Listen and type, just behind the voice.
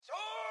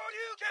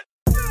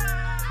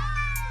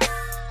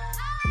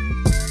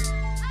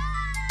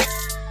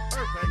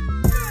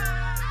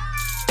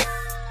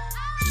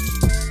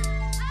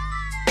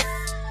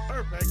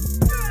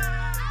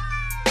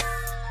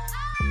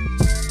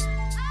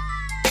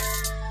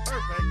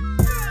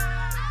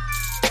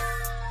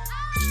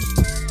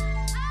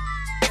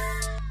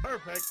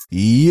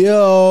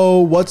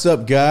Yo, what's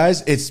up,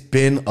 guys? It's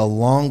been a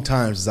long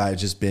time since I've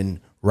just been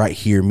right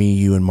here, me,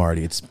 you, and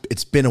Marty.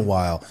 It's been a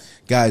while.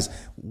 Guys,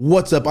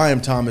 what's up? I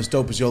am Thomas,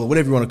 Dope as Yola,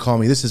 whatever you want to call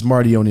me. This is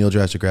Marty O'Neill,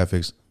 Drastic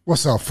Graphics.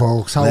 What's up,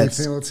 folks? How are we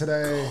feeling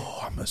today?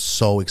 Oh, I'm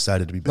so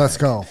excited to be back. Let's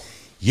go.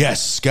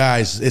 Yes,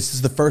 guys. This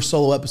is the first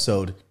solo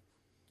episode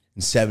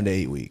in 7 to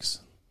 8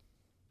 weeks.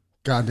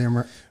 Goddamn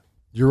right.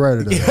 You're right.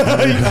 It is.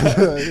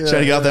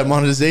 Trying to get out that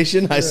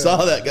monetization. I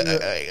saw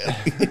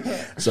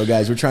that. So,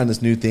 guys, we're trying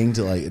this new thing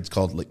to it's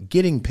called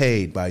getting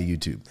paid by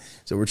YouTube.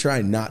 So we're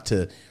trying not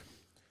to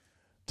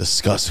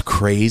discuss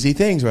crazy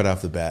things right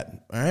off the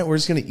bat. All right, we're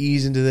just gonna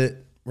ease into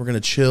it. We're gonna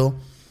chill.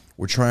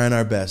 We're trying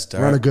our best.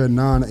 We're on a good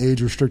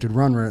non-age restricted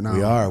run right now.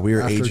 We are. We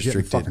are after age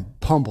restricted. Fucking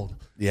pummeled.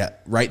 Yeah,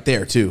 right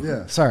there too.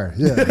 Yeah. Sorry.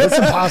 Yeah, that's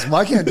impossible.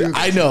 I can't do this.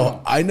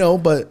 I know,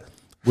 but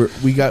we're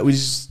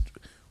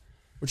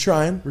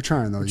trying. We're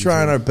trying though. We're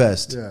trying our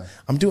best. Yeah.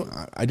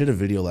 I did a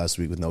video last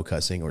week with no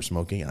cussing or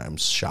smoking, and I'm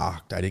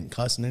shocked I didn't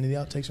cuss in any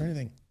of the outtakes or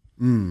anything.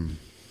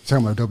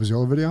 Talking about a Dope as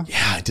Yola video?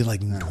 Yeah, I did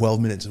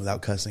 12 minutes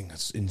without cussing.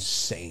 That's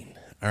insane.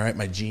 All right,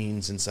 my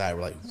genes inside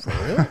were like, for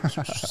real?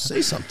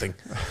 Say something.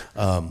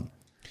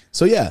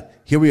 So yeah,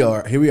 here we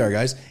are,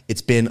 guys.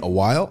 It's been a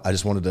while. I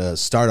just wanted to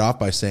start off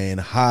by saying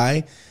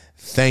hi,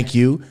 thank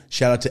you.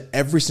 Shout out to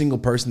every single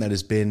person that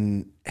has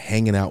been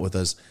hanging out with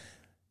us,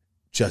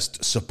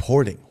 just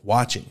supporting,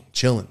 watching,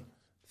 chilling.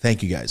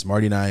 Thank you, guys.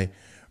 Marty and I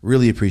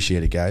really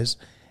appreciate it, guys.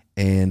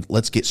 And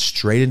let's get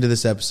straight into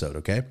this episode,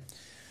 okay?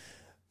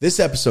 This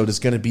episode is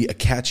going to be a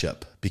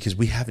catch-up because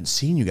we haven't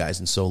seen you guys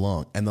in so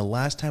long. And the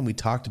last time we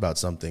talked about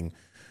something,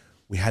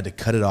 we had to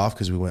cut it off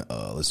because we went,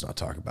 oh, let's not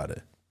talk about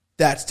it.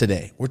 That's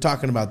today. We're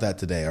talking about that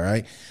today, all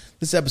right?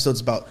 This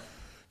episode's about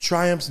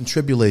triumphs and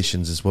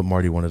tribulations is what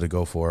Marty wanted to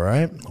go for, all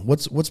right?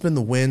 What's been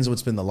the wins?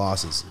 What's been the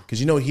losses? Because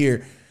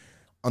here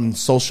on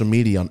social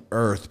media, on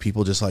Earth,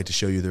 people just like to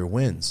show you their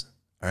wins,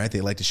 all right?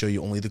 They like to show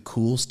you only the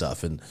cool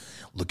stuff and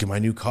look at my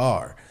new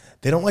car.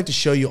 They don't like to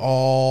show you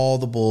all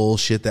the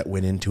bullshit that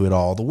went into it,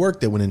 all the work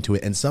that went into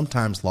it, and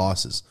sometimes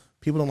losses.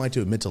 People don't like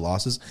to admit to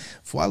losses.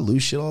 I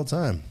lose shit all the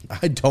time.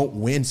 I don't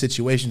win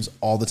situations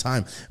all the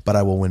time, but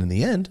I will win in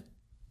the end.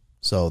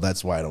 So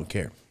that's why I don't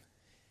care.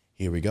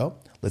 Here we go.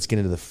 Let's get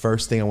into the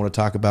first thing I want to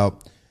talk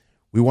about.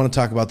 We want to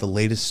talk about the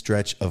latest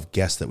stretch of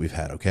guests that we've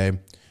had, okay?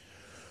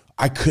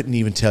 I couldn't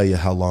even tell you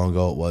how long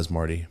ago it was,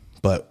 Marty,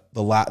 but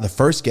the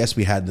first guest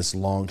we had in this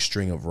long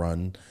string of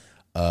run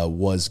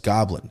was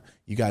Goblin.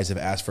 You guys have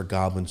asked for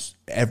Goblins.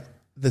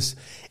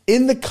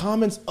 In the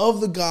comments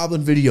of the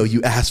Goblin video,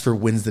 you asked for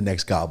when's the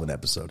next Goblin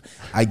episode.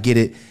 I get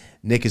it.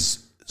 Nick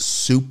is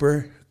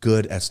super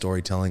good at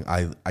storytelling.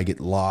 I get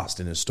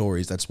lost in his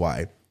stories. That's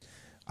why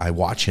I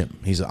watch him.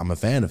 I'm a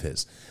fan of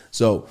his.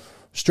 So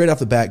straight off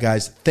the bat,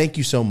 guys, thank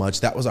you so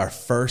much. That was our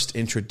first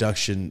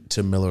introduction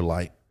to Miller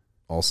Lite.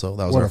 Also,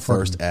 that was our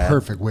first ad.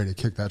 Perfect way to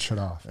kick that shit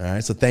off. All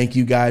right, so thank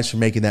you guys for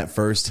making that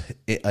first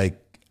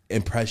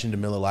impression to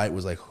Miller Lite.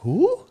 Was like,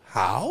 who?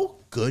 How?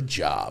 Good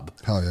job.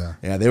 Hell yeah.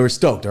 Yeah, they were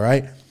stoked, all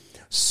right?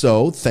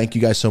 So thank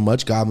you guys so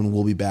much. Goblin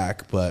will be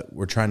back, but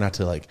we're trying not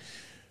to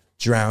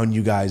drown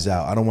you guys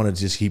out. I don't want to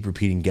just keep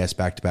repeating guests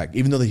back to back.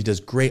 Even though he does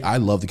great, I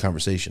love the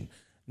conversation.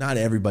 Not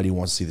everybody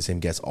wants to see the same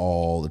guests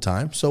all the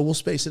time, so we'll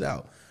space it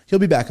out. He'll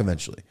be back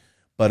eventually.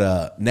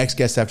 But next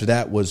guest after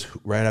that was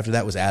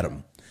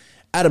Adam.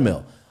 Adam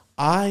Ill.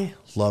 I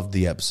loved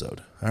the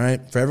episode, all right?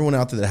 For everyone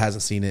out there that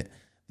hasn't seen it,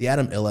 the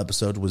Adam Ill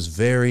episode was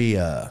very...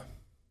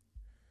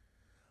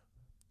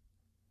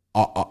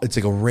 it's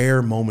like a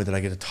rare moment that I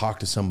get to talk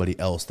to somebody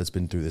else that's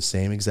been through the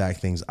same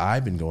exact things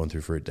I've been going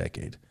through for a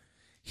decade.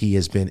 He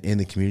has been in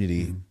the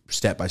community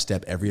step by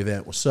step. Every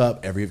event, what's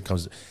up?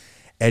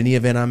 Any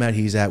event I'm at,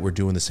 he's at. We're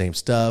doing the same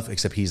stuff,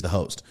 except he's the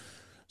host.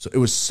 So it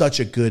was such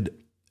a good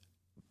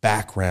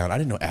background. I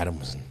didn't know Adam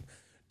was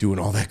doing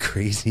all that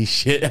crazy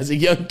shit as a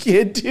young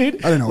kid,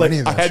 dude. I didn't know any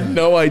of that I had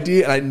no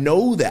idea, and I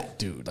know that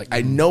dude.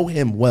 I know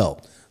him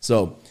well.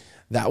 So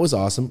that was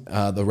awesome.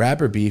 The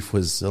rapper beef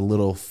was a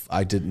little.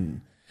 I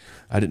didn't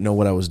know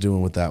what I was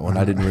doing with that one.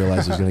 I didn't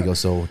realize it was going to go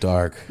so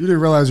dark. You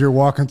didn't realize you were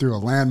walking through a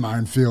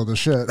landmine field of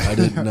shit. I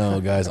didn't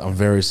know, guys. I'm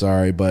very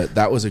sorry, but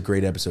that was a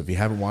great episode. If you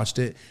haven't watched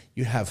it,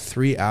 you have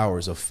 3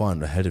 hours of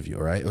fun ahead of you,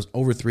 all right? It was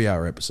over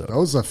 3-hour episode. That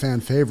was a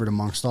fan favorite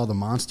amongst all the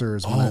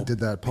monsters when I did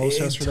that post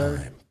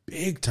yesterday.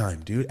 Big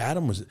time, dude.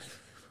 Adam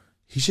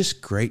he's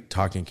just great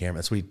talking camera.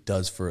 That's what he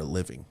does for a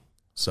living.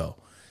 So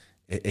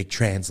it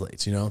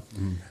translates,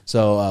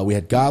 So we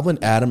had Goblin,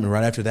 Adam, and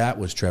right after that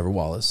was Trevor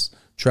Wallace.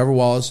 Trevor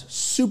Wallace,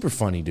 super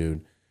funny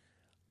dude.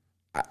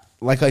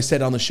 Like I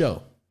said on the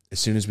show, as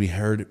soon as we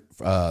heard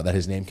that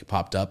his name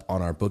popped up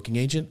on our booking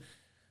agent,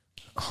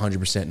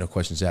 100% no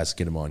questions asked,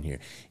 get him on here.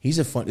 This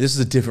is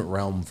a different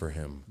realm for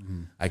him.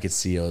 Mm-hmm. I could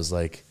see, I was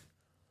like,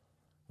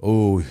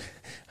 oh,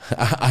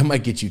 I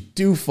might get you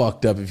too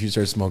fucked up if you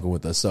start smoking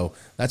with us. So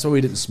that's why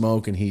we didn't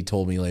smoke. And he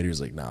told me later, he's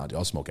like, nah, dude,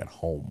 I'll smoke at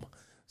home.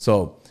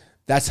 So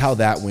that's how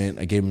that went.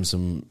 I gave him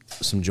some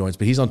joints,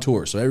 but he's on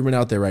tour. So everyone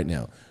out there right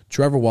now,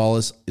 Trevor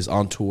Wallace is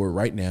on tour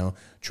right now.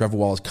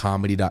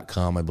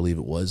 TrevorWallaceComedy.com, I believe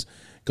it was.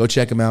 Go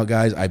check him out,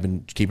 guys. I've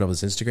been keeping up with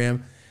his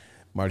Instagram.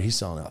 Marty, he's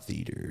selling out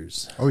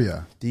theaters. Oh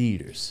yeah,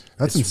 theaters.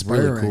 That's it's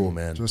inspiring. Really cool,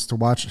 man. Just to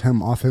watch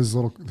him off his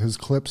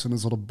clips and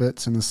his little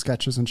bits and his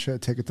sketches and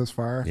shit. Take it this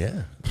far.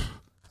 Yeah,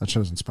 that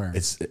shit is inspiring.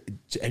 It's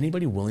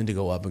anybody willing to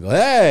go up and go,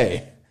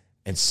 hey,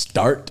 and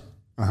start.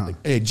 Like,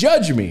 hey,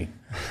 judge me.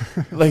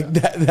 Like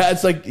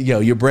that's like,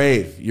 you're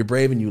brave. You're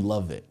brave and you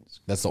love it.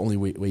 That's the only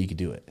way you could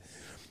do it.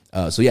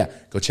 So yeah,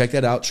 go check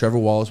that out. Trevor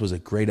Wallace was a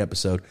great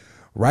episode.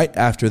 Right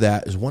after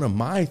that is one of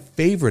my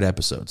favorite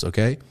episodes,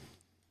 okay?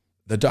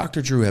 The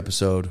Dr. Drew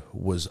episode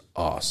was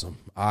awesome.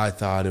 I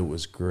thought it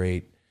was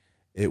great.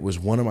 It was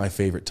one of my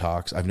favorite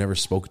talks. I've never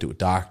spoken to a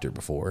doctor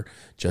before.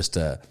 Just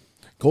a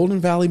Golden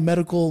Valley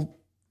Medical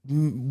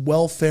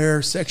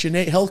Welfare Section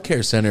 8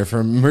 Healthcare Center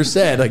from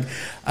Merced. Like,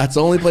 that's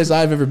the only place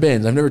I've ever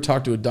been. I've never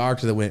talked to a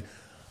doctor that went,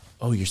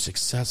 oh, you're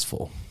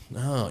successful.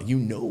 No, you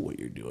know what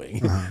you're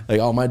doing. Like,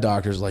 all my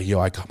doctors are like, yo,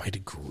 I got my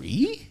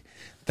degree?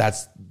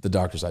 That's the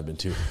doctors I've been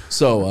to.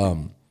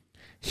 So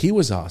he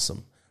was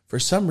awesome. For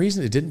some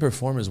reason, it didn't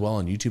perform as well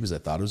on YouTube as I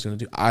thought it was going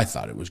to do. I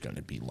thought it was going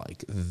to be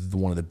like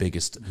one of the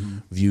biggest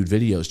viewed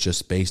videos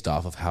just based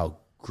off of how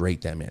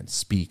great that man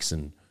speaks.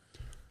 And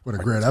what a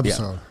great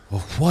episode. Yeah.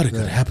 Well, what a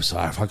good episode.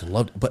 I fucking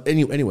loved it. But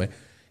anyway,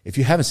 if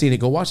you haven't seen it,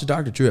 go watch the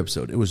Dr. Drew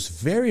episode. It was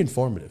very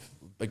informative.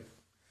 Like,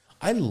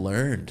 I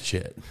learned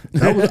shit.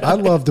 I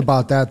loved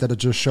about that it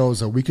just shows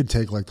that we could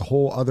take like the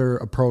whole other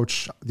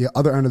approach, the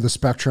other end of the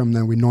spectrum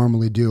than we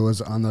normally do is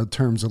on the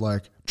terms of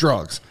like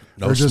drugs.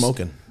 No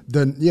smoking.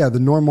 The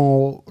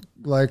normal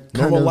like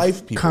normal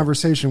life people.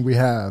 Conversation we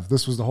have.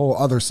 This was the whole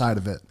other side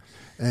of it.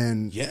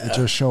 And it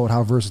just showed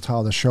how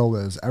versatile the show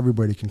is.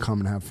 Everybody can come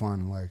and have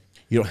fun. Like,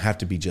 you don't have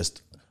to be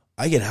just,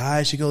 I get high,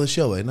 I should go to the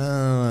show. Like,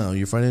 no.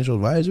 You're financial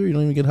advisor, you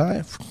don't even get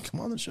high? Come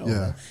on the show. Yeah.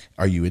 Man.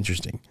 Are you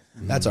interesting?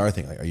 That's our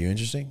thing. Like, are you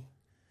interesting?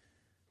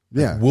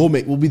 Yeah.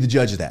 Like, we'll be the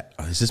judge of that.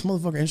 Is this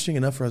motherfucker interesting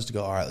enough for us to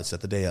go, all right, let's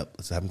set the day up.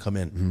 Let's have him come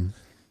in.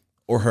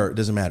 Or her. It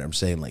doesn't matter. I'm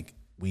saying, like,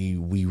 we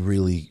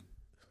really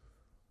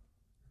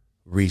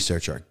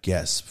research our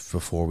guests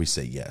before we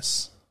say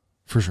yes.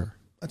 For sure.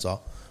 That's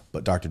all.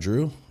 But Dr.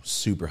 Drew,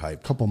 super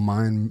hyped. Couple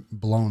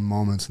mind-blown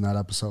moments in that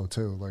episode,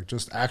 too. Like,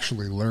 just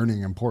actually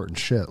learning important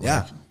shit.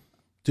 Yeah.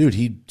 Dude,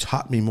 he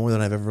taught me more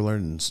than I've ever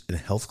learned in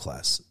health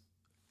class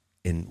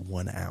in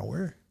 1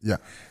 hour. Yeah.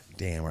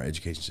 Damn, our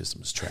education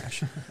system is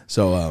trash.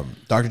 So,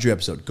 Dr. Drew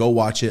episode, go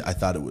watch it. I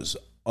thought it was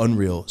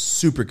unreal,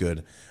 super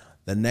good.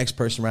 The next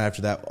person right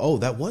after that,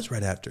 that was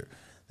right after.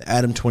 The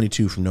Adam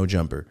 22 from No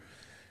Jumper.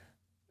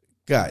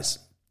 Guys,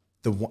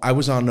 I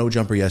was on No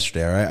Jumper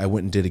yesterday, all right? I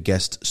went and did a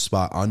guest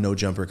spot on No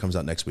Jumper. It comes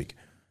out next week.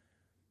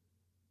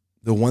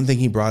 The one thing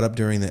he brought up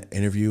during the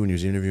interview when he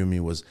was interviewing me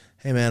was,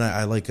 hey, man,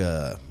 I like,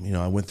 I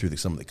went through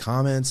some of the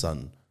comments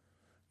on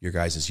your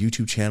guys'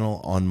 YouTube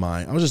channel on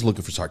mine. I was just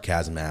looking for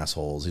sarcasm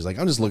assholes. He's like,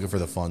 I'm just looking for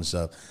the fun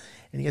stuff.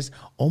 And he goes,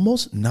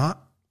 almost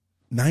not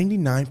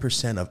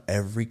 99% of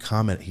every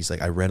comment, he's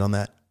like, I read on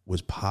that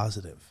was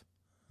positive.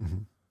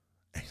 And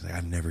he's like,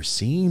 I've never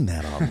seen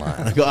that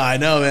online. I go, I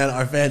know, man.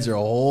 Our fans are a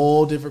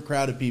whole different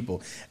crowd of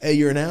people. Hey,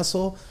 you're an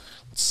asshole?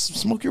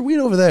 Smoke your weed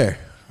over there.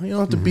 You don't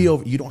have to be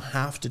over. You don't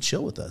have to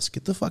chill with us.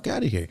 Get the fuck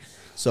out of here.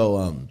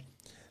 So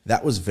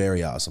that was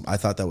very awesome. I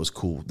thought that was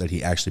cool that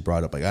he actually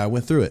brought up, like, I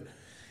went through it.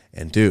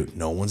 And, dude,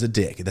 no one's a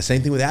dick. The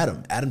same thing with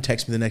Adam. Adam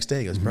texted me the next day.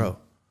 He goes, bro,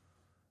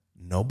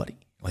 nobody.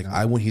 Like,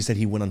 he said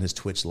he went on his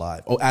Twitch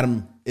live. Oh,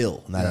 Adam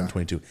Ill, not Adam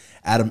 22.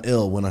 Adam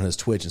Ill went on his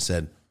Twitch and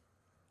said,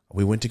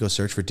 we went to go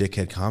search for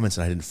dickhead comments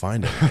and I didn't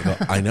find it. I go,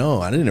 I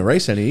know. I didn't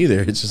erase any either.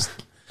 It's just,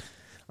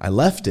 I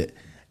left it.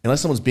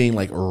 Unless someone's being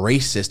like a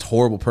racist,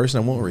 horrible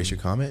person, I won't erase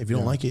your comment. If you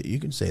don't like it, you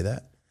can say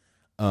that.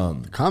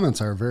 The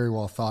comments are very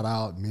well thought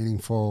out,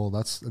 meaningful.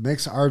 It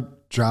makes our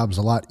jobs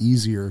a lot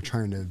easier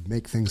trying to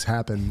make things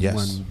happen.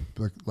 Yes.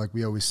 When, like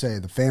we always say,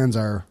 the fans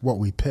are what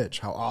we pitch,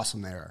 how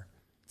awesome they are.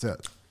 That's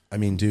it. I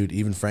mean, dude,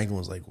 even Franklin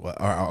was like, well,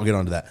 I'll get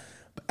onto that.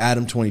 But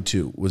Adam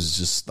 22 was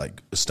just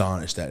like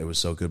astonished that it was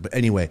so good. But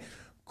anyway,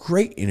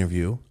 great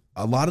interview.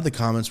 A lot of the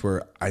comments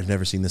were, I've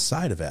never seen this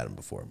side of Adam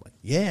before. I'm like,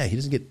 yeah, he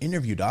doesn't get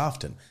interviewed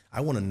often.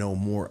 I want to know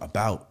more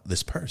about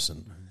this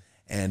person.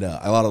 And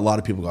a lot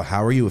of people go,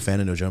 how are you a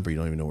fan of No Jumper? You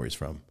don't even know where he's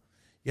from.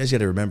 You guys got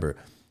to remember,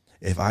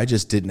 if I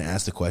just didn't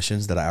ask the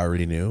questions that I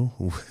already knew,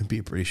 it would be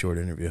a pretty short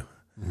interview.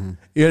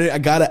 I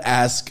got to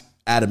ask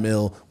Adam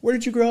Ill, where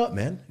did you grow up,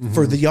 man?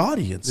 For the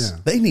audience.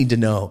 They need to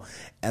know.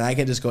 And I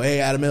can just go,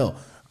 hey, Adam Ill,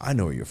 I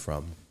know where you're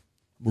from.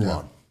 Move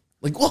on.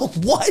 Like, well,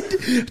 what?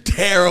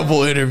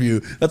 Terrible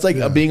interview. That's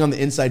like being on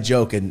the inside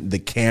joke and the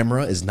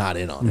camera is not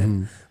in on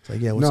it. It's like,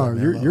 yeah, what's up,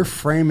 man? You're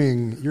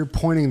framing, you're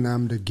pointing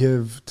them to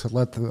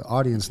let the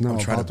audience know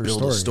about their story. I'm trying to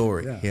build a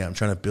story. Yeah, I'm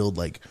trying to build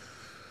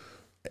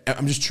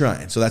I'm just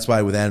trying. So that's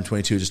why with Adam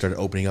 22, just started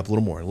opening up a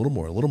little more. I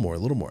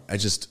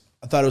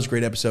thought it was a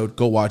great episode.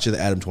 Go watch it, the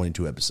Adam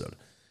 22 episode.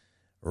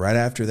 Right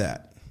after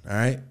that, all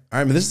right,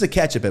 but this is a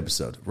catch-up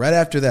episode. Right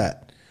after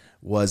that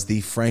was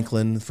the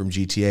Franklin from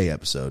GTA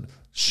episode.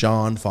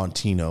 Sean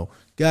Fontino.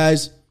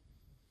 Guys,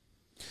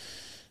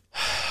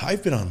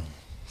 I've been on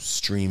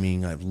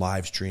streaming. I've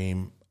live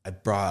streamed.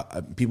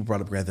 people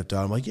brought up Grand Theft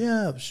Auto. I'm like,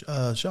 yeah,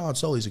 Sean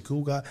Sully's a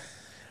cool guy.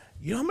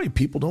 You know how many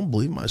people don't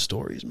believe my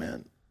stories,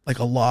 man? Like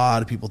a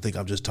lot of people think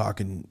I'm just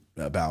talking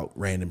about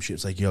random shit.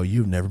 It's like, yo,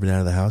 you've never been out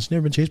of the house. You've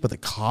never been chased by the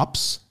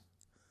cops.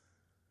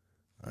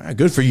 All right,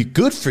 good for you.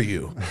 Good for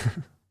you.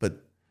 But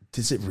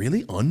is it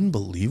really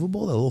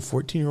unbelievable that little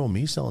 14-year-old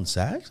me selling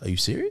sacks? Are you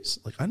serious?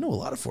 Like, I know a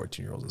lot of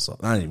 14-year-olds that sell,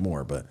 not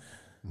anymore, but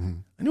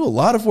I knew a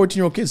lot of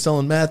 14-year-old kids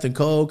selling meth and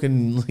coke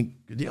and like,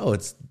 yo,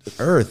 it's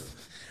Earth.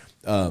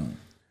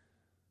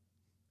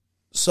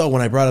 So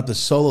when I brought up the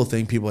solo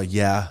thing, people were like,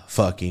 yeah,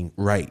 fucking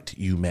right.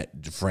 You met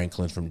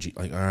Franklin from G.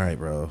 Like, all right,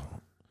 bro.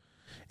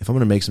 If I'm going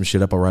to make some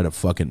shit up, I'll write a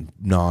fucking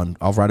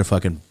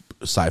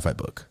sci-fi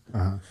book.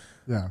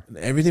 Yeah.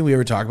 Everything we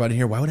ever talk about in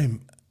here, why would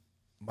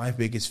my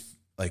biggest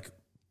like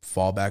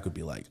fallback would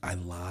be like, I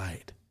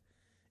lied.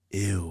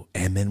 Ew.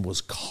 And then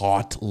was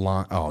caught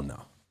lying. Oh,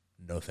 no.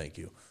 No, thank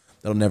you.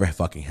 That'll never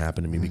fucking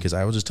happen to me because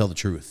I will just tell the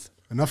truth.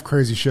 Enough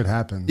crazy shit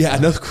happens. Yeah,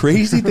 enough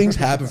crazy things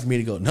happen for me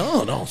to go,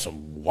 no,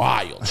 some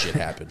wild shit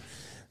happened.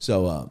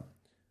 So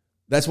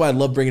that's why I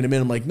love bringing him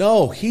in. I'm like,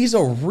 no, he's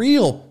a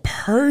real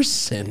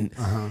person.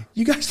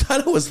 You guys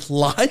thought I was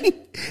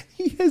lying?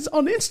 He is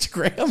on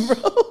Instagram,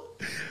 bro.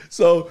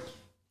 So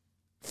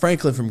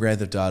Franklin from Grand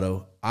Theft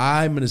Auto,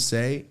 I'm going to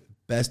say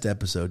best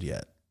episode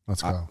yet.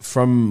 Let's go.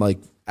 From like,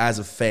 as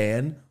a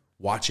fan,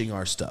 watching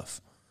our stuff.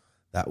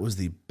 That was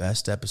the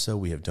best episode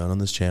we have done on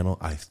this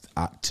channel.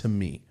 To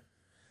me,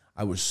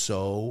 I was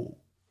so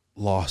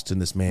lost in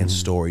this man's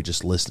story,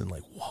 just listening,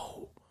 like,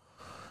 whoa.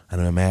 And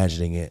I'm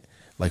imagining it.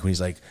 Like when he's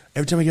like,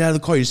 every time I get out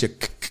of the car, you just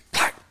hear,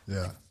 clack.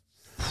 Yeah.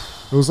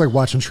 It was like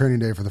watching Training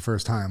Day for the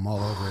first time all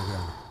over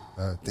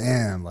again.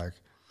 Damn, like.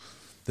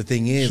 The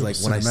thing is, like,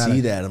 when I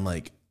see that, I'm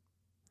like,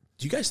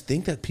 do you guys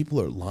think that people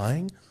are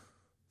lying?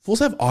 Fools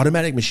have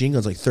automatic machine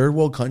guns, like third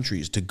world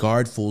countries, to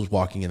guard fools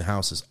walking in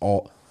houses.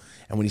 And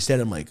when he said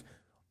it, I'm like,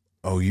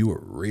 oh, you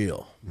were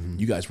real.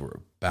 You guys were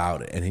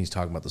about it. And he's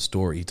talking about the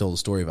story. He told the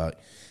story about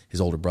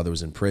his older brother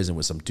was in prison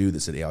with some dude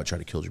that said, yeah, I tried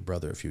to kill your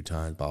brother a few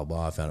times, blah,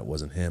 blah. I found it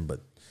wasn't him.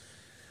 But,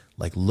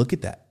 like, look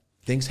at that.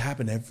 Things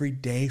happen every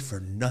day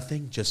for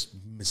nothing, just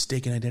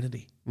mistaken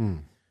identity.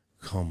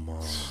 Come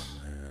on,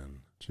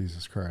 man.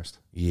 Jesus Christ.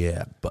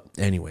 Yeah. But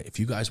anyway, if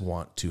you guys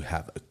want to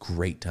have a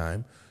great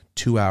time,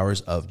 2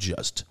 hours of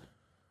just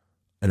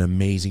an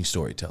amazing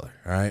storyteller,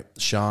 all right?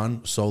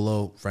 Sean,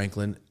 Solo,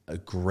 Franklin, a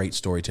great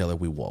storyteller.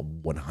 We will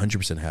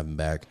 100% have him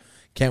back.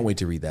 Can't wait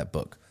to read that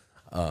book.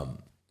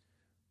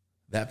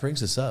 That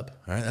brings us up,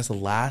 all right? That's the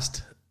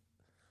last,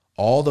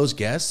 all those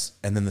guests,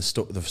 and then the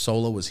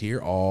Solo was here,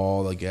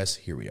 all the guests,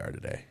 here we are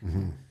today.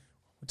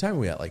 What time are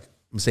we at? Like,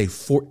 I'm going to say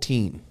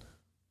 14.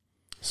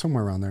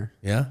 Somewhere around there.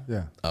 Yeah?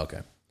 Yeah.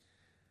 Okay.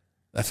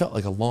 That felt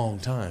like a long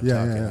time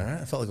talking, all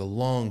right? It felt like a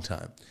long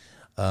time.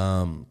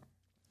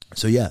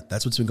 So yeah,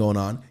 that's what's been going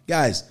on.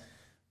 Guys,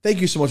 thank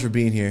you so much for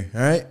being here.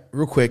 All right.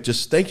 Real quick,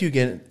 just thank you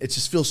again. It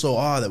just feels so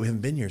odd that we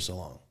haven't been here so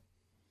long.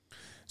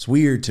 It's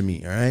weird to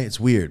me. All right. It's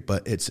weird,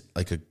 but it's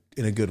like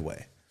in a good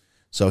way.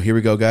 So here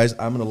we go, guys.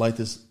 I'm going to light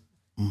this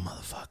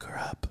motherfucker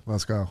up.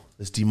 Let's go.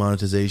 This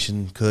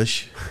demonetization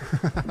kush,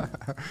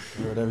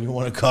 or whatever you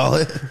want to call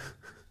it.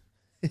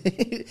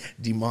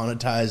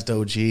 Demonetized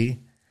OG.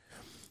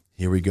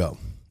 Here we go.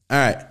 All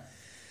right.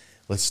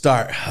 Let's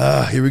start.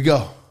 Here we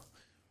go.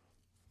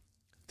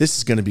 This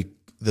is going to be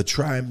the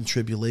triumphs and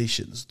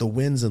tribulations, the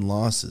wins and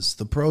losses,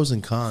 the pros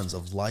and cons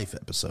of life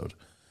episode.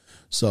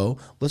 So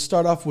let's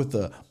start off with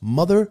the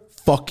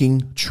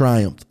motherfucking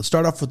triumph. Let's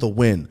start off with the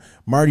win.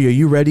 Marty, are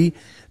you ready?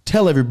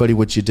 Tell everybody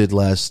what you did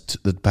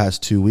the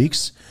past 2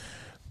 weeks.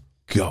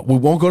 Go. We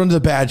won't go into the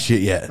bad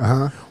shit yet.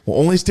 We'll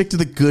only stick to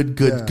the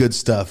good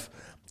stuff.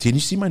 Can you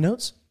see my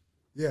notes?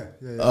 Yeah.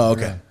 Oh,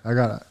 okay. I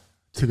got it.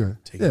 Too good.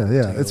 Take it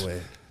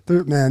away.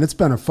 Man, it's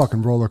been a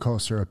fucking roller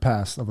coaster of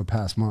a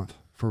past month.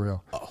 For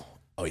real.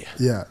 Oh yeah.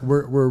 Yeah,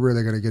 we're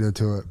really going to get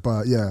into it.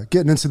 But yeah,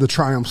 getting into the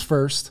triumphs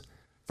first.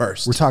 We're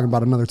talking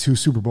about another 2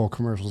 Super Bowl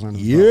commercials.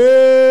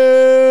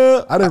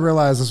 Yeah. I didn't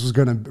realize this was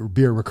going to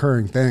be a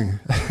recurring thing.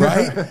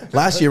 Right?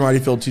 Last year, Marty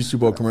filled 2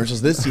 Super Bowl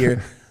commercials. This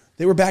year,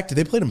 they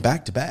played them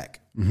back to back.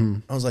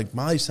 I was like,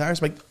 Miley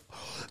Cyrus, I'm like,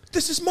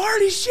 this is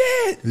Marty's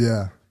shit.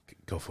 Yeah.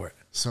 Go for it.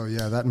 So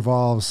yeah, that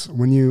involves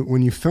when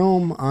you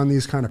film on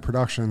these kind of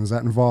productions,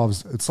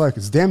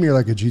 it's damn near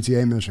like a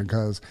GTA mission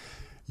because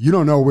you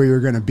don't know where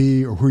you're going to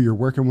be or who you're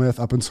working with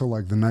up until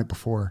like the night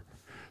before.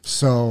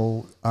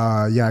 So,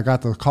 yeah, I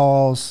got the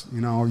calls,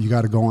 you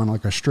got to go on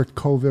like a strict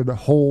COVID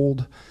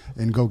hold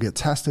and go get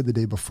tested the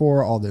day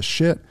before, all this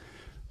shit.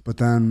 But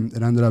then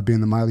it ended up being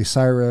the Miley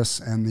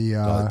Cyrus and the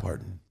Dolly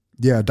Parton.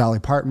 Yeah, Dolly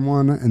Parton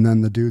one, and then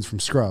the dudes from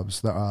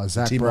Scrubs, the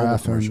Zach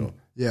Braff and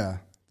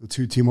the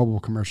 2 T-Mobile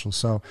commercials.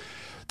 So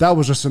that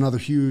was just another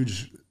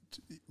huge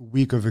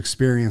week of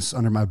experience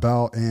under my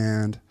belt,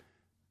 and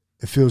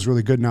it feels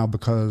really good now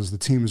because the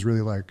team is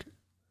really like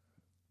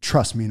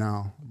trust me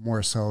now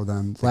more so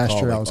than last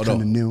year. I was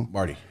kind of new.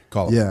 Marty,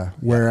 call them. Yeah.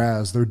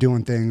 Whereas they're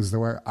doing things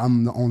where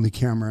I'm the only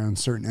camera in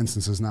certain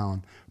instances now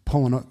and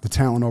pulling up the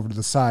talent over to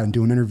the side and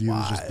doing interviews,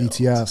 just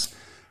BTS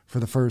for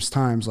the first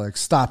times, like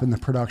stopping the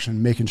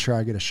production, making sure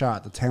I get a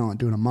shot, the talent,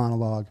 doing a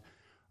monologue,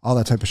 all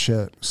that type of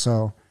shit.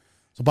 So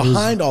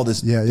behind all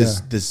this, yeah,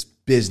 this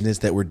business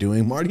that we're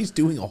doing, Marty's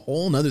doing a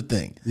whole nother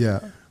thing. Yeah.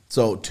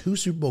 So 2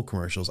 Super Bowl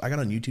commercials. I got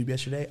on YouTube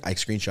yesterday. I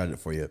screenshotted it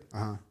for you.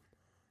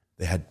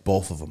 They had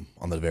both of them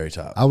on the very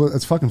top.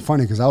 It's fucking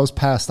funny because I was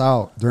passed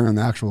out during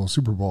the actual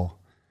Super Bowl.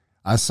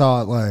 I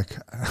saw it like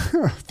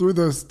through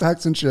those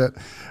texts and shit.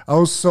 I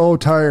was so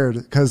tired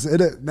because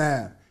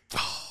man,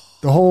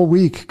 the whole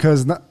week,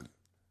 because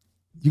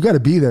you got to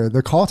be there.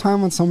 The call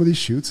time on some of these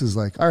shoots is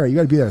like, all right, you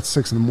got to be there at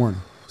 6 in the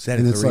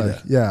Santa and it's Clarita.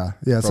 like, yeah,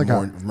 it's like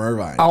an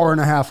Irvine. hour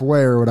and a half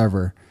away or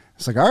whatever.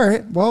 It's like, all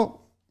right,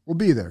 well, we'll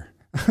be there.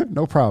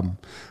 No problem.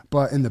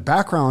 But in the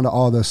background of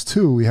all this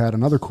too, we had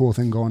another cool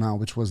thing going on,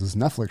 which was this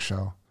Netflix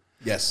show.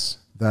 Yes.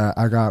 That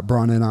I got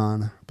brought in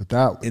on. But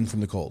that In From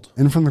the Cold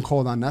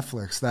on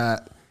Netflix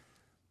that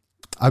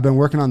I've been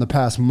working on the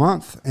past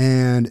month,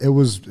 and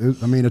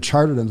it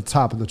charted at the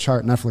top of the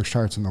chart, Netflix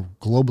charts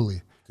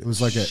globally. It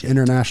was like an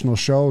international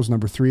show. It was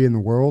number 3 in the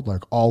world,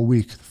 like all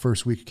week. The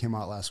first week it came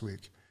out last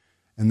week.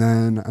 And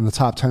then in the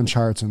top 10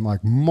 charts in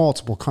like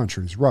multiple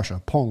countries,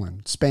 Russia,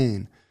 Poland,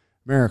 Spain,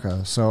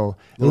 America. So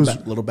it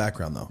was little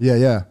background though.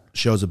 Yeah.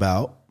 Show's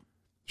about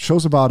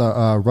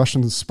a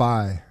Russian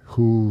spy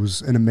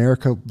who's in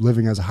America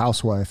living as a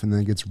housewife and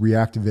then gets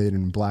reactivated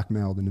and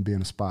blackmailed into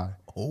being a spy.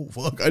 Oh,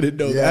 fuck. I didn't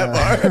know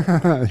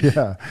that part.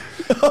 Yeah.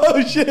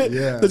 Oh, shit.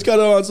 Yeah. It's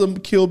kind of on some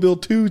Kill Bill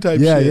 2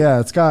 type shit. Yeah.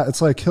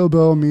 It's like Kill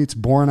Bill meets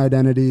Born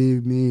Identity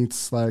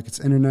meets like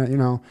it's internet,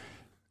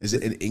 Is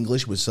it in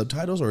English with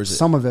subtitles or is it?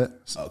 Some of it.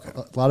 Okay.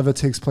 A lot of it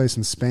takes place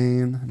in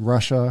Spain,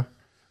 Russia.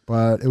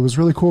 But it was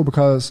really cool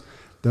because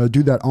the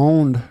dude that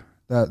owned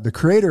the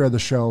creator of the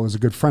show is a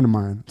good friend of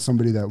mine,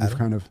 somebody that we've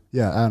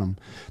Adam,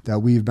 that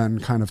we've been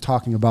kind of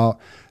talking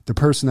about, the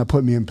person that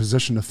put me in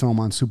position to film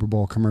on Super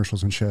Bowl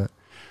commercials and shit.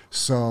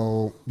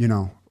 So,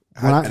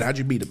 how'd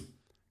you meet him?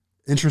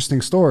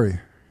 Interesting story.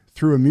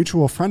 Through a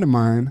mutual friend of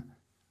mine.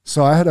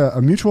 So I had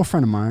a mutual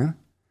friend of mine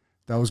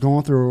that was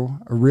going through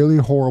a really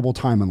horrible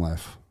time in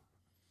life.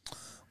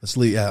 Let's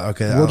leave. Yeah,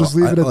 okay. We'll just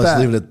leave it at that. Let's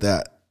leave it at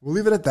that. We'll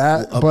leave it at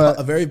that. But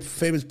a very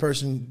famous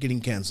person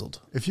getting canceled.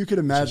 If you could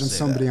imagine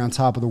somebody on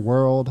top of the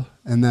world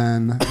and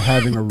then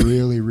having a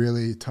really,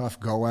 really tough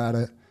go at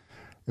it,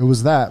 it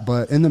was that.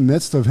 But in the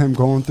midst of him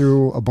going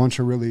through a bunch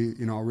of really,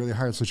 a really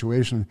hard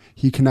situation,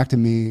 he connected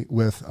me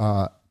with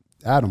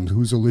Adam,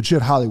 who's a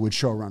legit Hollywood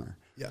showrunner.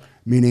 Yeah.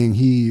 Meaning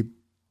he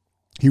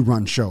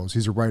runs shows.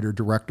 He's a writer,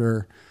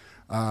 director.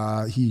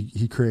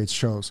 He creates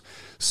shows.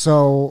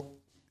 So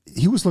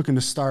he was looking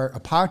to start a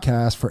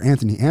podcast for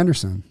Anthony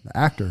Anderson, the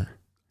actor.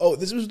 Oh,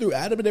 this was through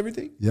Adam and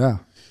everything? Yeah.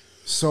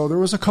 So there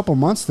was a couple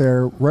months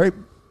there, right?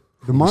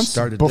 The months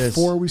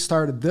before we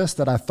started this,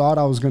 that I thought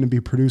I was going to be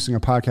producing a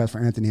podcast for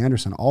Anthony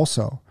Anderson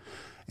also.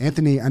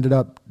 Anthony ended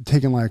up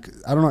taking I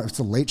don't know if it's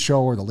a late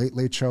show or the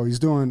late show. He's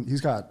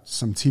got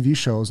some TV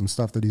shows and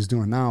stuff that he's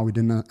doing now. We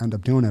didn't end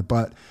up doing it,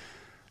 but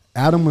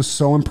Adam was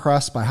so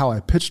impressed by how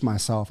I pitched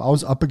myself. I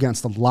was up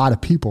against a lot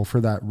of people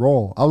for that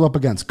role. I was up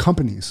against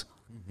companies.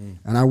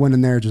 And I went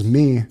in there just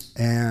me,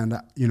 and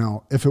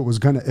if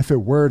it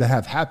were to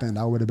have happened,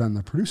 I would have been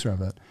the producer of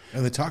it.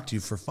 And they talked to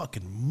you for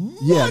fucking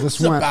months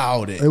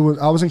about it. I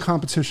was in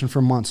competition for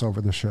months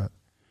over the shit,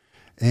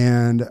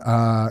 and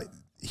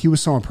he was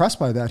so impressed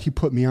by that, he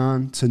put me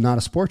on to Not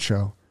a Sports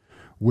Show,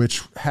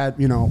 which had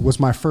was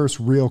my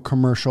first real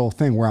commercial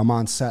thing where I'm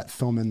on set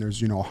filming.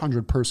 There's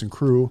 100-person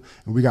crew,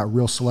 and we got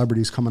real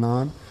celebrities coming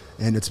on,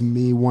 and it's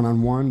me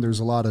one-on-one. There's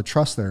a lot of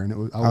trust there,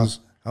 and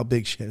How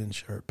big Shannon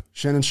Sharpe?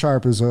 Shannon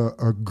Sharpe is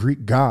a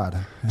Greek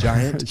god.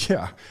 Giant?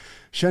 Yeah.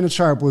 Shannon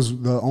Sharpe was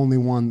the only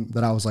one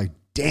that I was like,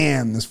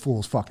 damn, this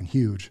fool's fucking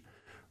huge.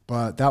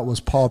 But that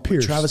was Paul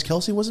Pierce. Travis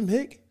Kelce wasn't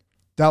big?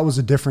 That was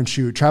a different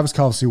shoot. Travis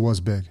Kelce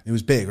was big. It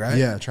was big, right?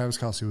 Yeah, Travis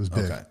Kelce was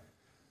big. Okay.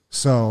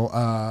 So,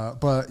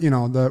 but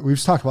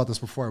we've talked about this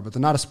before, but the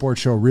Not a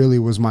Sports Show really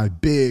was my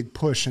big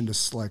push into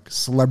like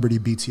celebrity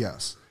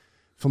BTS.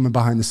 Filming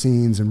behind the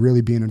scenes and really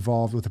being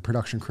involved with the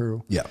production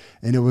crew. Yeah.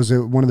 And it was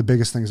one of the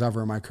biggest things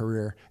ever in my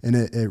career. And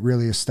it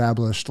really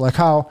established like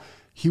how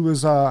he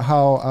was,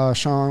 how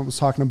Sean was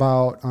talking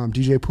about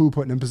DJ Pooh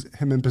putting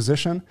him in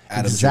position.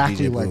 Adam's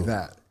exactly DJ like Pooh.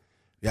 that.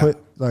 Yeah.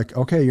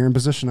 Okay, you're in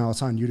position now.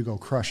 It's on you to go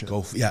crush it.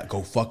 Go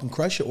fucking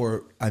crush it.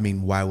 Or,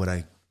 why would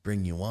I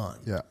bring you on?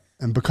 Yeah.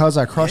 And because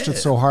I crushed it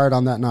so hard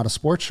on that Not a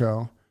Sports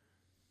Show,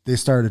 they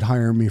started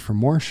hiring me for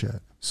more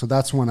shit. So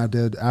that's when I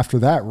did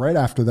right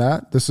after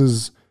that, this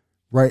is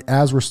right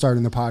as we're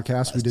starting the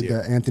podcast, we did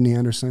the Anthony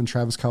Anderson,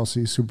 Travis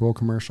Kelce Super Bowl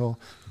commercial,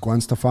 Gwen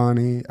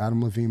Stefani,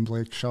 Adam Levine,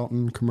 Blake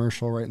Shelton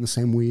commercial right in the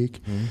same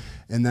week. Mm-hmm.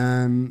 And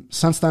then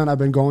since then, I've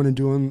been going and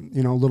doing,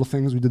 little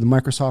things. We did the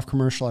Microsoft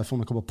commercial. I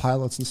filmed a couple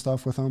pilots and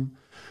stuff with them.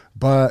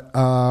 But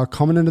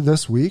coming into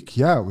this week,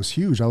 it was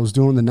huge. I was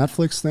doing the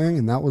Netflix thing,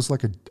 and that was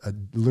like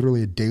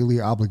literally a daily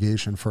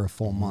obligation for a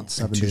full month,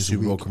 7 days a week. 2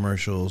 Super Bowl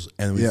commercials,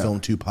 and we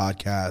filmed 2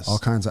 podcasts. All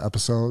kinds of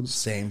episodes.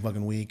 Same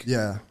fucking week.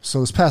 Yeah.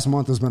 So this past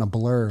month has been a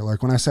blur.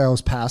 Like when I say I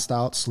was passed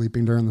out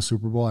sleeping during the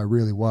Super Bowl, I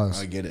really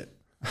was. I get it.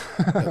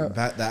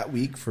 That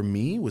week for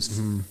me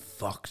was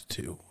fucked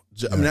too.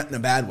 I mean, not in a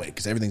bad way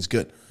because everything's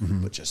good,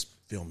 but just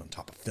film on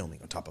top of filming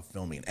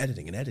and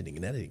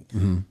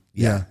editing.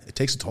 Yeah, it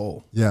takes a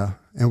toll. Yeah,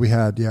 and we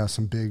had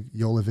some big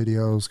Yola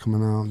videos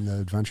coming out and the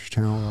Adventure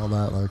Channel, all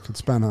that. Like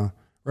it's been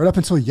right up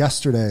until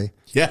yesterday.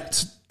 Yeah,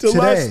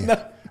 today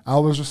I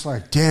was just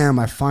like, damn,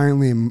 I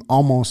finally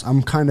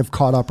I'm kind of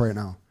caught up right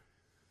now.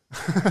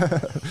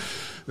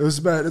 It's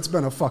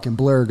been a fucking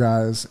blur,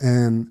 guys,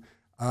 and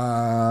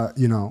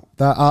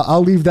that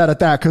I'll leave that at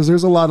that because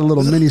there's a lot of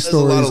little mini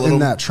stories in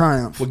that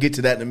Triumph. We'll get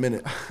to that in a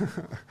minute.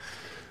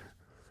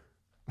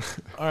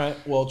 All right,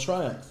 well,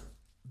 Triumph.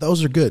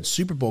 Those are good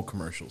Super Bowl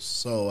commercials.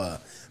 So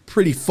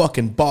pretty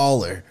fucking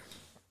baller,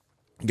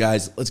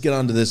 guys. Let's get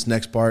on to this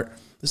next part.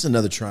 This is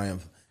another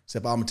Triumph,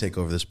 except I'm gonna take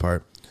over this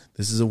part.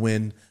 This is a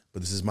win,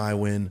 but this is my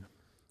win.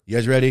 You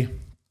guys ready?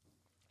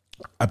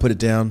 I put it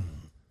down.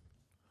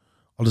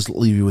 I'll just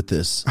leave you with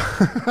this.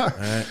 All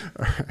right.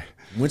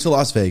 Went to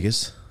Las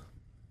Vegas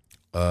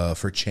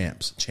for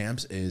Champs.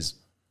 Champs is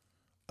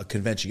a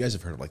convention. You guys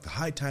have heard of like the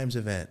High Times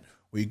event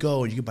where you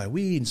go and you can buy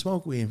weed and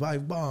smoke weed and buy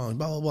bongs,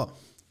 blah, blah, blah.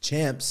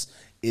 Champs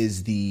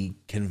is the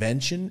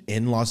convention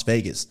in Las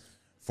Vegas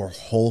for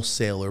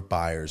wholesaler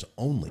buyers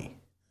only.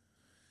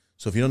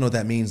 So if you don't know what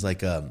that means,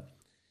 like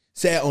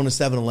say I own a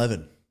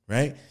 7-Eleven,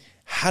 right?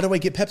 How do I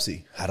get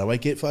Pepsi? How do I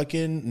get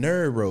fucking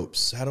Nerd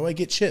ropes? How do I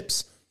get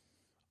chips?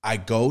 I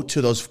go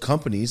to those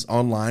companies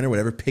online or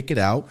whatever, pick it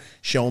out,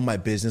 show them my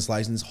business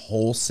license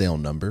wholesale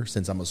number.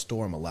 Since I'm a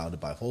store, I'm allowed to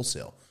buy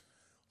wholesale.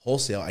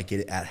 Wholesale, I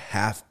get it at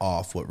half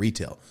off what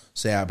retail.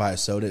 Say I buy a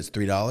soda, it's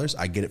 $3.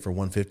 I get it for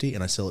 $1.50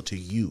 and I sell it to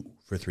you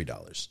for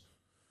 $3.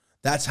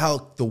 That's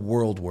how the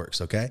world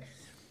works, okay?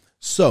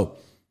 So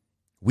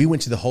we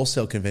went to the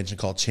wholesale convention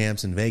called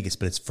Champs in Vegas,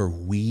 but it's for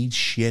weed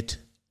shit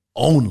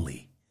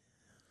only.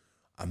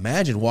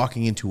 Imagine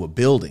walking into a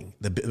building.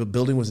 The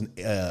building was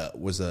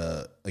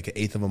like an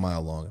eighth of a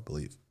mile long, I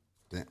believe.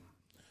 Damn.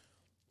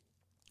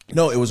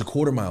 No, it was a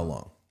quarter mile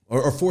long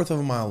or fourth of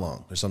a mile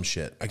long or some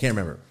shit. I can't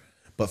remember.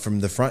 But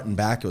from the front and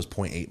back, it was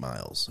 0.8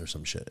 miles or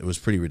some shit. It was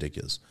pretty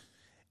ridiculous.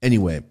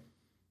 Anyway,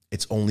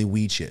 it's only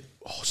weed shit.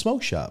 Oh,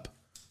 smoke shop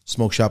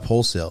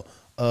wholesale.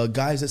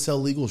 Guys that sell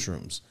legal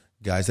shrooms.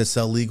 Guys that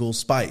sell legal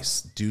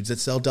spice. Dudes that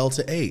sell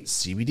Delta 8.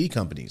 CBD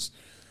companies.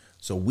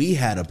 So we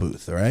had a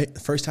booth, all right?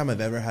 The first time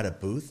I've ever had a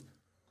booth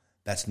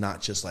that's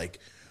not just like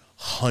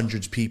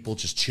hundreds of people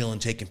just chilling,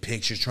 taking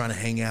pictures, trying to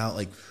hang out.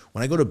 Like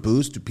when I go to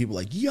booths, do people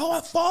like, yo,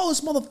 I follow this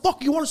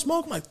motherfucker. You want to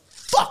smoke? I'm like,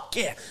 fuck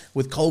yeah.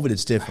 With COVID,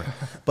 it's different.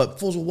 But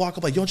fools will walk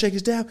up like, you want to take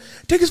his dab?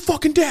 Take his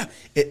fucking dab.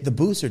 The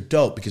booths are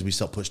dope because we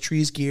sell Push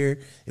Trees gear.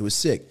 It was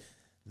sick.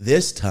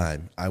 This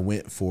time I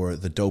went for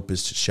the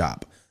dopest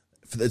shop.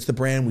 It's the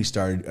brand we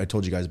started. I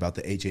told you guys about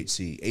the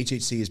HHC.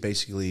 HHC is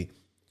basically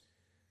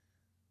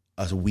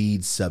a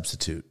weed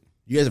substitute.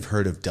 You guys have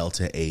heard of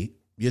Delta 8.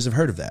 You guys have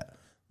heard of that.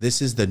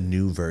 This is the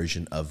new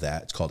version of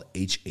that. It's called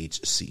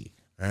HHC.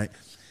 All right.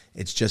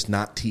 It's just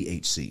not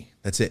THC.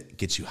 That's it. It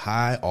gets you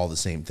high, all the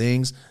same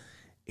things,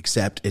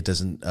 except it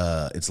doesn't,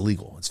 it's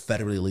legal. It's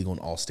federally legal in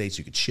all states.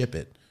 You could ship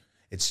it.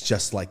 It's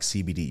just like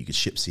CBD. You could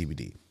ship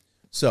CBD.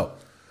 So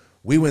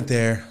we went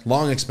there.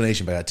 Long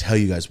explanation, but I gotta tell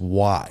you guys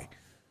why.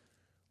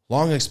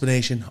 Long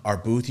explanation. Our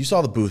booth. You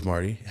saw the booth,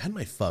 Marty. It had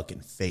my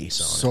fucking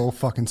face on it. So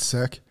fucking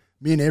sick.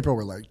 Me and April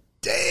were like,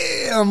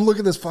 damn, look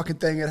at this fucking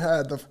thing. It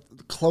had the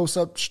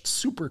close-up,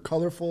 super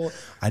colorful,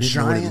 I didn't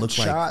know what it looked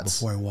like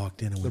before I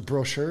walked in. The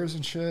brochures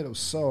and shit. It was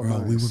so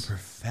nice. We were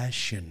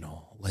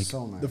professional. Like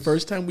so nice. The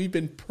first time we've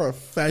been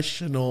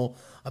professional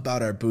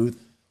about our booth.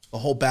 The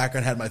whole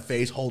background had my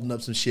face holding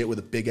up some shit with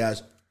a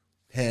big-ass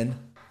pen,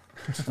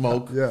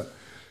 smoke. Yeah.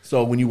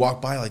 So when you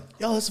walk by, like,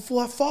 yo, that's a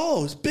full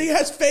follow. This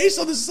big-ass face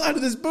on the side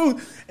of this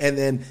booth. And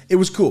then it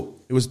was cool.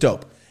 It was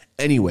dope.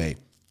 Anyway,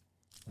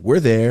 we're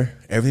there.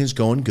 Everything's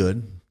going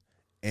good.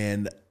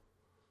 And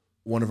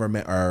one of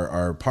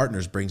our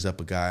partners brings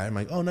up a guy. I'm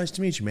like, oh, nice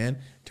to meet you, man.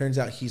 Turns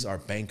out he's our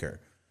banker.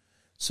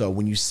 So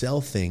when you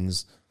sell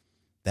things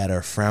that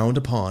are frowned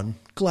upon,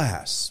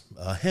 glass,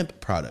 hemp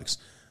products,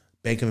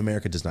 Bank of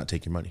America does not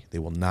take your money. They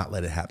will not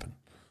let it happen.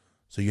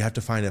 So you have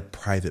to find a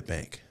private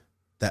bank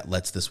that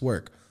lets this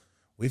work.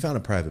 We found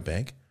a private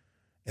bank,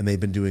 and they've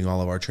been doing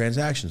all of our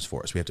transactions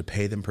for us. We have to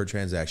pay them per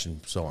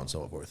transaction, so on and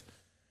so forth.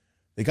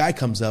 The guy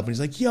comes up, and he's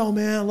like, yo,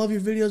 man, I love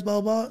your videos,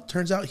 blah, blah, blah.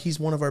 Turns out he's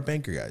one of our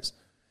banker guys.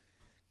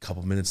 A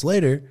couple minutes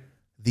later,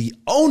 the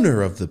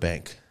owner of the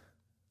bank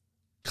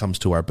comes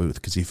to our booth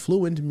because he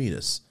flew in to meet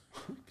us.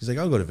 He's like,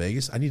 I'll go to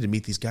Vegas. I need to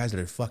meet these guys that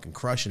are fucking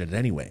crushing it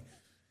anyway.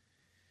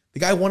 The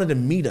guy wanted to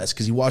meet us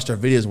because he watched our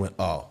videos and went,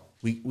 oh,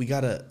 we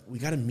gotta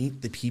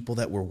meet the people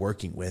that we're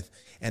working with.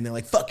 And they're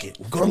like, fuck it,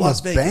 we'll go to Las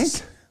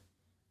Vegas. Bank?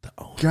 The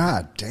owner.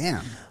 God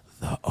damn.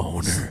 The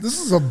owner. This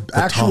is an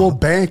actual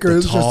bank, or the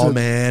is tall just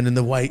man in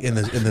the white in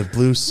the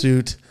blue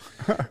suit,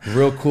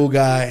 real cool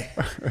guy.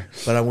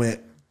 But I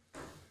went,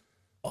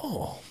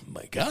 oh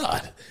my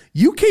God,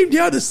 you came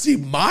down to see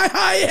my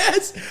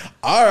hi-hats?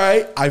 All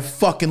right, I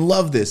fucking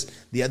love this.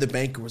 The other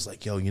banker was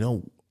like, yo, you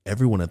know,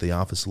 everyone at the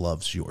office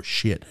loves your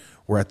shit.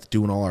 We're at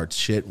doing all our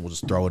shit, and we'll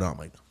just throw it on. I'm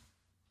like,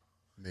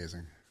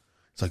 Amazing.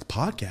 it's like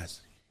podcast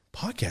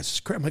is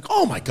great. I'm like,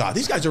 oh my God,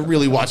 these guys are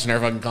really watching our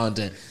fucking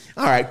content.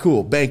 All right,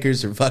 cool.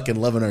 Bankers are fucking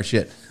loving our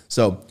shit.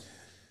 So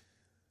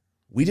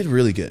we did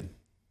really good.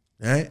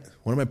 All right.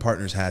 One of my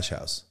partners, Hash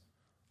House.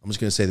 I'm just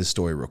going to say this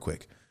story real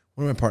quick.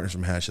 One of my partners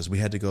from Hash House, we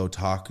had to go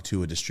talk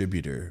to a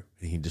distributor,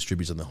 and he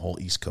distributes on the whole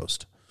East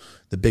Coast,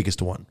 the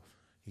biggest one.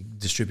 He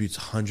distributes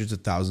hundreds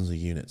of thousands of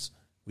units.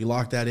 We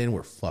locked that in.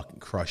 We're fucking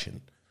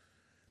crushing.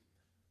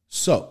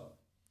 So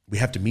we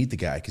have to meet the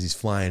guy because he's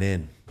flying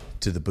in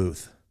to the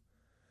booth.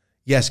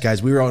 Yes,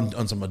 guys, we were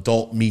on some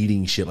adult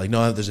meeting shit. Like,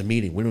 no, there's a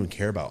meeting. We don't even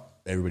care about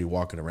everybody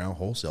walking around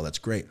wholesale. That's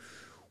great.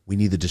 We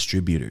need the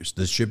distributors.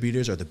 The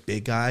distributors are the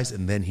big guys,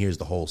 and then here's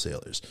the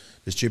wholesalers.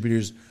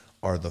 Distributors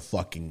are the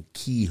fucking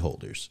key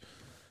holders.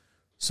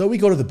 So we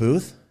go to the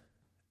booth,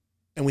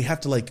 and we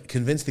have to, like,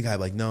 convince the guy,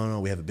 like, no,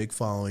 we have a big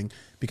following.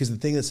 Because the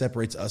thing that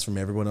separates us from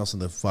everyone else in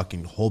the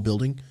fucking whole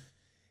building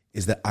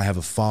is that I have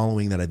a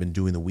following that I've been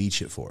doing the weed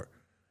shit for.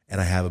 And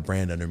I have a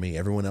brand under me.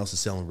 Everyone else is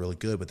selling really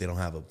good, but they don't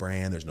have a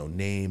brand. There's no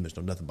name. There's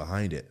no nothing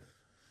behind it.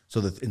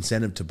 So the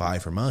incentive to buy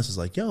from us is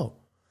like, yo,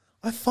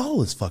 I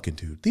follow this fucking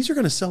dude. These are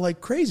going to sell like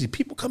crazy.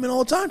 People come in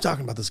all the time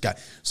talking about this guy.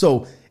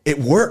 So it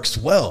works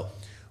well.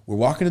 We're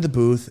walking to the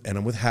booth, and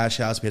I'm with Hash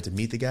House. We have to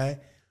meet the guy.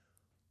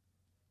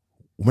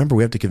 Remember,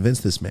 we have to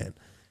convince this man.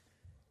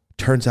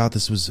 Turns out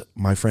this was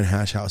my friend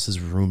Hash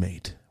House's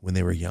roommate when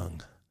they were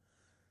young.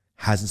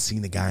 Hasn't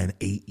seen the guy in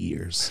 8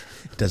 years.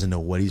 Doesn't know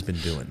what he's been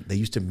doing. They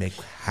used to make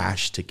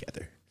hash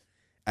together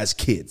as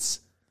kids.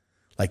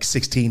 Like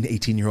 16,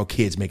 18-year-old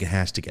kids making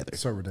hash together.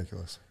 So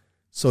ridiculous.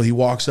 So he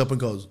walks up and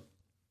goes,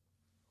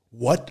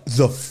 what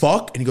the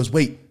fuck? And he goes,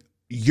 wait,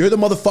 you're the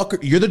motherfucker?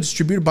 You're the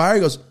distributor buyer?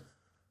 He goes,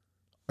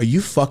 are you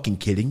fucking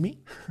kidding me?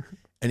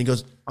 And he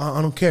goes, I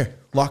don't care.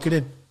 Lock it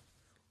in.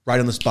 Right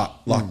on the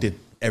spot. Locked in.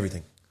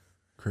 Everything.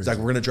 Crazy. It's like,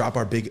 we're going to drop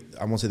our big,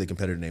 I won't say the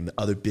competitor name, the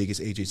other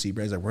biggest HHC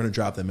brands. Like, we're going to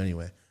drop them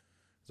anyway.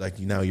 It's like,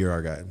 now you're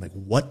our guy. I'm like,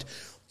 what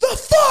the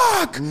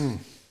fuck?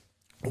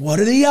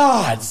 What are the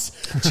odds?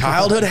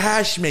 Childhood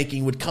hash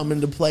making would come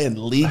into play and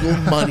legal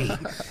money.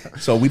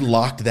 So we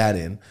locked that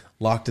in.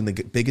 Locked in the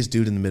biggest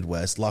dude in the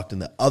Midwest. Locked in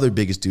the other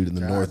biggest dude in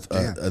the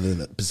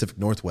the Pacific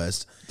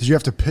Northwest. Did you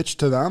have to pitch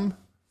to them?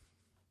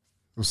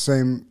 It was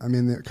same. I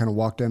mean, they kind of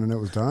walked in and it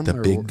was done. The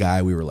big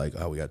guy, we were like,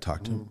 oh, we got to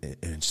talk to him. And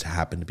it just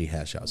happened to be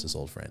Hash House, his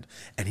old friend.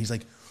 And he's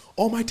like,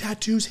 oh, my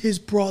tattoos, his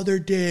brother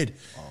did.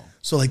 Oh.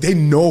 So like they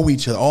know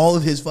each other. All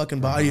of his fucking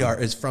body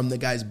art is from the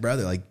guy's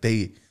brother. Like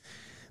they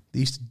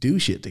used to do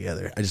shit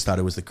together. I just thought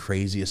it was the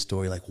craziest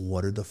story. Like,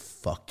 what are the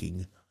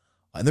fucking...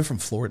 And they're from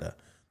Florida.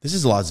 This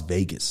is Las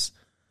Vegas.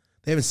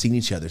 They haven't seen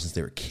each other since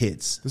they were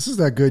kids. This is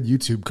that good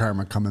YouTube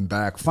karma coming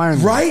back.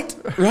 Finally.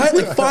 Right?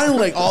 Like, finally,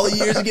 like, all the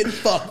years of getting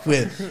fucked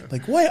with.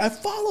 Like, wait, I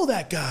follow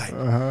that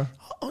guy.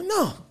 Oh,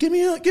 no. Give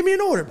me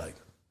an order. Like,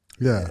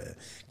 yeah.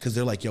 Because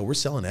they're like, yo, we're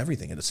selling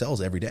everything, and it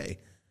sells every day.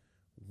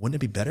 Wouldn't it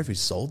be better if we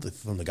sold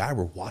from the guy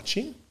we're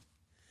watching?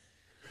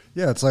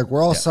 Yeah, it's like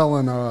we're all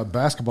selling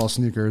basketball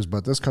sneakers,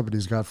 but this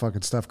company's got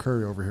fucking Steph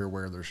Curry over here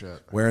wearing their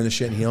shit. Wearing the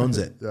shit, and he owns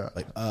it. Yeah.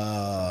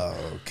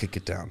 Like, kick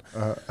it down.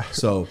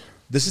 So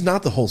this is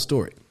not the whole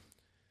story.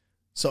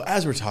 So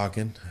as we're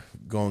talking,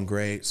 going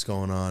great, it's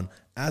going on.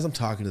 As I'm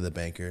talking to the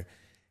banker,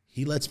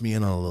 he lets me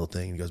in on a little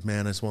thing. He goes,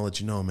 man, I just want to let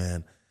you know,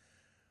 man,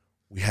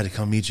 we had to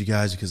come meet you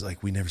guys because,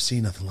 like, we never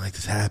seen nothing like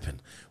this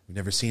happen. We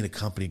never seen a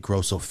company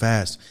grow so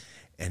fast.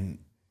 And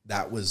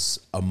that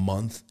was a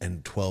month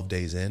and 12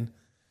 days in.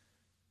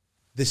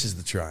 This is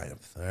the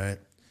triumph, all right?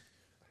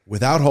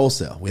 Without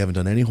wholesale, we haven't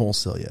done any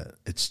wholesale yet.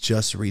 It's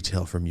just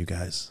retail from you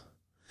guys.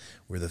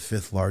 We're the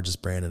 5th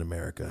largest brand in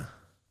America.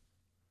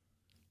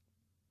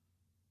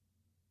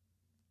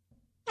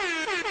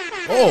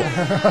 Oh,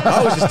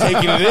 I was just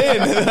taking it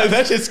in.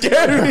 That just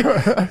scared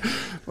me.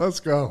 Let's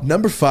go.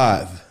 Number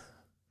 5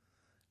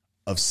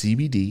 of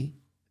CBD,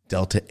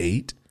 Delta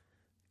 8,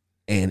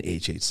 and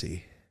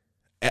HHC.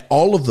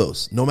 All of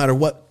those, no matter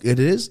what it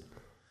is,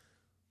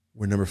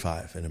 we're number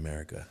 5 in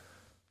America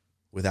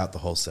without the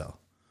wholesale.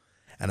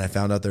 And I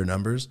found out their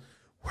numbers.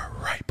 We're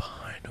right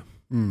behind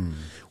them.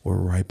 We're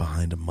right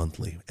behind them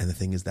monthly. And the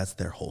thing is, that's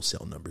their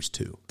wholesale numbers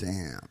too.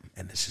 Damn.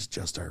 And this is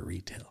just our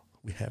retail.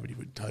 We haven't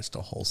even touched a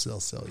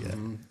wholesale sale yet.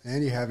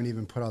 And you haven't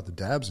even put out the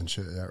dabs and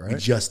shit yet, right? We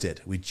just did.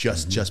 We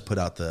just put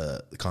out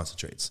the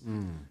concentrates.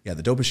 Yeah,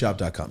 the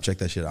dopestshop.com. Check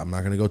that shit out. I'm not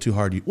going to go too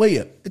hard.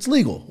 Wait, it's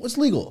legal. What's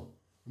legal?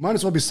 Might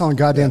as well be selling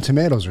goddamn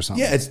tomatoes or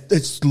something. Yeah,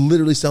 it's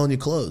literally selling you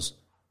clothes.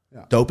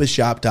 Yeah.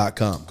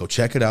 Dopestshop.com. Go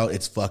check it out.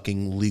 It's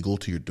fucking legal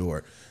to your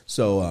door.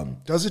 So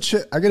does it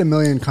ship? I get a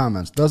million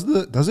comments. Does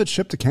it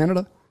ship to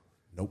Canada?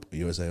 Nope.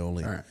 USA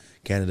only. All right.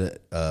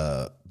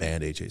 Canada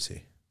banned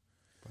HAC.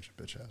 Bunch of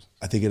bitch ass.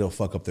 I think it'll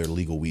fuck up their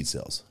legal weed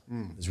sales.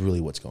 Is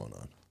really what's going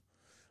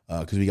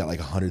on. Because we got like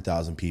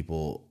 100,000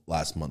 people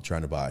last month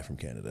trying to buy from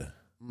Canada.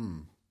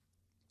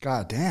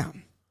 God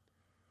damn.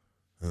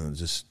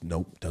 Just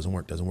nope, doesn't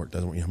work. You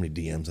know how many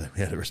DMs I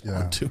had to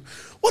respond to?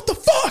 What the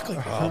fuck?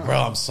 Like, oh, bro,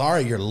 I'm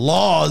sorry. Your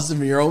laws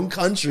in your own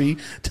country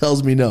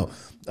tells me no.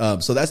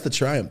 So that's the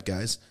triumph,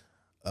 guys.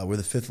 We're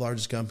the 5th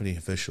largest company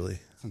officially.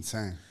 It's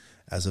insane.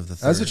 As of the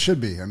 3rd. As it should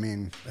be. I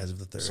mean, as of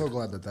the 3rd. So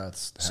glad that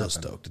that's so happened.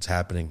 stoked. It's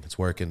happening. It's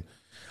working.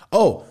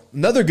 Oh,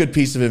 another good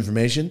piece of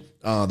information.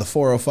 The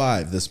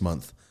 405 this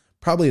month.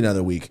 Probably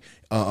another week.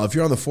 If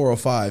you're on the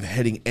 405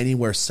 heading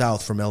anywhere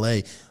south from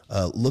LA,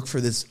 look for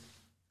this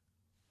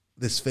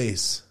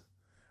face.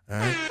 All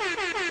right.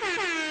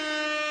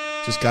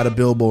 Just got a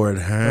billboard.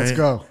 All right? Let's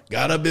go.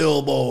 Got a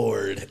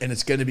billboard. And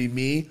it's going to be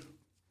me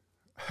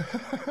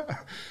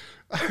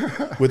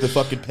with a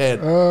fucking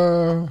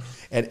pen.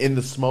 And in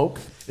the smoke,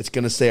 it's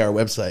going to say our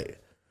website.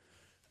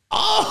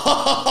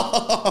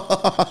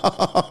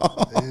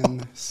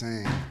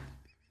 Insane.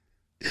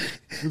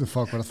 Who the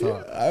fuck would have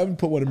thought? I'm going to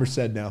put one in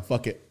Merced now.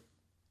 Fuck it.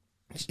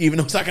 Even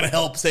though it's not going to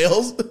help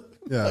sales.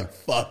 Yeah. Like,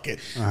 fuck it.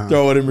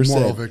 Throw it in Merced.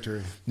 Moral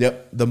victory.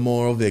 Yep. The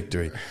moral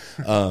victory.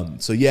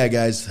 So, yeah,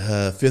 guys,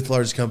 5th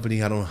largest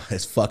company. I don't know.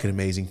 It's fucking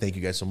amazing. Thank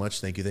you guys so much.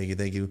 Thank you.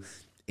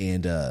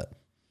 And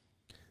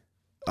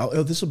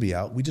this will be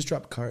out. We just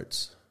dropped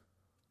carts.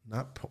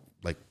 Not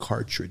like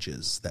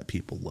cartridges that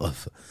people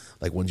love.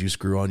 Like ones you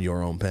screw on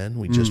your own pen.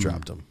 We just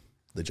dropped them.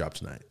 They dropped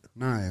tonight.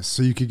 Nice.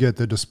 So you could get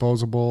the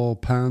disposable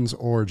pens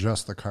or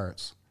just the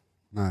carts.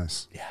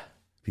 Nice. Yeah.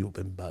 People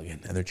been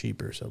bugging and they're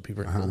cheaper. So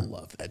people are going to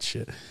love that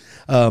shit.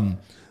 So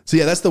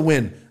yeah, that's the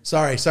win.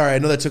 Sorry. I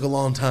know that took a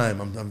long time.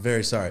 I'm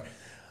very sorry.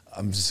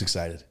 I'm just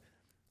excited.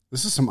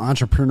 This is some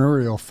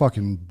entrepreneurial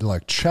fucking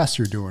like chess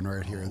you're doing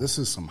right here. This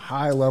is some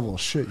high level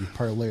shit you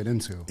parlayed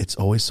into. It's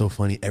always so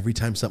funny. Every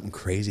time something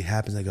crazy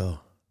happens, I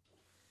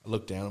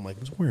look down. I'm like,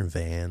 I was wearing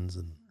Vans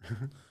and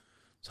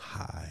it's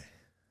high.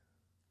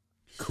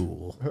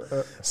 Cool.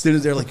 As soon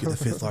as they're like, you're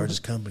the 5th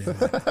largest company, I'm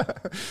like,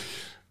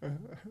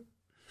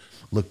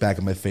 look back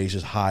at my face,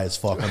 just high as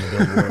fuck on the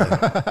billboard.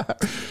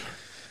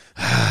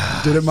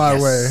 Like, did it my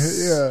way.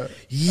 Yeah.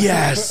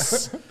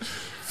 Yes.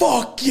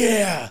 Fuck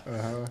yeah.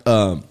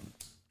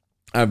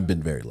 I've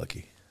been very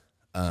lucky.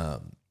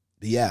 But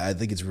yeah, I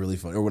think it's really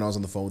fun. Or when I was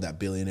on the phone with that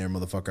billionaire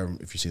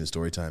motherfucker, if you've seen the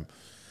story time,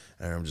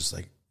 and I'm just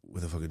like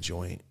with a fucking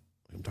joint.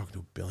 I'm talking to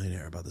a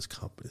billionaire about this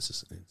company. This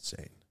is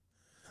insane.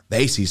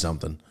 They see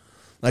something.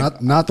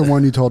 Like, not the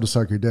one you told to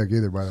suck your dick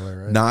either, by the way,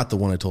 right? Not the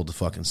one I told to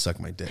fucking suck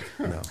my dick.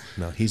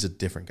 No, he's a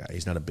different guy.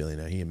 He's not a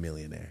billionaire. He's a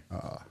millionaire.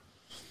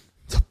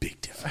 It's a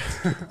big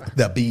difference.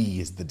 The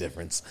B is the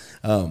difference.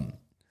 So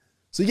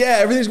yeah,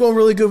 everything's going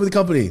really good with the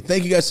company.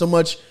 Thank you guys so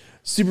much.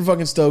 Super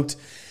fucking stoked.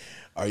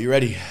 Are you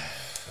ready?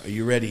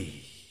 Here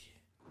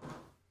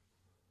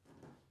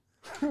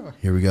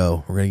we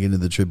go. We're going to get into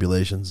the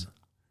tribulations.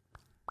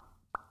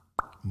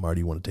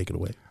 Marty, you want to take it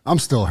away? I'm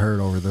still hurt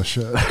over this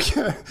shit.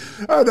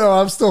 I know,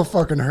 I'm still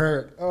fucking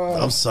hurt.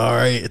 I'm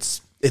sorry.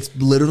 It's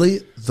literally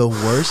the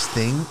worst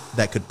thing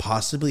that could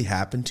possibly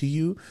happen to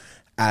you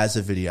as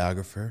a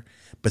videographer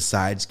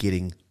besides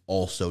getting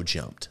also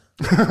jumped.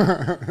 Okay,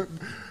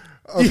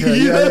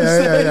 You know what I'm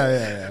saying?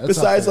 yeah.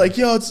 Besides like,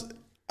 I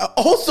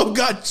also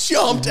got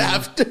jumped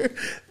after.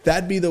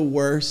 That'd be the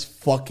worst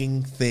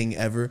fucking thing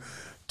ever.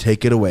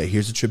 Take it away.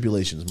 Here's the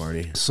tribulations,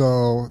 Marty.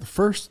 So the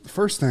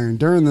first thing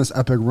during this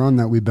epic run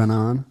that we've been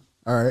on,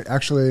 all right,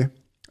 actually,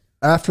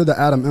 after the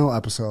Adam Ill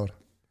episode.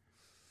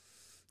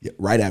 Yeah,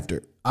 right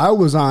after. I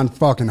was on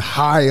fucking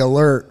high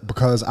alert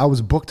because I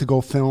was booked to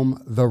go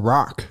film The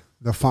Rock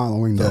the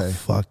following day. The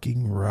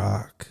fucking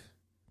Rock.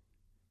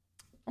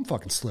 I'm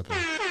fucking slipping.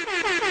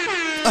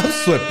 I'm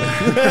slipping.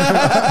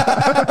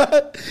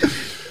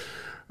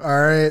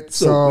 All right,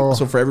 so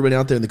for everybody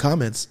out there in the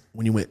comments,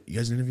 when you went, you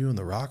guys interviewing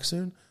The Rock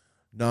soon?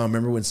 No, I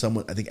remember when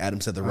I think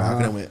Adam said The Rock,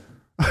 and I went,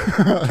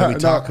 can we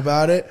talk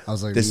about it? I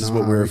was like, this is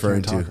what we're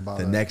referring to.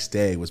 The next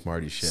day was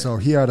Marty's shit. So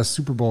he had a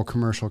Super Bowl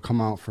commercial come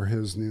out for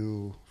his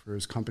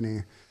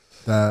company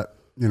that,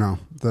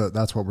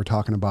 that's what we're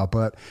talking about.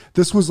 But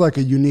this was like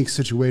a unique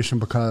situation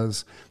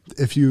because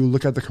if you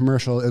look at the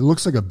commercial, it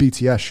looks like a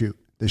BTS shoot.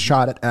 They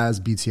shot it as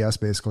BTS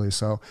basically.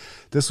 So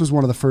this was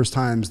one of the first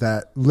times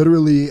that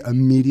literally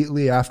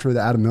immediately after the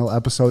Adam Mill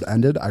episode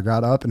ended, I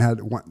got up and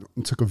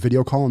took a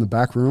video call in the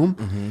back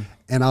room,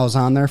 and I was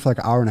on there for like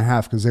an hour and a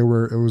half because it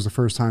was the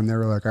first time they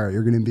were like, all right,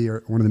 you're going to be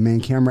one of the main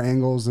camera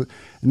angles.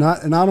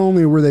 Not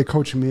only were they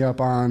coaching me up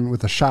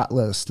with a shot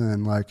list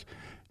and like,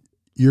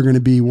 you're going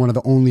to be one of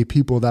the only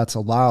people that's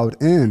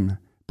allowed in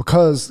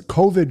because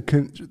COVID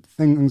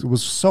thing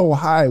was so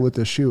high with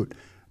the shoot.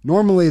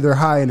 Normally they're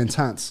high and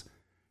intense.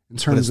 In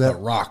terms of The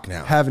Rock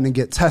now having to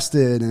get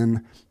tested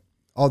and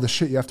all the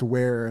shit you have to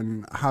wear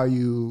and how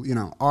you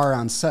are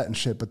on set and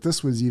shit. But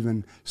this was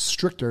even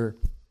stricter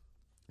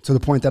to the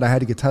point that I had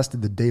to get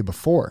tested the day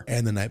before.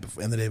 And the night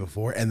before, and the day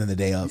before, and then the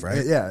day of,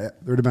 right? Yeah.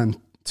 There would have been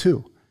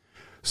 2.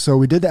 So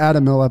we did the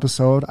Adam Mill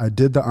episode. I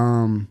did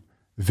the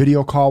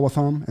video call with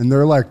them, and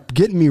they're like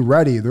getting me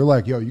ready. They're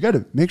like, yo, you got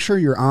to make sure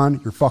you're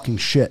on your fucking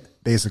shit,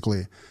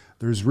 basically.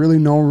 There's really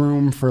no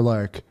room for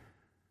like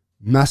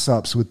mess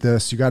ups with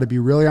this. You got to be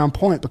really on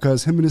point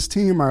because him and his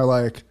team are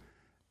like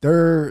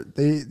they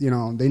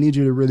need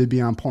you to really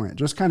be on point.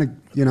 Just kind of,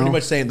 Pretty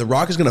much saying The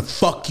Rock is going to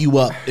fuck you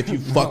up if you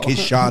fuck his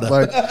shot up.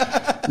 Like,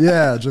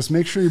 yeah, just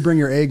make sure you bring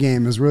your A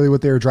game is really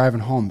what they were driving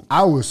home.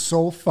 I was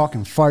so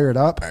fucking fired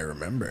up. I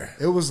remember.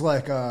 It was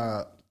like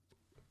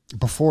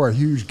before a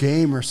huge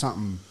game or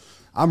something.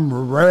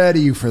 I'm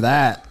ready for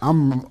that.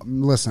 I'm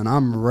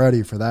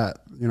ready for that.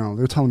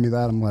 They're telling me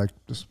that. I'm like,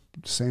 just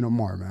say no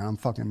more, man. I'm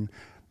fucking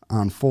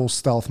on full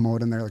stealth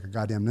mode in there like a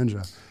goddamn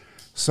ninja.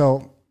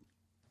 So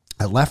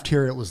I left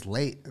here. It was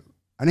late.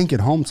 I didn't get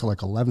home till like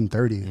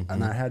 11:30,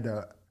 and I had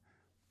to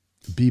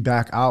be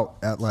back out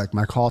at like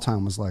my call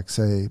time was like,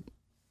 say,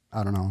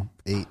 I don't know,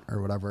 8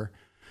 or whatever.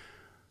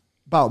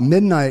 About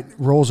midnight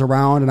rolls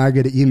around, and I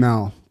get an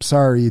email.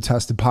 Sorry, you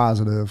tested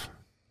positive.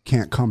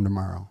 Can't come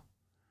tomorrow.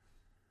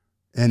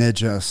 And it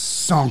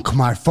just sunk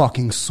my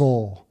fucking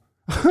soul.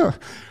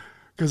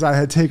 Because I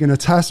had taken a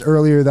test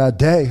earlier that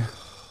day.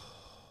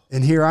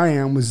 And here I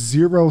am with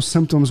 0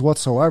 symptoms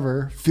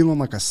whatsoever, feeling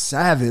like a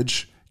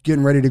savage,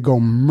 getting ready to go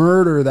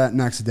murder that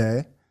next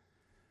day.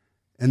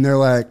 And they're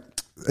like,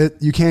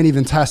 you can't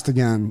even test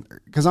again.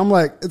 Because I'm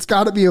like, it's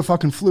got to be a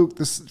fucking fluke.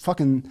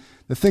 The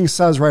thing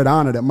says right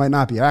on it, it might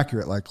not be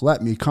accurate. Like,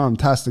 let me come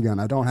test again.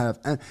 I don't have,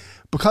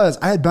 because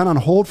I had been on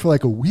hold for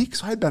like a week.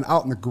 So I had been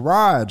out in the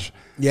garage.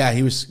 Yeah,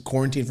 he was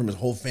quarantined from his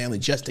whole family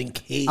just in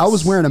case. I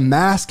was wearing a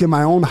mask in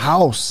my own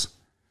house.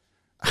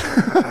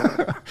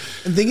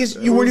 And the thing is,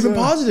 you weren't even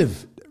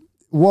positive.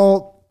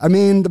 Well, I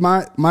mean,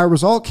 my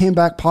result came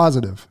back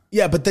positive.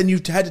 Yeah, but then you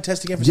had to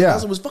test again for something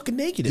else. It was fucking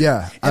negative.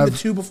 Yeah. And the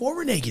 2 before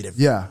were negative.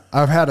 Yeah.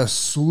 I've had a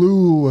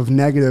slew of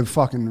negative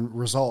fucking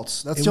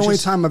results. That's the only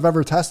time I've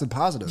ever tested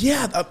positive.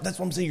 Yeah, that's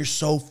what I'm saying. You're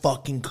so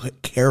fucking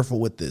careful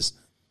with this.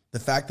 The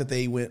fact that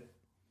they went,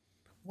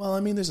 well,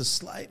 I mean, there's a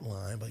slight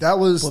line. But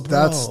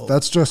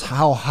that's just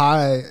how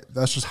high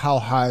the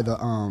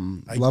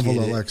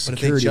level of like security was. But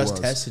if they just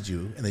tested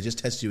you and they just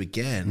tested you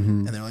again,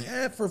 and they're like,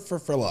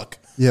 for luck.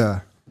 Yeah.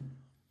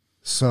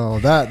 So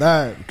that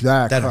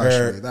crushed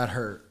hurt. me. That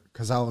hurt.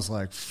 Because I was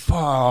like,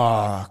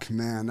 fuck,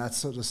 man,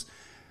 that's just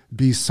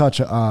be such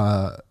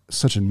a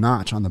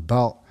notch on the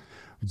belt.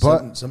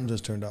 But something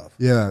just turned off.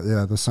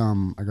 Yeah. This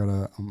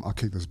I'll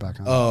kick this back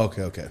on. Oh,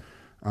 okay.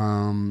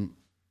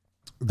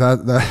 That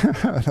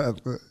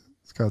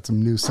it's got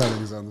some new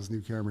settings on this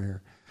new camera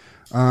here.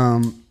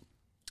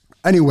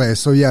 Anyway,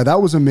 so yeah,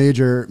 that was a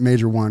major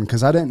one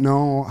because I didn't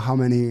know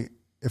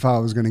if I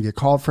was going to get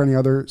called for any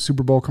other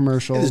Super Bowl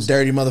commercials. This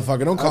dirty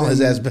motherfucker, don't call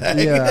his ass back.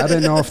 Yeah, I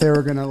didn't know if they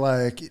were going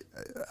to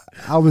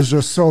I was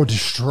just so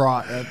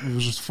distraught. It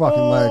was just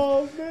fucking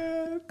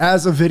man.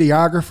 As a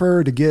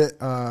videographer to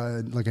get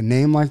like a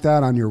name like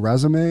that on your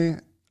resume.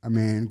 I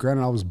mean,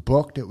 granted I was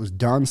booked, it was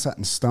done, set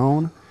in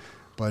stone.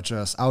 But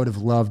just, I would have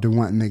loved to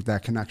went and make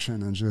that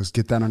connection and just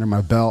get that under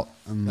my belt.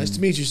 Nice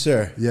to meet you,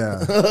 sir.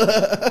 Yeah.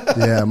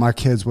 Yeah, my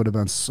kids would have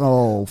been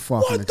so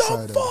fucking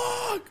excited.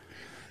 What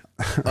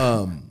the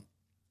fuck?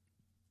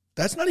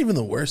 That's not even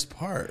the worst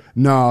part.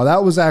 No,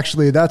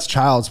 that's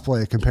child's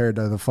play compared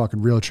to the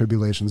fucking real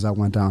tribulations that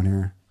went down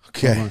here.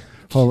 Okay.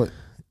 Hold it.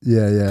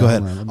 Yeah. Go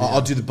ahead.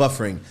 I'll do the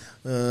buffering.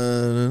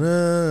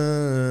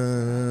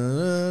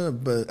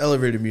 But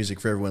elevator music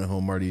for everyone at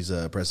home. Marty's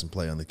pressing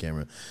play on the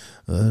camera.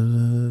 I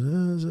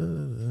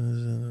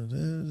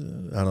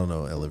don't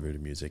know elevator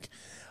music.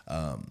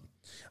 I'm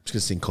just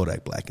gonna sing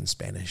Kodak Black in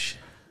Spanish.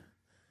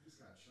 He's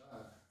got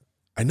shot.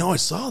 I know. I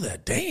saw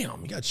that.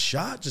 Damn, he got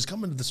shot just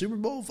coming to the Super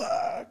Bowl.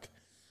 Fuck.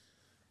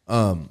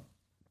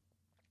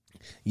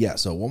 Yeah.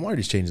 So while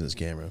Marty's changing this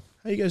camera,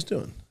 how you guys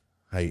doing?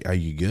 Are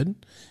you good?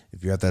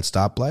 If you're at that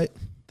stoplight,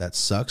 that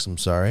sucks. I'm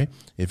sorry.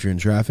 If you're in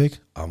traffic,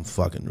 I'm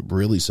fucking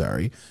really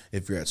sorry.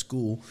 If you're at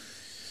school,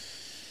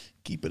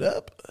 keep it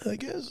up, I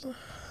guess.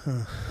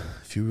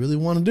 If you really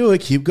want to do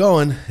it, keep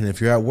going. And if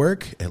you're at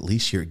work, at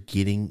least you're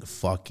getting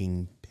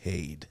fucking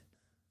paid.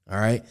 All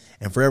right?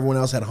 And for everyone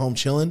else at home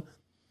chilling,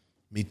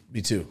 me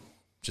too.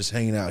 Just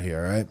hanging out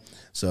here, all right?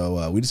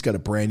 So we just got a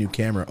brand new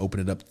camera.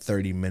 Opened it up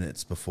 30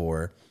 minutes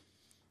before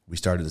we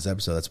started this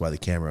episode. That's why we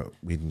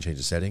didn't change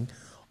the setting.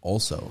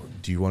 Also,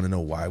 do you want to know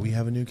why we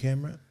have a new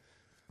camera?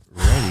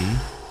 Ready,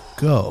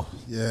 go.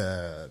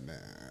 Yeah,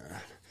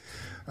 man.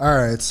 All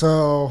right,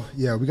 so,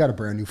 yeah, we got a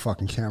brand new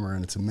fucking camera,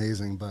 and it's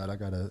amazing, but I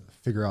got to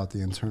figure out the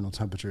internal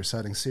temperature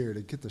settings here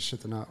to get this shit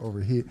to not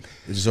overheat.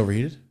 Is this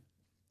overheated?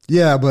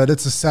 Yeah, but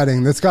it's a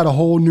setting. It's got a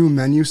whole new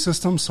menu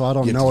system, so I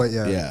don't know it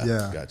yet.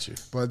 Yeah, got you.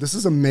 But this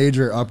is a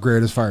major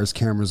upgrade as far as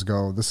cameras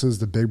go. This is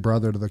the big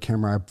brother to the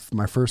camera,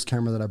 my first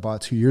camera that I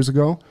bought 2 years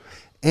ago,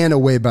 and a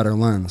way better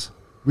lens.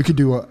 We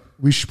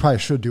probably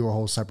should do a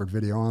whole separate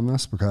video on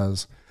this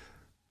because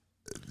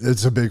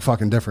it's a big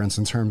fucking difference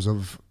in terms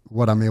of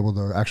what I'm able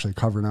to actually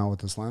cover now with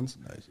this lens.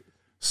 Nice.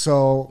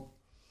 So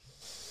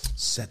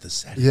set the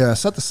setting. Yeah,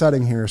 set the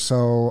setting here.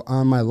 So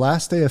on my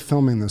last day of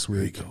filming this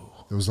week, there you go.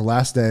 It was the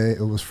last day.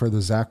 It was for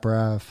the Zach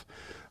Braff,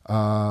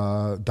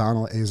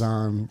 Donald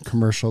Azon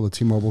commercial, the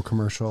T-Mobile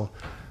commercial.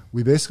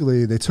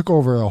 They took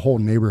over a whole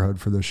neighborhood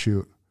for this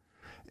shoot.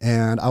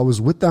 And I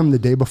was with them the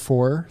day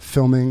before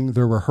filming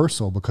their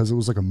rehearsal because it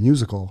was like a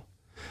musical.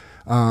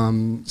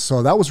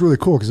 So that was really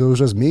cool because it was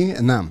just me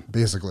and them,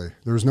 basically.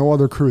 There was no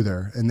other crew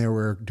there, and they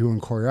were doing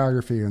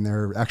choreography, and they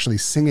were actually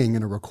singing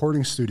in a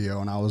recording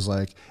studio, and I was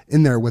like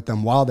in there with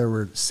them while they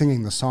were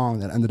singing the song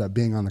that ended up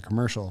being on the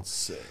commercial.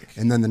 Sick.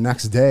 And then the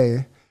next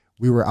day,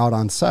 we were out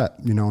on set,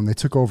 and they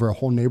took over a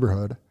whole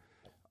neighborhood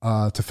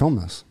to film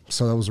this.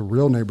 So that was a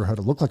real neighborhood.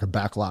 It looked like a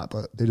back lot,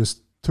 but they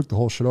just took the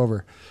whole shit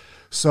over.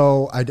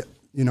 So I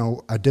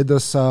did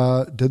this,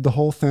 did the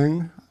whole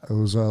thing. It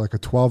was like a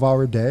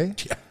 12-hour day.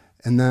 Yeah.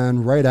 And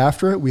then right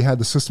after it, we had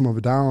the System of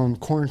a Down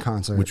Korn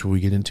concert. Which we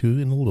get into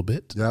in a little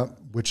bit. Yep.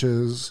 Which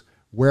is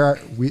where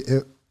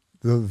the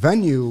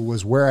venue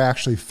was where I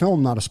actually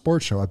filmed Not a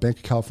Sports Show at Bank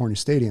of California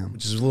Stadium.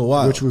 Which is a little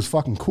wild. Which was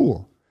fucking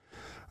cool.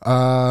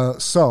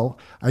 So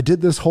I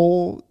did this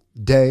whole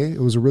day. It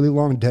was a really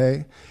long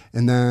day.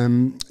 And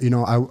then,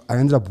 I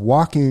ended up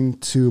walking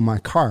to my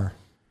car.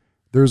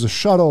 There was a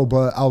shuttle,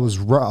 but I was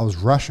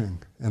rushing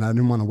and I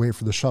didn't want to wait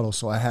for the shuttle.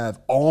 So I had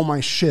all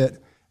my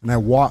shit and I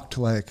walked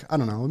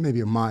maybe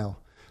a mile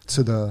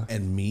to the...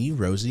 And me,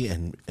 Rosie,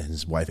 and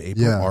his wife,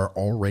 April, are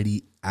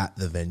already at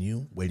the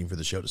venue waiting for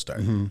the show to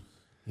start. Mm-hmm.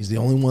 He's the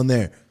only one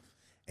there.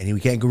 And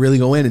we can't really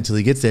go in until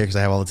he gets there because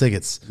I have all the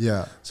tickets.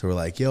 Yeah. So we're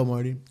like, yo,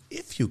 Marty,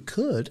 if you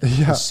could,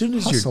 as soon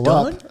as you're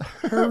done,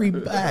 hurry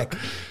back.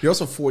 You're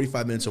also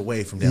 45 minutes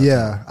away from downtown.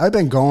 Yeah.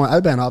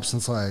 I've been up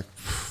since like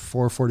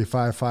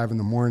 4:45, 5 in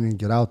the morning,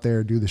 get out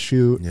there, do the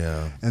shoot.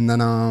 Yeah. And then,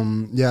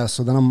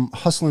 so then I'm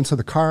hustling to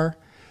the car.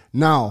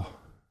 Now,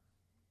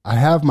 I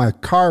have my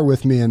car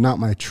with me and not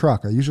my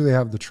truck. I usually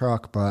have the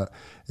truck, but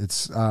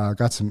it's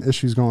got some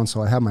issues going,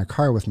 so I have my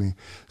car with me.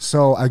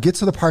 So I get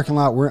to the parking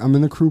lot. I'm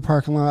in the crew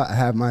parking lot. I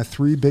have my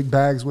 3 big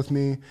bags with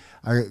me.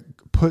 I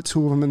put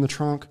 2 of them in the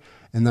trunk,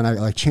 and then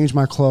I change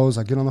my clothes.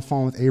 I get on the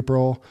phone with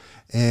April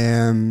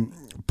and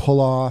pull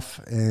off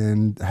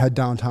and head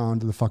downtown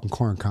to the fucking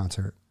Korn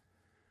concert.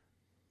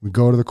 We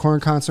go to the Korn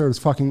concert. It's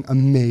fucking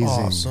amazing.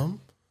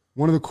 Awesome.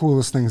 One of the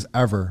coolest things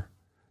ever.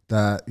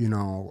 That,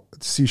 to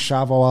see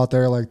Chavo out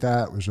there like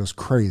that was just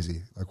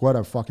crazy. Like, what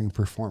a fucking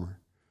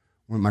performer.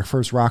 Went my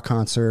first rock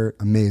concert,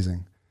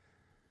 amazing.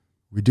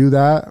 We do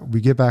that,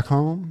 we get back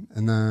home,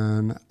 and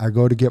then I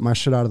go to get my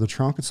shit out of the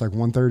trunk. It's like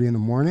 1:30 in the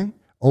morning.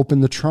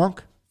 Open the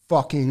trunk,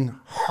 fucking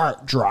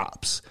heart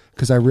drops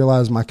because I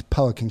realize my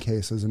Pelican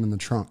case isn't in the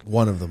trunk.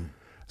 One of them.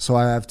 So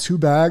I have 2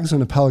 bags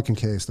and a Pelican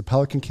case. The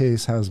Pelican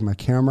case has my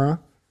camera.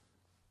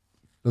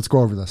 Let's go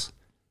over this.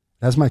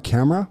 It has my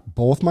camera,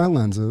 both my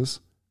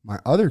lenses, my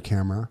other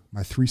camera,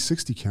 my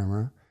 360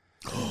 camera,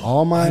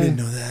 I didn't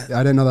know that.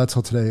 I didn't know that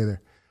till today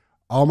either.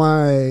 All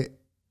my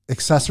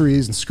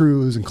accessories and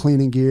screws and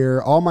cleaning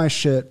gear, all my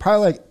shit,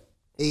 probably like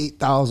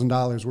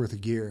 $8,000 worth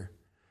of gear,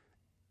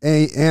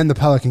 and the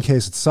Pelican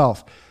case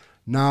itself.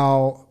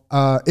 Now,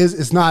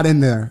 it's not in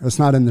there. It's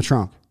not in the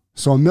trunk.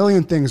 So a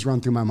million things run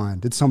through my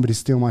mind. Did somebody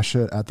steal my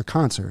shit at the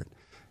concert?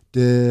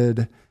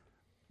 Did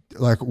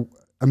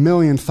a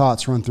million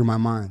thoughts run through my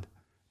mind?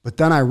 But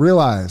then I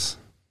realize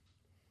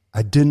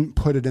I didn't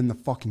put it in the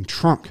fucking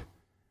trunk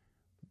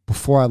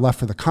before I left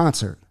for the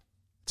concert.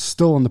 It's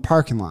still in the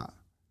parking lot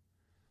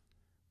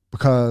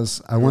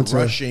because I was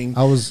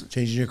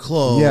changing your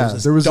clothes. Yeah,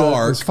 it's there was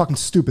dark. It was fucking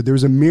stupid. There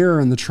was a mirror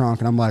in the trunk,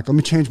 and I'm like, let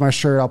me change my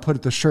shirt. I'll put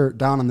the shirt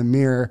down on the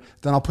mirror.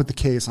 Then I'll put the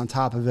case on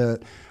top of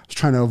it. I was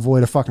trying to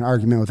avoid a fucking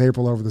argument with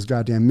April over this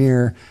goddamn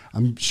mirror.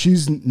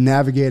 She's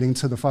navigating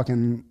to the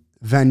fucking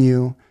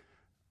venue.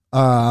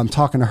 I'm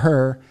talking to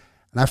her,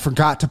 and I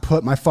forgot to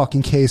put my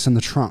fucking case in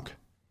the trunk.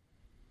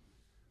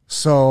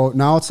 So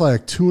now it's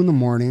like 2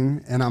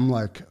 a.m, and I'm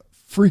like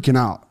freaking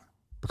out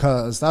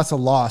because that's a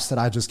loss that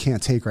I just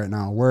can't take right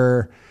now.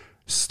 We're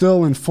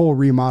still in full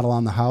remodel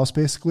on the house,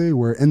 basically.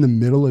 We're in the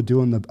middle of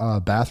doing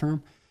the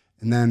bathroom,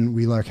 and then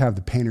we have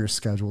the painters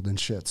scheduled and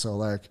shit.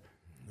 So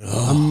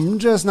I'm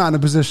just not in a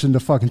position to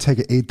fucking take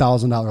an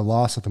 $8,000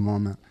 loss at the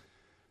moment.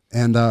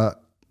 And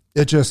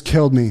it just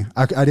killed me.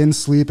 I didn't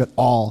sleep at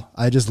all.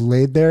 I just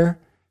laid there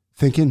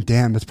thinking,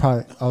 damn,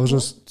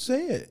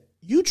 say it.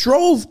 You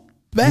drove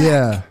back.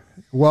 Yeah.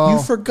 Well,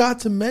 you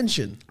forgot to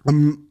mention.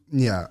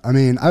 Yeah. I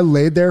mean, I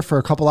laid there for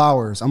a couple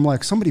hours. I'm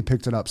like, somebody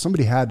picked it up.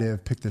 Somebody had to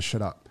have picked this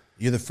shit up.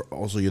 You're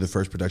the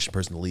first production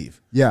person to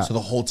leave. Yeah. So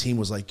the whole team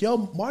was like, yo,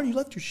 Marty, you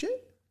left your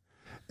shit?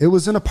 It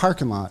was in a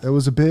parking lot. It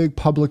was a big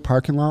public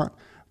parking lot.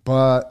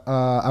 But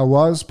I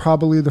was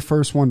probably the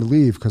first one to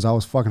leave because I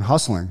was fucking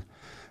hustling.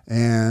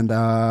 And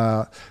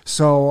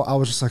so I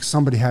was just like,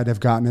 somebody had to have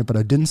gotten it, but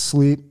I didn't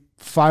sleep.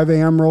 5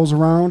 a.m. rolls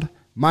around.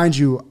 Mind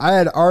you, I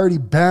had already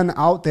been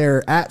out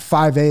there at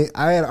 5 a.m.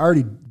 I had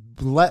already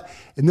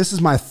and this is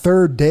my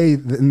 3rd day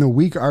in the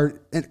week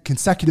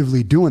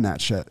consecutively doing that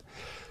shit.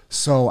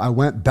 So I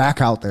went back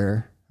out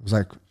there. It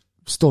was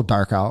still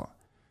dark out.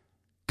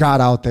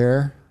 Got out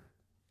there,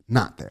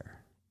 not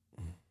there.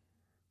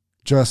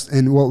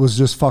 And what was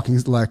just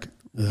fucking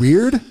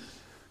weird,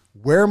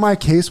 where my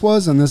case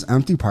was in this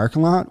empty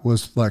parking lot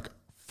was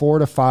 4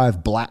 to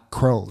 5 black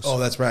crows. Oh,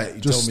 that's right. You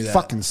just told me that.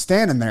 Fucking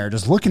standing there,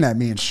 just looking at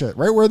me and shit,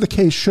 right where the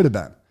case should have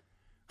been.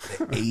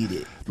 They ate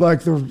it.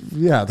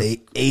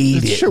 They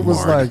ate it. Shit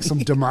was like some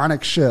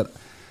demonic shit.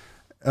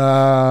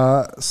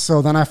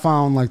 So then I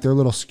found like their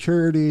little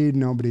security.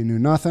 Nobody knew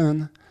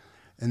nothing.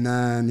 And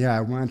then, yeah,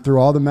 I went through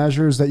all the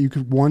measures that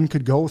one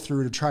could go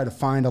through to try to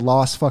find a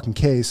lost fucking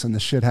case, and the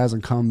shit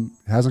hasn't come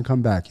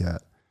back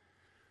yet.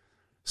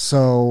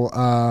 So,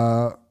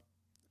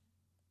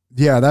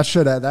 yeah, that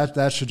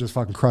should just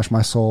fucking crush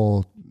my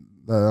soul.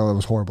 That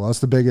was horrible. That's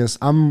the biggest.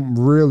 I'm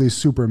really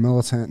super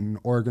militant and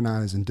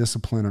organized and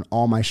disciplined in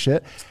all my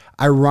shit.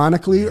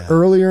 Ironically,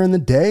 earlier in the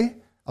day,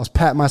 I was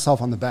patting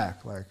myself on the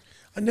back. Like,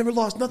 I never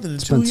lost nothing in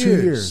it's 2 been years.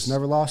 2 years.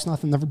 Never lost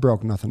nothing. Never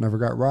broke nothing. Never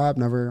got robbed.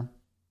 Never,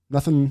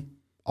 nothing.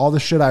 All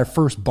the shit I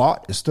first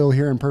bought is still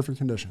here in perfect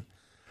condition.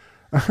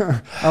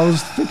 I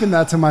was thinking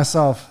that to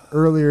myself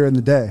earlier in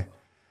the day.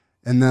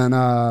 And then,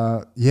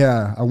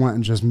 yeah, I went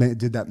and just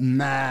did that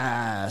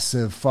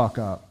massive fuck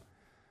up.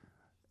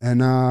 And,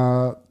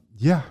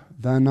 yeah,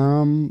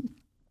 then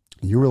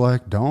you were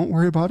like, don't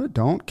worry about it.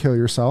 Don't kill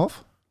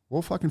yourself.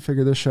 We'll fucking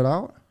figure this shit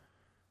out.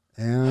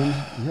 And,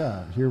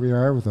 yeah, here we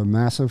are with a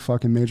massive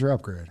fucking major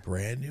upgrade.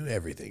 Brand new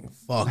everything.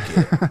 Fuck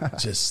it.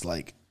 Just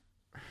like,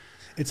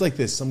 it's like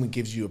this. Someone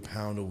gives you a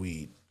pound of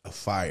weed, a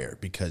fire,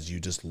 because you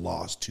just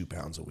lost 2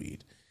 pounds of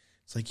weed.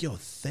 It's like, yo,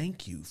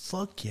 thank you.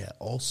 Fuck yeah.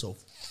 Also,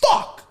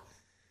 fuck.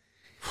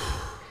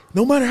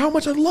 No matter how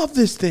much I love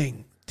this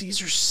thing,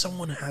 these are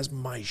someone who has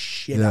my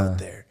shit out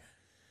there.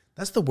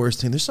 That's the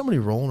worst thing. There's somebody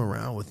rolling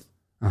around with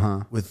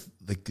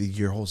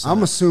your whole setup.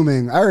 I'm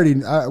assuming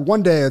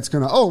one day it's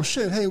gonna. Oh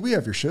shit! Hey, we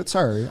have your shit.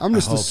 Sorry, I'm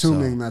just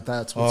assuming that's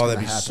what's gonna happen. That'd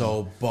be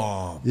so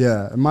bomb.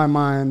 Yeah, in my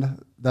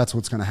mind, that's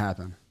what's gonna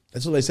happen.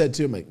 That's what I said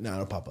too. I'm like, no,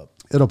 it'll pop up.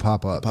 It'll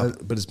pop up.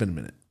 But it's been a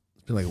minute.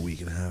 It's been like a week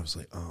and a half. It's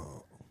like,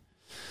 oh,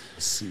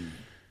 let's see.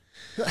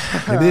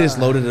 Maybe they just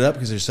loaded it up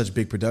because there's such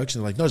big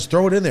production. They're like, no, just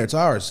throw it in there. It's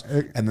ours.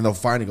 And then they'll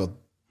finally go,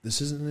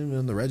 this isn't even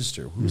on the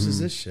register. Whose is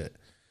this shit?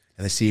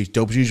 And they see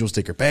Dope as Usual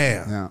sticker.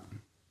 Bam. Yeah.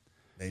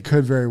 Maybe.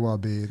 Could very well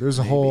be. There's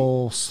a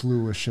whole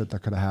slew of shit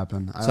that could have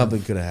happened.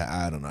 Something could have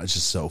happened. I don't know. It's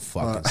just so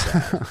fucking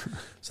sad.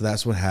 So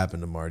that's what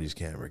happened to Marty's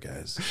camera,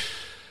 guys.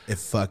 It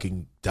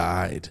fucking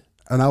died.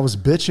 And I was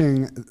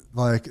bitching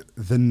like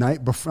the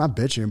night before, not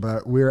bitching,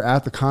 but we were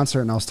at the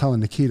concert and I was telling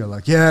Nikita,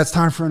 like, yeah, it's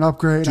time for an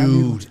upgrade.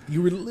 Dude,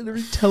 you were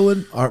literally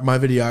telling my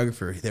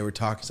videographer, they were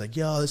talking, it's like,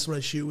 yo, this is what I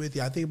shoot with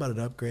you. I think about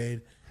an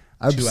upgrade.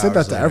 I've said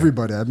that to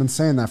everybody. I've been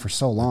saying that for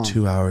so long.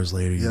 2 hours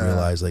later, you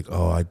realize, like,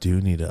 oh, I do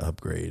need to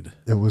upgrade.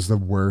 It was the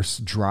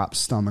worst drop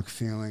stomach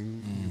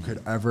feeling you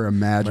could ever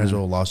imagine. Might as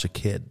well lost a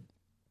kid.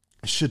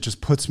 Shit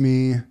just puts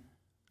me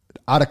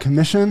out of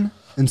commission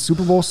in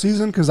Super Bowl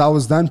season because I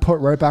was then put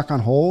right back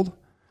on hold.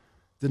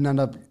 Didn't end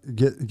up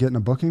getting a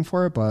booking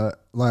for it,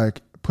 but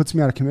like puts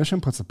me out of commission,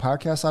 puts the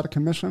podcast out of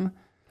commission.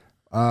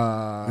 We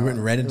went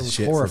and rented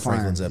shit for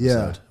Franklin's episode.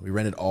 Yeah. We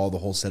rented the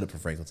whole setup for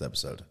Franklin's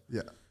episode.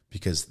 Yeah.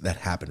 Because that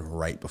happened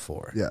right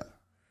before. Yeah.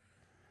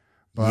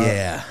 But,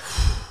 yeah.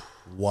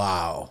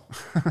 Wow.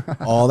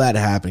 All that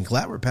happened.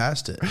 Glad we're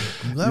past it.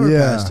 I'm glad we're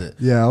past it.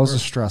 Yeah, it was a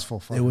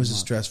stressful It was a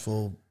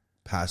stressful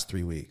past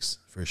 3 weeks,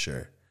 for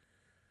sure.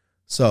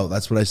 So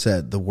that's what I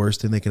said. The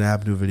worst thing that can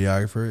happen to a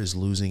videographer is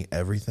losing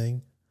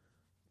everything.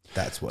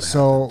 That's what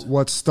happened.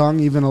 What stung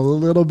even a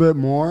little bit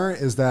more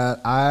is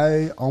that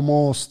I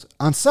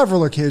on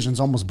several occasions,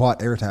 almost bought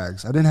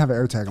AirTags. I didn't have an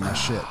AirTag on my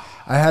shit.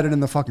 I had it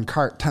in the fucking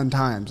cart 10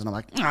 times, and I'm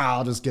like,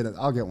 I'll just get it.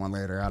 I'll get one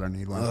later. I don't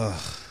need one.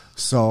 Ugh.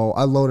 So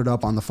I loaded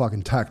up on the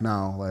fucking tech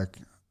now. Like,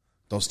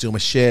 don't steal my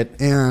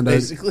shit. And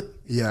basically,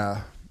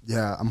 yeah.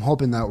 I'm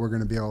hoping that we're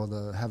going to be able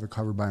to have it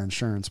covered by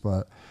insurance,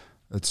 but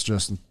it's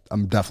just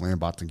I'm definitely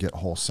about to get a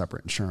whole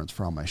separate insurance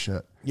for all my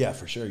shit. Yeah,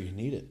 for sure. You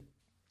need it.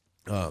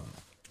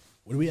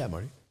 What are we at,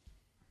 Marty?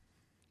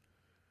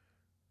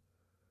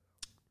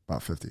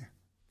 About 50.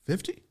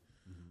 50? Mm-hmm.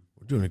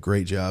 We're doing a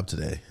great job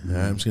today. Mm-hmm.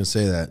 I'm just going to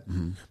say that. Mm-hmm.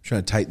 I'm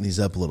trying to tighten these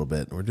up a little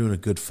bit. We're doing a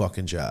good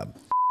fucking job.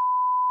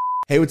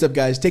 Hey, what's up,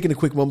 guys? Taking a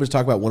quick moment to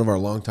talk about one of our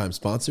longtime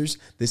sponsors.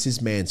 This is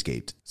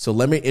Manscaped. So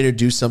let me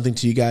introduce something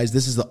to you guys.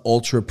 This is the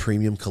Ultra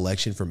Premium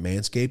Collection from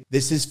Manscaped.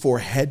 This is for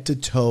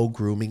head-to-toe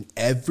grooming.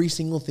 Every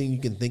single thing you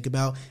can think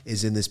about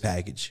is in this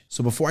package.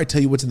 So before I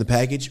tell you what's in the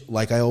package,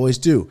 like I always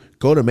do,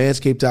 go to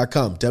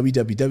manscaped.com,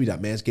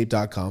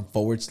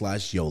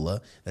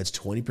 www.manscaped.com/Yola. That's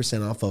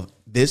 20% off of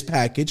this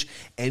package,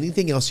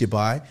 anything else you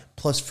buy,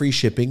 plus free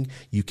shipping.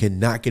 You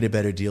cannot get a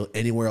better deal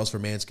anywhere else for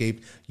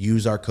Manscaped.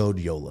 Use our code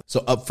YOLA.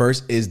 So up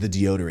first is the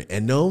deodorant.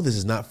 And no, this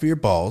is not for your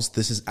balls.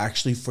 This is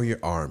actually for your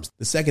arms.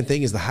 The second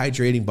thing is the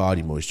hydrating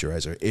body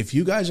moisturizer. If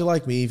you guys are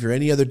like me, if you're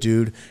any other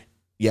dude,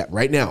 yeah,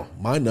 right now,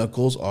 my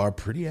knuckles are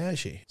pretty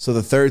ashy. So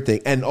the third thing,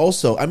 and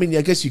also, I mean,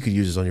 I guess you could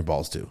use this on your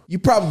balls too. You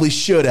probably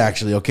should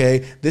actually,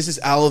 okay? This is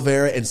aloe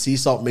vera and sea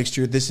salt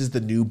mixture. This is the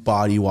new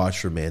body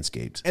wash for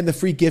Manscaped. And the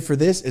free gift for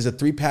this is a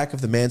 3-pack of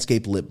the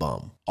Manscaped Lip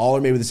Balm. All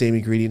are made with the same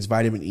ingredients,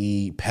 vitamin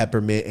E,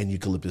 peppermint, and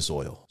eucalyptus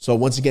oil. So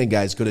once again,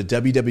 guys, go to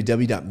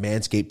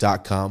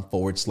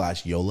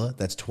www.manscaped.com/Yola.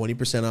 That's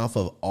 20% off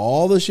of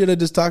all the shit I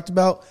just talked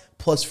about,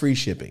 plus free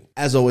shipping.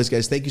 As always,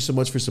 guys, thank you so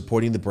much for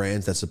supporting the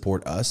brands that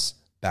support us.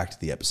 Back to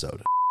the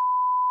episode.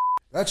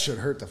 That shit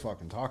hurt to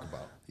fucking talk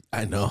about.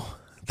 I know.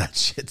 That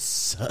shit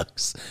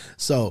sucks.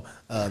 So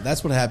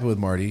that's what happened with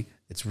Marty.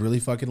 It's really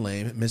fucking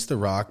lame. Missed The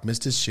Rock,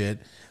 missed his shit,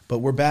 but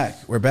we're back.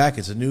 We're back.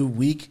 It's a new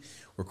week.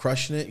 We're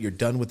crushing it. You're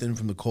done with In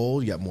From the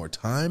Cold. You got more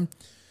time.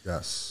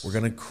 Yes. We're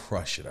gonna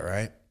crush it. All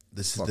right.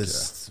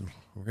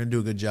 We're gonna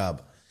do a good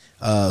job.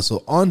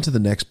 So on to the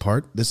next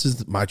part. This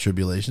is my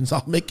tribulations.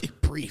 I'll make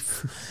it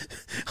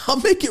brief.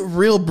 I'll make it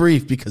real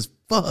brief because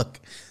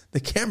fuck, the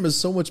camera's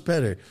so much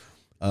better.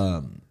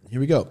 Here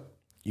we go.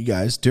 You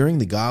guys, during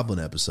the Goblin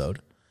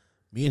episode,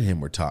 me and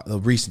him were talking, the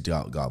recent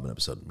Goblin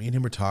episode, me and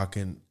him were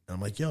talking, and I'm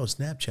like, yo,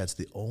 Snapchat's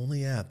the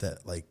only app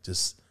that like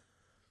just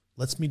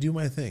lets me do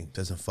my thing.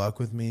 Doesn't fuck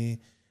with me.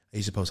 I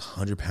used to post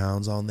 100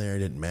 pounds on there. It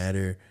didn't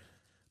matter.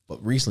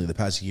 But recently, the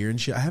past year and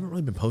shit, I haven't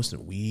really been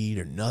posting weed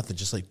or nothing,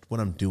 just like what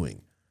I'm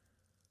doing.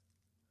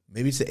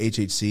 Maybe it's the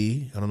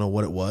HHC. I don't know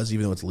what it was,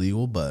 even though it's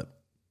legal,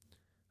 but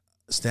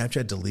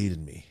Snapchat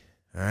deleted me.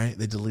 All right?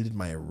 They deleted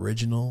my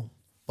original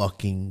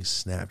fucking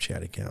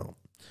Snapchat account.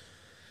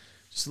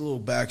 Just a little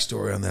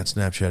backstory on that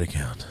Snapchat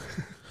account.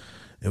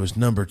 It was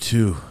number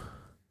 2,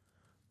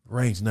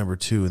 ranked number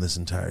 2 in this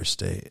entire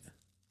state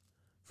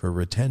for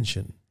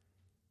retention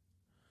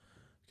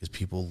because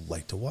people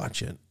like to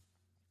watch it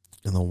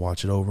and they'll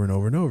watch it over and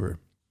over and over.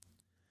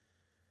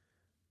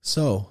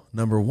 So,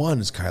 number 1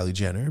 is Kylie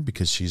Jenner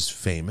because she's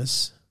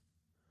famous.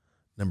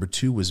 Number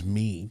 2 was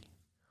me.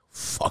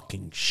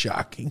 Fucking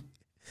shocking.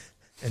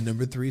 And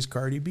number 3 is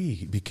Cardi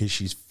B because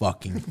she's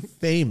fucking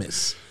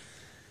famous.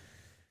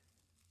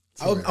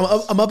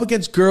 I'm up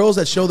against girls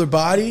that show their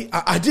body.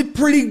 I did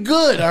pretty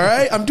good, all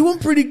right? I'm doing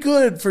pretty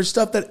good for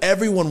stuff that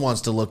everyone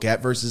wants to look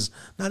at versus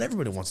not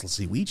everybody wants to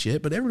see weed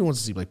shit, but everybody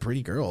wants to see like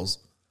pretty girls.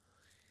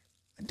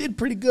 I did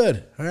pretty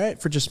good, all right,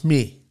 for just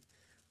me.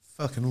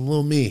 Fucking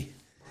little me.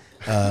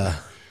 I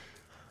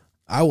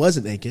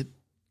wasn't naked.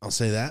 I'll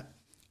say that.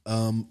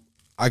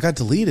 I got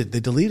deleted.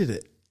 They deleted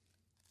it.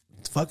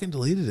 Fucking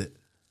deleted it.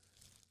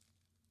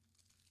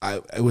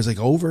 It was like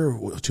over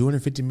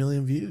 250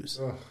 million views.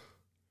 Ugh.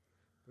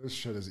 This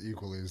shit is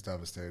equally as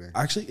devastating.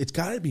 Actually, it's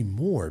got to be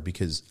more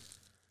because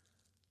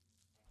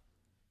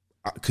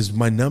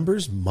my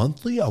numbers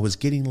monthly, I was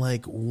getting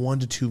like 1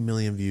 to 2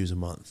 million views a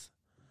month,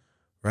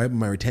 right? But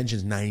my retention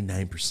is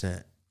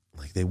 99%.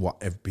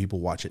 Like people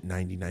watch it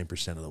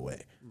 99% of the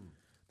way.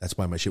 That's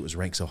why my shit was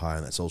ranked so high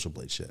on that Social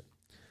Blade shit.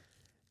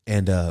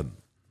 And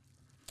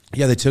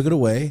yeah, they took it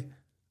away,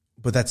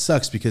 but that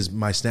sucks because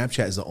my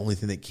Snapchat is the only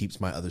thing that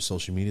keeps my other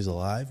social medias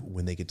alive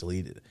when they get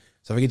deleted.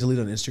 So if I get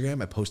deleted on Instagram,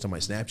 I post on my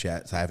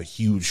Snapchat. So I have a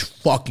huge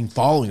fucking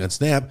following on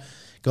Snap.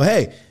 Go,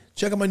 hey,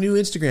 check out my new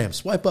Instagram.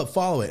 Swipe up,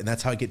 follow it. And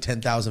that's how I get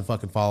 10,000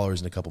 fucking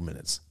followers in a couple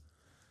minutes.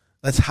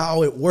 That's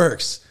how it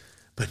works.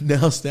 But now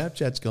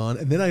Snapchat's gone.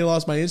 And then I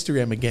lost my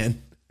Instagram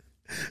again.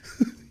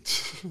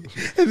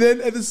 And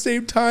then at the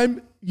same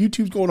time,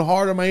 YouTube's going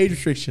hard on my age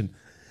restriction.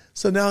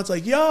 So now it's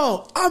like,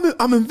 yo,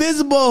 I'm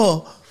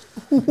invisible.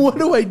 What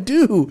do I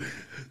do?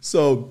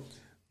 So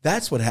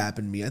that's what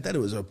happened to me. I thought it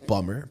was a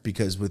bummer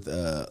because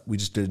we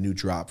just did a new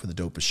drop for the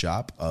Dopest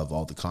Shop of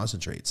all the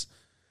concentrates,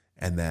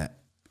 and the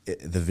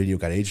video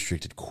got age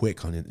restricted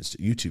quick on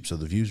YouTube, so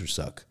the views were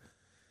suck.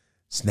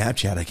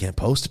 Snapchat, I can't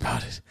post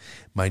about it.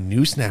 My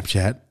new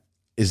Snapchat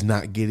is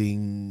not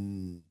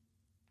getting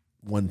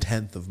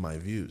 1/10 of my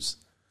views,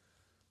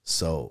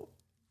 so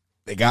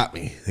they got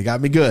me. They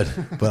got me good,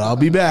 but I'll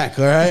be back.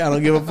 All right, I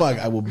don't give a fuck.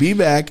 I will be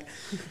back.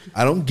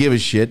 I don't give a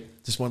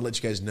shit. Just want to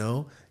let you guys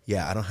know.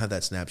 Yeah, I don't have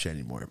that Snapchat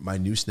anymore. My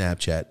new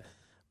Snapchat.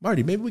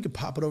 Marty, maybe we could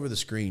pop it over the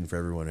screen for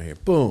everyone to hear.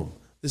 Boom.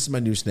 This is my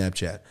new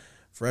Snapchat.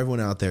 For everyone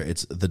out there,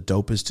 it's the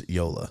Dopest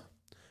Yola.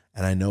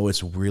 And I know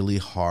it's really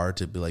hard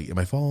to be like, am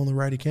I following the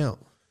right account?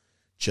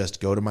 Just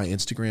go to my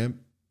Instagram,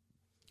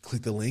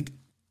 click the link,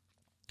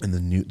 and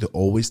the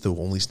only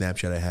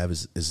Snapchat I have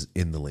is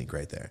in the link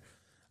right there.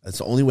 That's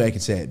the only way I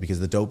can say it because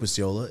the Dopest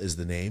Yola is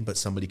the name, but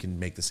somebody can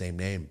make the same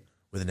name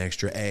with an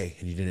extra A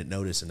and you didn't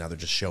notice, and now they're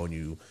just showing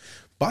you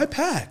buy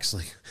packs.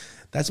 Like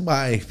that's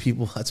why I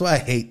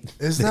hate.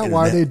 Isn't that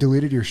why they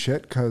deleted your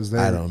shit? Because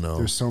I don't know.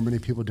 There's so many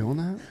people doing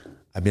that.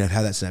 I mean, I've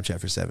had that Snapchat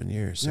for 7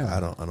 years, so Yeah. I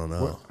don't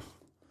know. What?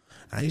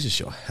 I used to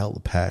show hella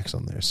packs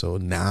on there. So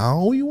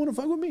now you want to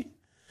fuck with me?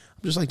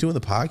 I'm just like doing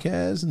the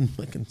podcast and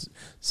like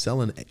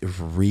selling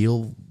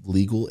real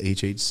legal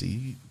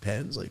HHC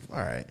pens. Like, all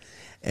right.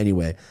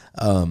 Anyway,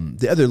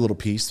 the other little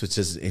piece, which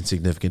is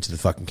insignificant to the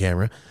fucking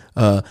camera,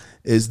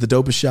 is the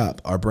Dopest Shop,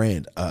 our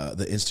brand.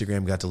 The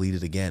Instagram got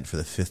deleted again for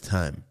the 5th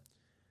time.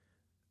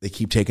 They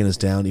keep taking us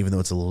down, even though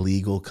it's a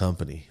legal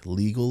company.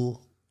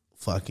 Legal,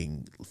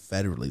 fucking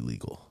federally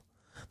legal.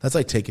 That's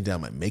like taking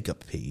down my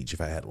makeup page if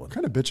I had one. What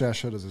kind of bitch ass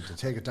shit is it to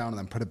take it down and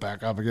then put it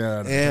back up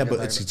again? Yeah, but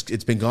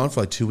it's been gone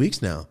for like 2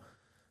 weeks now.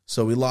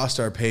 So we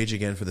lost our page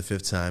again for the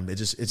 5th time.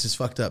 It's just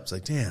fucked up. It's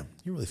like, damn,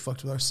 you really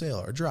fucked with our sale,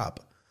 our drop.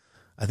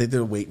 I think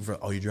they're waiting for,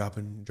 oh, you're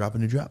dropping a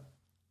new drop?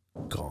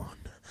 Gone.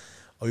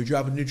 Oh, you're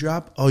dropping a new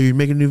drop? Oh, you're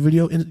making a new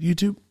video in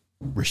YouTube?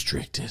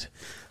 Restricted.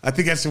 I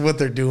think that's what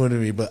they're doing to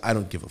me, but I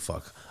don't give a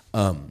fuck.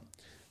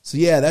 So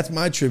yeah, that's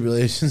my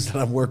tribulations that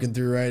I'm working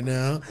through right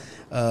now.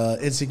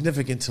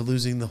 Insignificant to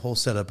losing the whole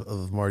setup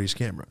of Marty's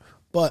camera,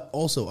 but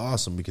also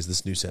awesome because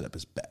this new setup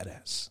is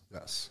badass.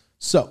 Yes.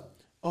 So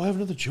Oh, I have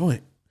another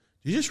joint.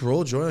 Did you just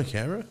roll a joint on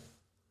camera?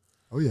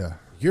 Oh yeah.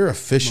 You're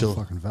official. I'm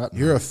a fucking vet now.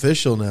 You're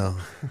official now.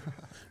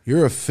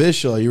 You're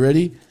official. Are you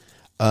ready?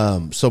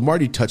 So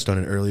Marty touched on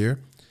it earlier.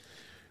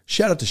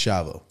 Shout out to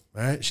Shavo. All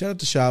right. Shout out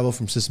to Shavo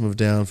from System of a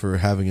Down for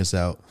having us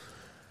out.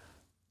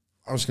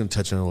 I'm just going to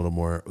touch on it a little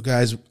more.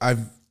 Guys, I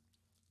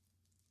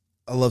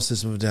love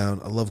System of a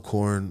Down. I love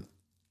Korn.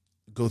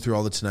 Go through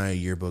all the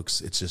Tenaya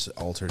yearbooks. It's just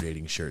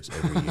alternating shirts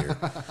every year.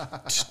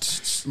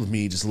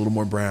 Me, just a little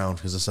more brown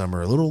because of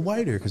summer, a little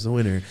whiter because of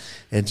winter,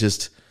 and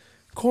just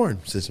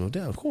Korn, System of a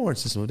Down, Korn,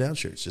 System of a Down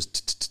shirts.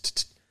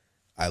 Just,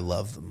 I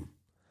love them.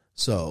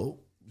 So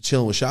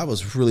chilling with Shavo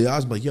is really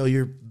awesome. Like, yo,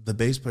 you're the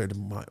bass player to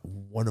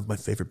one of my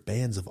favorite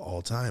bands of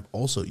all time.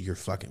 Also, you're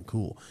fucking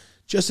cool.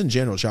 Just in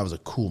general, Shavo's a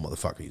cool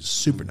motherfucker. He's a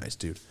super nice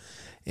dude.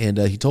 And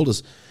he told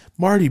us,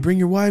 Marty, bring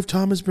your wife.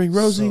 Thomas, bring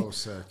Rosie. So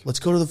sick. Let's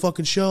go to the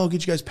fucking show. I'll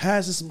get you guys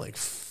passes. I'm like,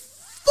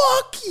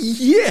 fuck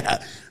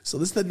yeah. So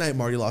this is the night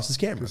Marty lost his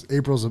camera.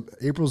 April's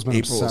been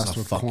obsessed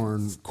with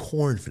fucking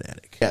Korn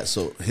fanatic. Yeah,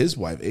 so his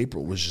wife,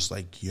 April, was just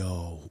like,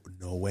 yo,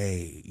 no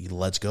way.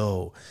 Let's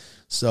go.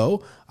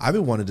 So I've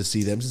been wanting to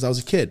see them since I was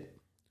a kid.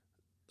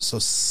 So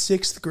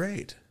 6th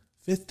grade.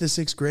 5th to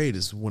 6th grade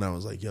is when I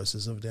was like, yo,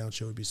 System of a Down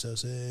show would be so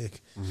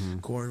sick.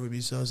 Korn would be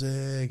so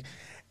sick.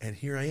 And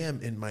here I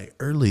am in my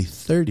early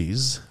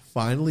 30s,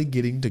 finally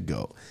getting to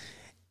go.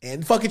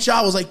 And fucking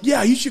Shaw was like,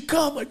 yeah, you should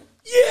come. Like,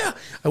 yeah.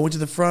 I went to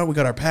the front. We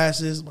got our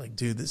passes. I'm like,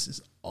 dude, this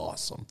is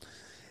awesome.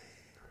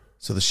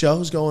 So the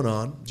show's going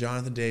on.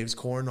 Jonathan Davis,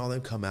 Korn, all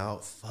them come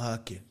out.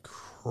 Fucking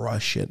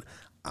crush it.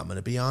 I'm going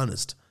to be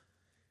honest.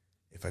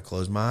 If I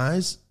closed my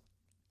eyes,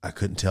 I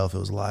couldn't tell if it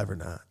was live or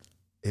not.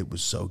 It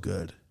was so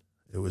good.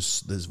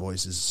 This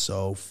voice is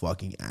so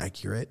fucking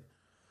accurate.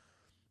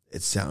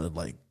 It sounded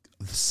like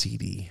the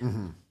CD.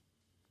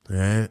 All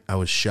right? I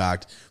was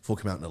shocked. Fool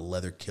came out in a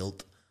leather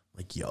kilt.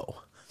 Like, yo,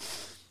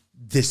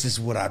 this is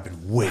what I've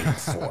been waiting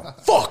for.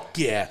 Fuck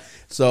yeah.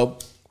 So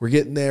we're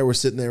getting there. We're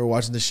sitting there. We're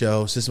watching the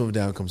show. System of a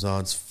Down comes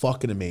on. It's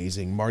fucking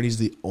amazing. Marty's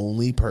the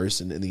only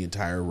person in the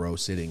entire row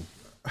sitting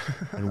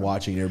and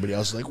watching. Everybody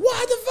else is like,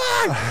 what the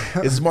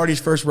fuck? This is Marty's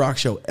first rock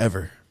show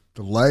ever.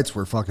 The lights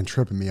were fucking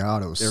tripping me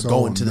out. It was They're so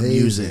going to the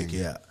amazing. music,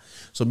 yeah.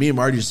 So me and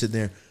Marty just sitting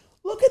there.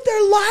 Look at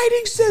their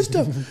lighting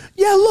system.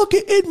 Yeah, look,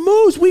 it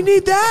moves. We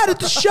need that at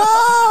the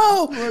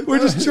show. We're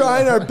just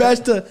trying our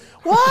best to,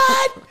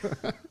 what?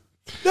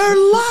 Their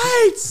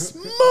lights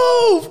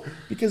move.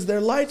 Because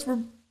their lights were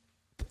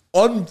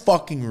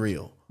unfucking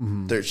real.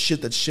 There's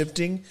shit that's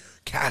shifting,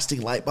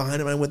 casting light behind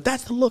them. I went,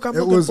 that's the look I'm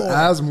looking for. It was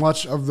as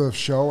much of the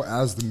show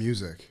as the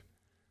music.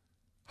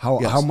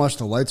 How much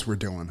the lights were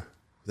doing.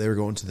 They were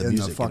going to the in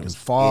music. The fucking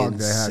fog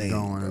they had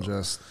going. Bro. And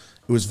just...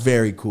 It was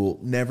very cool.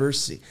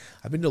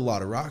 I've been to a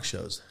lot of rock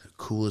shows.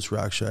 Coolest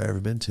rock show I've ever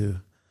been to.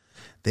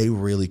 They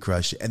really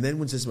crushed it. And then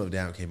when System of a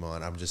Down came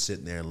on, I'm just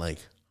sitting there and like,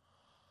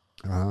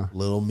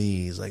 little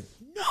me is like,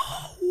 no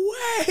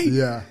way.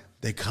 Yeah.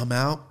 They come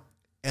out,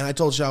 and I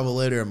told Shavo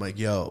later, I'm like,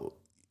 yo,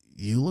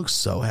 you look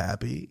so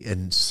happy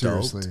and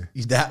stoked. Seriously.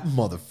 That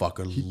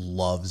motherfucker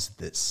loves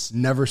this.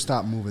 Never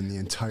stopped moving the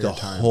entire time. The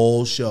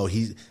whole show.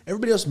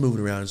 Everybody else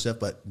moving around and stuff,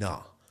 but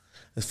no.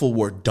 This fool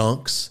wore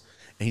dunks.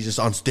 And he's just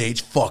on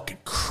stage fucking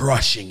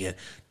crushing it,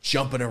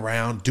 jumping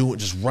around,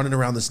 just running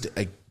around the stage.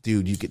 Like,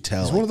 dude, you could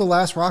tell. He's one of the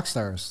last rock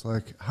stars.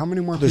 Like, how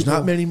many more there's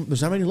people?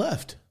 There's not many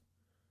left.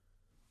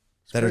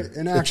 That are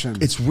in action.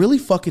 It's really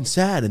fucking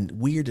sad and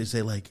weird to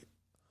say, like,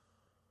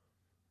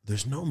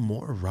 there's no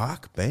more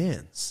rock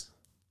bands.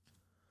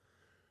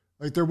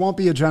 Like, there won't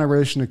be a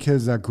generation of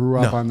kids that grew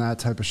up on that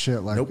type of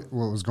shit, like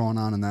what was going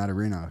on in that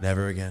arena.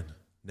 Never again.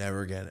 Never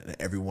again. And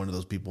every one of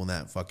those people in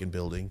that fucking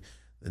building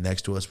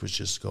next to us was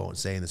just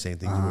saying the same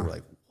thing. We were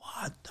like,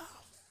 what the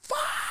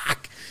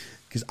fuck?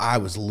 Because I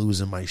was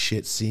losing my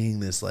shit seeing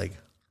this, like,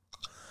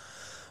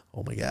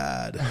 oh my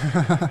God.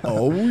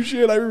 Oh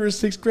shit. I remember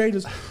 6th grade.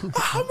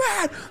 Oh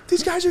man,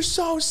 these guys are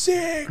so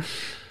sick.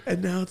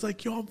 And now it's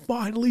like, yo, I'm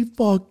finally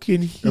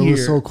fucking here. It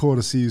was so cool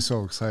to see you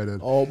so excited.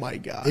 Oh my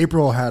God.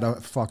 April had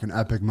a fucking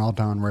epic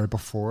meltdown right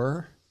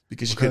before.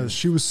 Because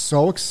she was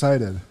so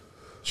excited.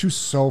 She was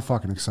so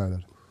fucking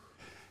excited.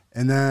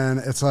 And then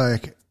it's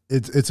like,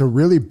 it's a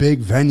really big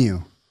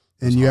venue,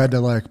 and you had to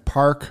like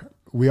park.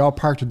 We all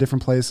parked at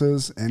different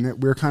places, and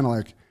we were kind of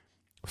like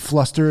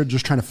flustered,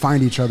 just trying to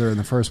find each other in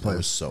the first place. It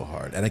was so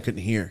hard, and I couldn't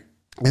hear.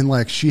 And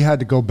like she had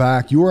to go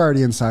back. You were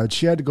already inside.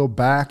 She had to go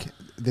back.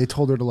 They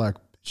told her to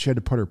she had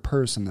to put her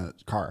purse in the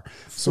car.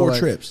 So 4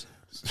 trips,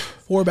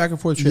 4 back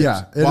and forth trips.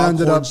 Yeah, it while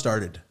ended Korn up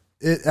started.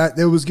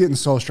 It was getting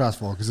so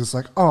stressful because it's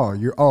like,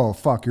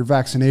 fuck, your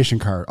vaccination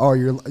card. Oh,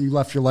 you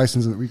left your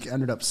license, and we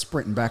ended up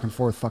sprinting back and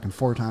forth fucking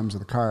 4 times in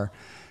the car.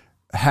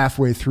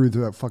 Halfway through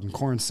the fucking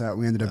Korn set,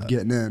 we ended up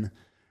getting in.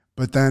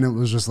 But then it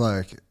was just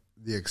like,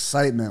 the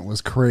excitement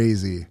was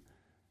crazy.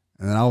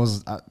 And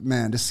then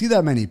man, to see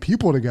that many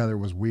people together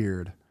was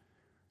weird.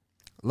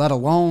 Let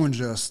alone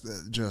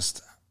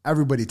just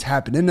everybody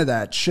tapping into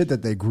that shit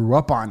that they grew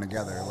up on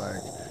together.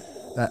 Like,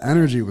 That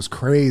energy was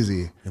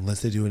crazy.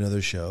 Unless they do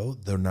another show,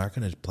 they're not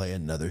going to play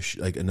another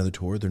another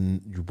tour.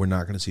 We're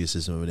not going to see a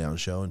System of a Down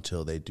show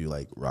until they do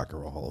like Rock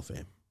and Roll Hall of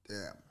Fame.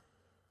 Damn.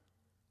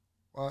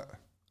 What?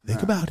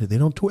 Think about it. They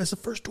don't tour. It's the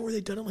first tour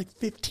they've done in like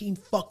 15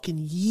 fucking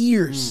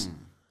years.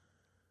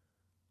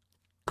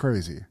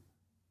 Crazy.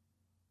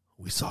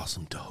 We saw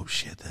some dope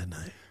shit that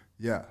night.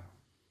 Yeah.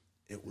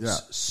 It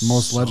was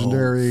most so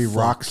legendary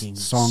rock fucking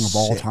song of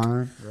all sick.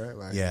 time. Right?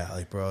 Like, Yeah,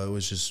 like bro, it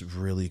was just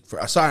really.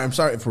 I'm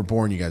sorry if we're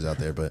boring you guys out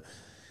there, but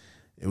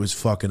it was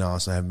fucking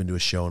awesome. I haven't been to a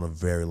show in a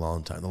very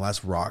long time. The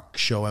last rock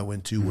show I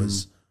went to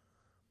was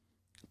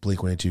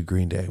Blink-182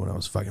 Green Day when I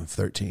was fucking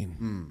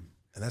 13.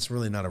 And that's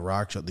really not a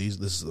rock show. This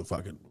is a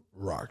fucking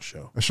rock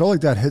show. A show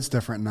like that hits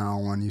different now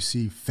when you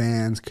see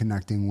fans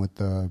connecting with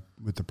the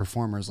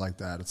performers like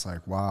that. It's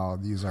like, wow,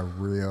 these are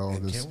real.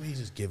 And can't we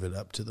just give it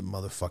up to the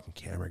motherfucking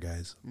camera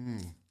guys?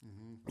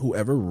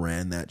 Whoever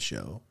ran that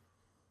show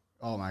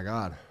Oh my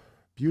God.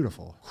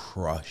 Beautiful.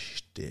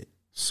 crushed it.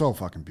 So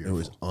fucking It beautiful.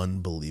 was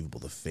unbelievable.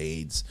 The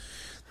fades,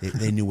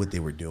 they knew what they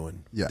were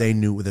doing. Yeah. They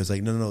knew. There's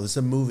like, no, this is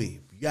a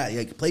movie.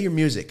 Yeah, play your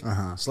music.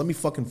 So let me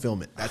fucking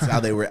film it. That's how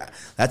they were.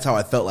 That's how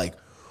I felt like,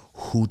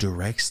 who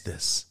directs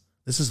this?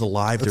 This is the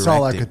live That's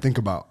directing. all I could think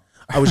about.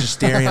 I was just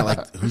staring at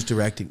like, who's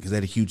directing? Because they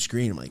had a huge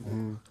screen. I'm like,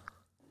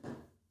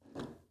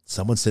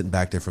 someone's sitting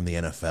back there from the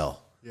NFL.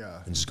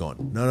 Yeah. And just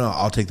going, no,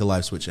 I'll take the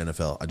live switch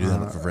NFL. I do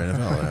that for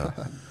NFL.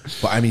 Yeah.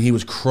 But I mean, he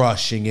was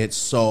crushing it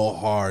so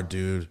hard,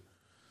 dude.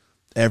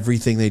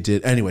 Everything they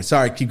did. Anyway,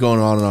 sorry, keep going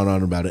on and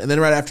on about it. And then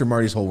right after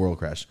Marty's whole world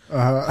crashed.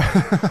 Right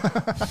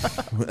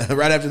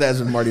after that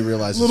is when Marty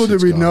realized. Little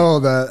did we know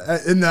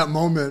that in that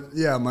moment,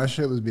 yeah, my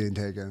shit was being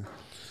taken.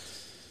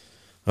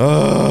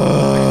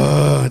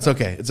 It's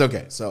okay. It's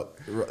okay. So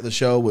the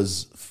show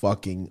was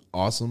fucking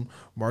awesome.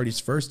 Marty's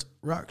first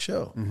rock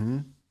show.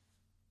 And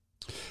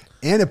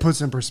it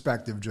puts in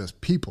perspective just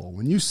people.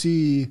 When you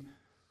see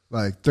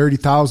like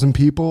 30,000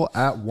 people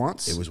at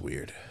once. It was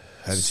weird.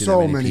 I haven't seen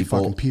So that many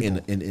fucking people.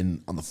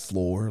 in on the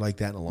floor like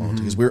that in a long time.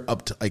 Because we were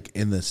up to like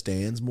in the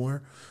stands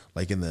more,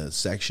 like in the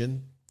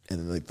section, and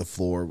then like the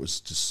floor was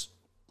just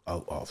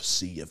a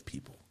sea of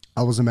people.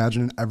 I was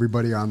imagining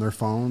everybody on their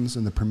phones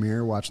in the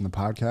premiere watching the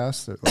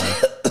podcast.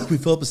 Like, We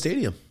fill up a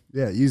stadium.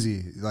 yeah,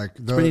 easy. Like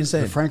pretty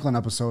insane. the Franklin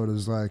episode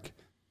is like,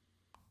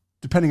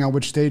 depending on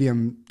which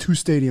stadium, 2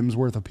 stadiums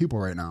worth of people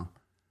right now.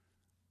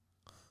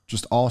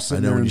 Just all I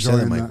sitting know there when you say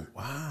that, enjoying I'm like, that.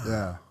 wow,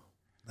 Yeah.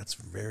 that's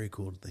very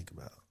cool to think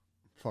about.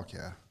 Fuck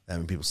yeah.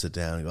 Having people sit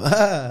down and go,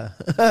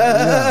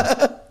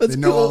 They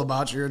know all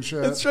about you and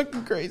shit. that's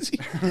fucking crazy.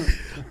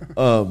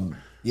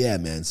 Yeah,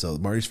 man. So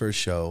Marty's first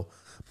show,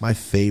 my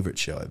favorite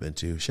show I've been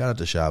to. Shout out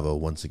to Chavo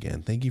once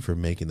again. Thank you for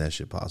making that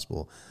shit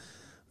possible.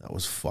 That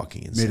was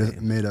fucking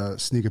insane. Made a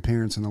sneak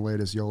appearance in the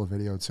latest Yola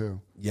video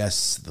too.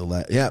 Yes,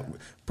 yeah,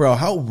 bro.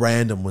 How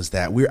random was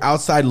that? We were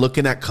outside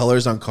looking at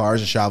colors on cars,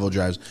 and Chavo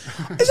drives.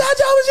 Is that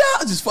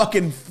Chavo? Just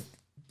fucking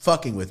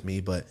with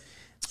me, but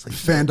it's like,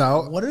 Fanned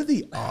out. What are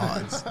the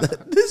odds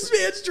that this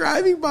man's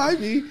driving by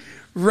me?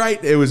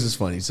 Right, it was just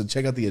funny. So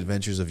check out the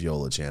Adventures of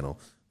Yola channel.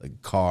 The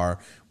car,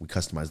 we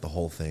customized the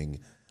whole thing.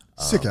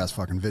 Sick ass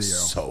fucking video.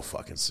 So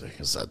fucking sick.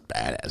 It's a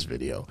badass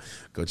video.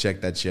 Go check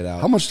that shit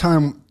out. How much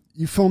time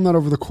you filmed that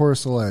over the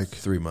course of like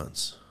 3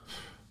 months.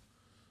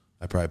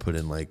 I probably put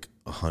in like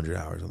 100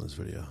 hours on this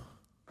video.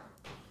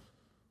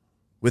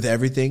 With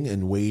everything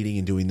and waiting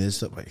and doing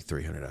this, like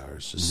 300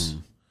 hours. Just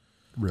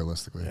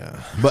realistically?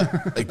 yeah,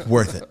 but like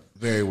worth it,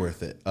 very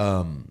worth it.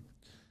 On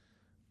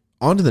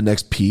to the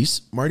next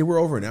piece, Marty. We're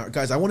over an hour,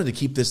 guys. I wanted to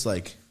keep this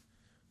like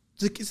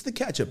it's the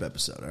catch up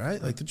episode, all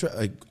right? Like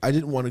I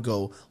didn't want to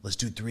go. Let's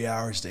do 3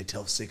 hours today,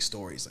 tell 6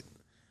 stories. Like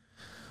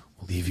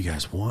we'll leave you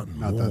guys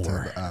wanting Not more. that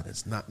type of app.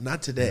 It's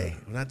not today.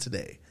 Yeah. Not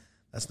today.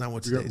 That's not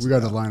what today's We got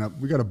to about. line up.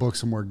 We got to book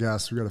some more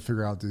guests. We got to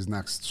figure out these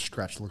next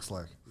stretch looks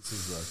like. This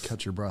is a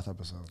catch your breath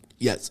episode.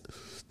 Yes,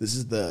 this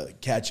is the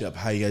catch up.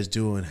 How you guys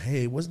doing?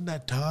 Hey, wasn't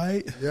that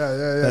tight? Yeah.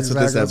 That's exactly.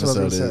 what this That's what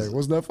I was episode gonna is. say.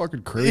 Wasn't that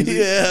fucking crazy?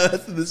 Yeah,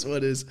 that's what this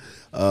one is.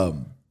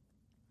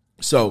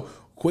 So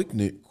quick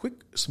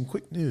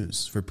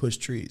news for Push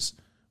Trees.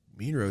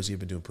 Me and Rosie have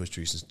been doing Push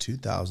Trees since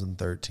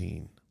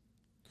 2013.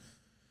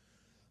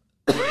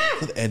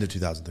 The end of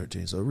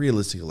 2013. So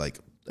realistically, like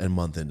a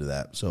month into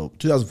that. So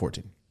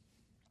 2014.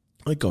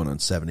 Like going on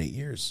 7-8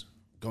 years.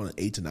 Going on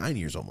 8 to 9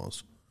 years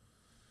almost.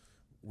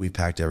 We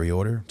packed every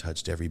order,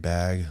 touched every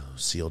bag,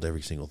 sealed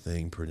every single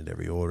thing, printed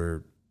every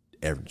order,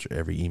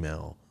 every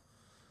email,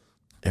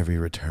 every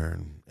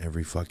return,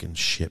 every fucking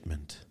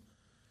shipment,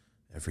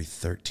 every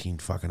 13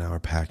 fucking hour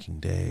packing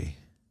day.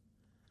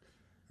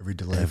 Every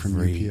delay from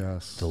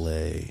UPS.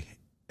 Delay.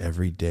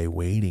 Every day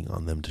waiting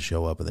on them to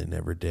show up, and they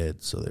never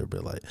did. So they're a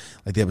bit like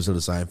the episode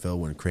of Seinfeld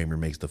when Kramer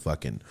makes the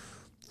fucking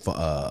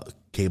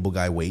cable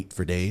guy wait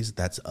for days.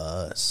 That's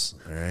us,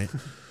 all right?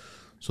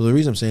 So the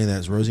reason I'm saying that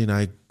is Rosie and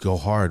I go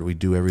hard. We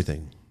do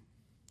everything.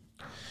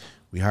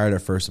 We hired our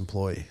first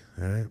employee,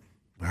 all right?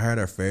 We hired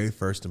our very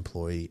first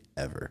employee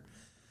ever.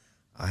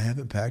 I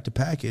haven't packed a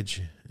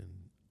package in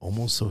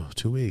almost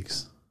 2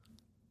 weeks.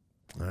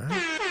 All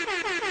right?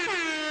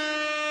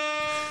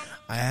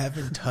 I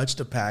haven't touched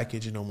a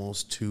package in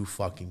almost 2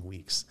 fucking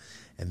weeks.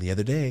 And the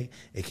other day,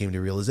 it came to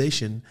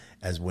realization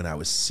as when I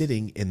was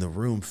sitting in the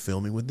room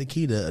filming with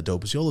Nikita a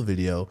Dope Yola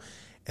video,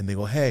 and they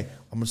go, hey,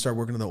 I'm going to start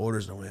working on the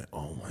orders. And I went,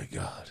 oh my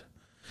God.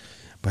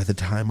 By the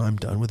time I'm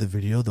done with the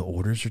video, the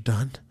orders are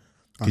done.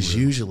 Because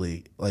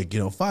usually, like,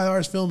 5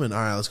 hours filming. All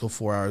right, let's go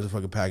 4 hours of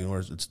fucking packing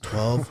orders. It's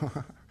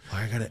 12.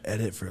 I got to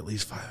edit for at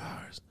least 5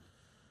 hours.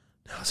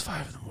 Now it's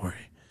 5 in the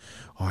morning.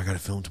 Oh, I got to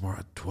film tomorrow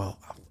at 12.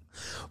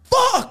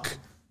 Fuck!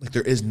 Like,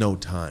 there is no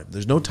time.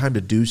 There's no time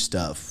to do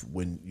stuff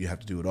when you have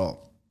to do it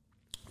all.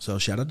 So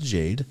shout out to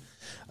Jade.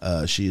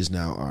 She is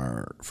now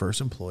our first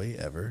employee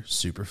ever.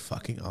 Super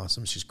fucking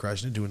awesome. She's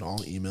crushing it, doing all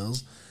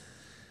emails.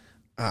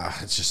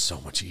 It's just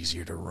so much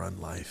easier to run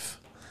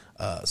life.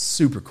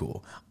 Super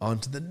cool. On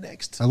to the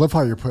next. I love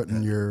how you're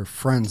putting your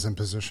friends in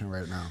position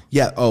right now.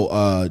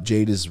 Yeah.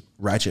 Jade is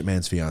Ratchet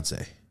Man's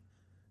fiance.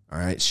 All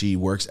right. She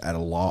works at a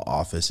law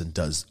office and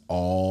does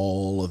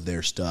all of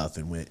their stuff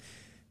and went,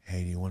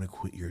 hey, do you want to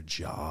quit your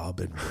job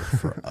and work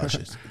for us?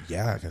 Just,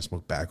 yeah, I can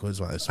smoke backwoods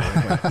while I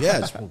smoke.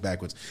 Yeah, I smoke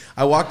backwoods.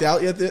 I walked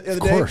out the other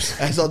day.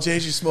 I saw Jay,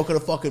 she's smoking a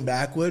fucking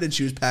backwood and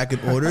she was packing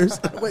orders.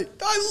 I'm like,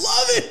 I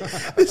love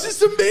it. This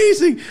is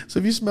amazing. So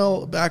if you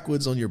smell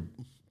backwoods on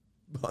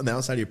the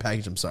outside of your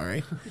package, I'm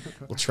sorry.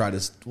 We'll try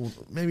to.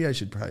 Maybe I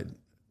should probably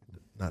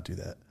not do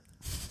that.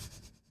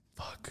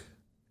 Fuck.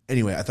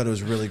 Anyway, I thought it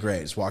was really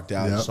great. Just walked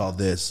out and saw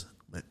this.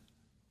 Like,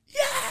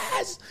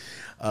 yes!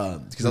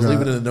 Because I was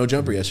leaving in a no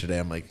jumper yesterday.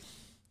 I'm like,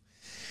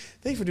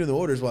 thanks for doing the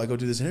orders while I go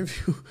do this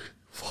interview.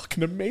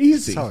 Fucking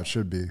amazing. That's how it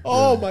should be.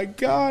 Oh my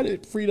God.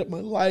 It freed up my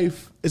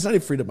life. It's not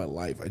even freed up my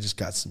life. I just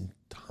got some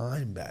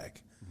time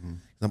back. Mm-hmm.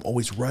 I'm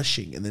always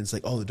rushing. And then it's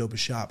like, oh, the dopest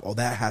shop. Oh,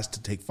 that has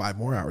to take 5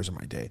 more hours of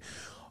my day.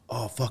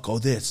 Oh, fuck. Oh,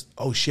 this.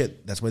 Oh,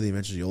 shit. That's why the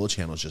Adventures Yola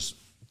channel is just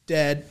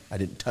dead. I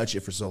didn't touch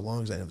it for so long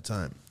because I didn't have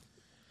time.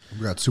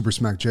 We got Super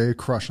Smack J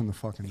crushing the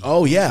fucking.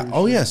 Oh, yeah.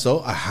 Oh, yeah. So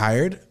I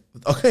hired.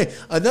 Okay.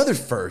 Another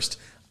first.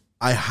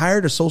 I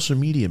hired a social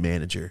media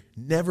manager.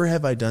 Never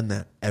have I done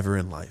that ever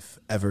in life.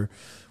 Ever.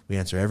 We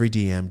answer every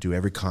DM, do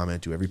every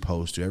comment, do every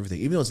post, do everything.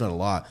 Even though it's not a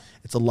lot,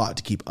 it's a lot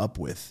to keep up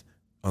with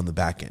on the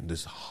back end.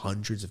 There's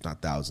hundreds, if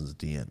not thousands, of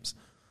DMs.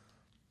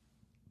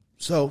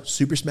 So,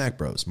 Super Smack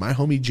Bros, my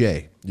homie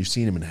Jay, you've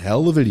seen him in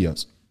hell of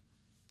videos.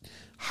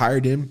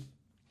 Hired him.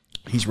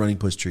 He's running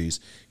Push Trees.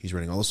 He's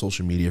running all the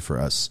social media for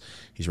us.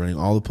 He's running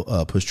all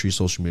the Push Trees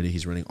social media.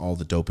 He's running all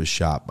the Dopest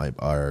Shop,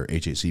 our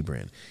HAC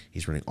brand.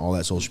 He's running all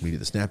that social media,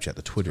 the Snapchat,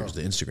 the Twitters,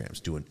 the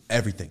Instagrams, doing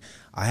everything.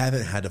 I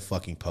haven't had to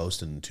fucking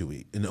post in 2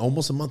 weeks, in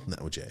almost a month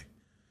now with Jay.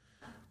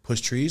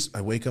 Push Trees, I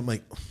wake up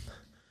like,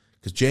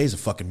 because Jay's a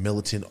fucking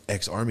militant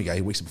ex-army guy.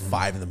 He wakes up at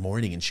 5 in the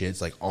morning and shit.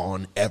 It's like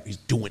he's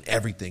doing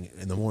everything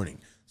in the morning.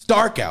 It's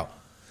dark out.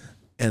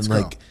 And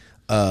like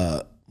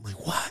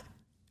what?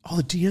 All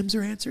the DMs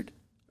are answered?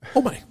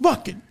 Oh my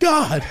fucking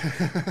God.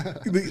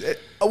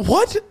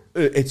 What?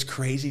 It's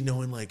crazy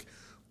knowing like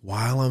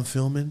while I'm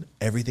filming,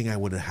 everything I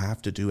would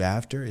have to do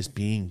after is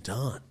being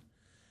done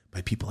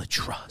by people I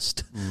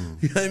trust.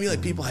 You know what I mean?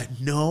 Like people I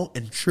know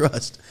and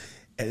trust.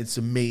 And it's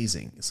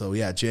amazing. So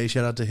yeah, Jay,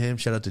 shout out to him.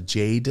 Shout out to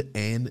Jade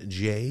and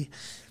Jay.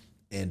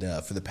 And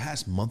for the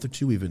past month or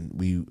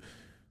two,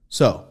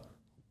 so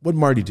what'd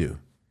Marty do?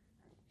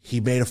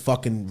 He made a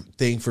fucking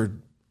thing for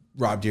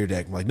Rob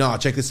Deerdeck. I'm like, no,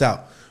 check this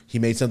out. He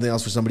made something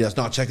else for somebody else.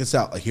 No, check this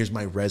out. Like, here's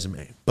my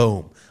resume.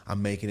 Boom.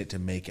 I'm making it to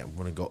make it. I'm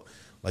going to go.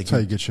 Like, that's how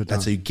you get shit done.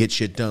 That's how you get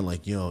shit done.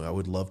 Like, I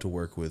would love to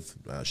work with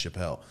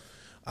Chappelle.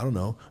 I don't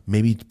know.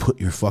 Maybe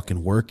put your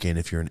fucking work in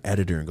if you're an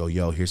editor and go,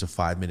 yo, here's a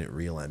 5-minute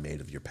reel I made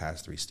of your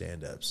past 3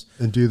 stand-ups.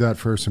 And do that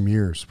for some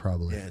years,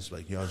 probably. Yeah, it's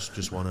like, I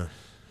just want to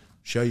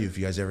show you if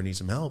you guys ever need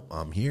some help.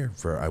 I'm here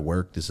I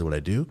work. This is what I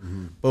do.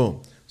 Mm-hmm.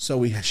 Boom. So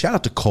we shout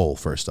out to Cole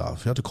first off.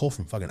 Shout out to Cole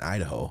from fucking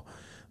Idaho.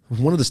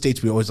 One of the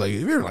states we always like,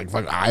 we're like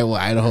fucking Iowa,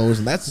 Idaho's,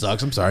 and that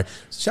sucks. I'm sorry.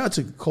 Shout out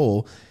to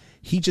Cole.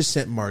 He just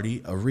sent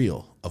Marty a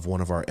reel of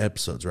one of our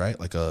episodes, right?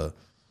 Like a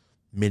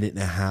 1.5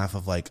 minutes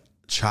of like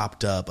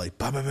chopped up, like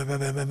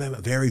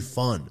very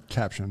fun.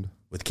 Captioned.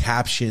 With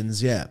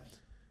captions, yeah.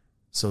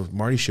 So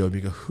Marty showed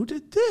me, who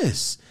did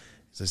this?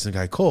 He's like, some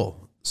guy,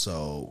 Cole.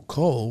 So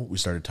Cole, we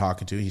started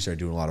talking to. He started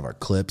doing a lot of our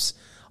clips.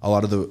 A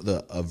lot of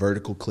the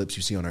vertical clips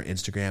you see on our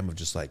Instagram of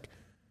just like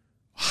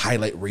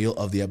highlight reel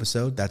of the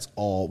episode. That's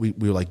all. We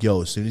were like,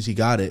 yo, as soon as he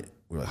got it,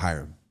 we were like, hire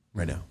him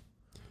right now.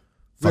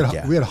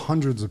 We had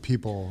hundreds of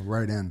people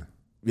write in.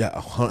 Yeah,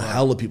 a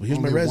hell of people. Here's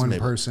my resume. One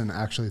person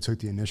actually took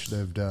the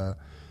initiative to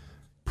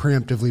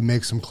preemptively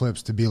make some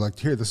clips to be like,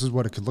 here, this is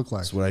what it could look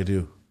like. That's what I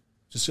do.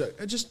 Just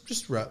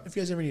if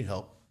you guys ever need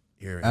help.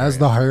 As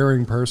the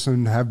hiring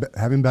person,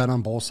 having been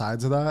on both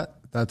sides of that,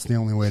 that's the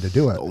only way to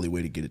do it. The only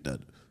way to get it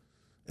done.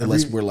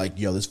 Unless we're like,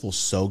 yo, this feels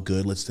so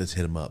good, let's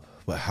hit him up.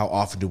 But how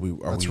often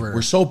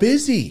we're so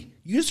busy.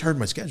 You just heard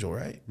my schedule,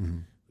 right? Mm-hmm.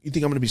 You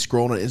think I'm going to be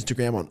scrolling on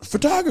Instagram on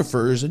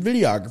photographers and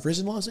videographers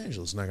in Los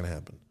Angeles? It's not going to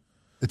happen.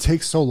 It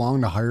takes so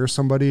long to hire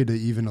somebody to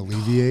even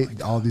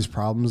alleviate all these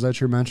problems that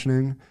you're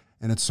mentioning.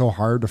 And it's so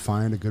hard to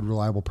find a good,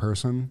 reliable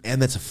person.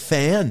 And that's a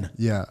fan.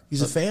 Yeah.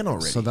 He's a fan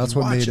already. So that's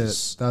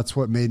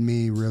what made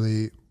me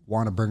really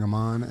want to bring him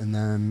on, and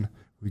then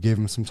we gave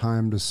him some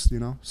time to,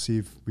 see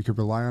if we could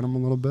rely on him a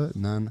little bit,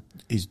 and then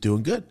he's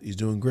doing good. He's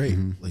doing great.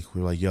 Like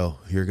we're like, yo,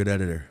 you're a good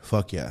editor.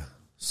 Fuck yeah.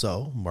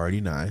 So Marty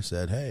and I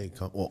said, hey,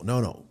 come. Well,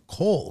 no.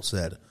 Cole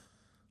said,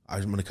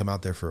 I'm going to come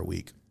out there for a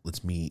week.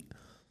 Let's meet,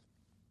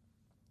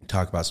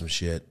 talk about some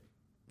shit.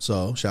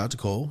 So shout out to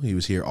Cole. He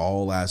was here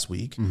all last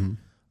week.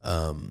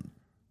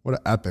 What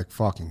an epic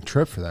fucking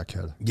trip for that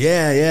kid.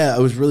 Yeah.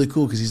 It was really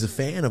cool because he's a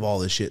fan of all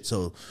this shit.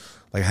 So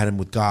like I had him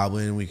with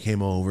Goblin. We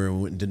came over and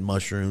we went and did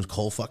mushrooms.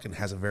 Cole fucking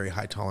has a very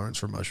high tolerance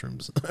for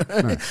mushrooms.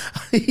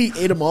 Nice. He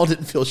ate them all,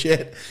 didn't feel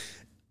shit.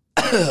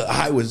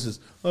 I was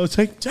just, I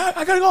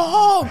gotta go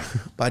home.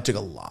 But I took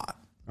a lot.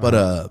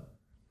 But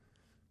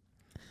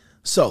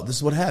so this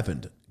is what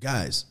happened.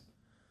 Guys,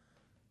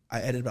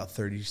 I edit about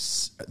 30.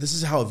 This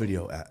is how a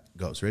video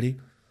goes. Ready?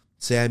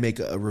 Say I make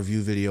a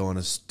review video on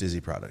a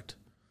Dizzy product.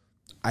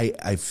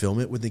 I film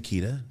it with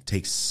Nikita.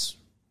 Takes,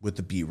 with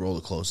the B-roll,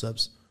 the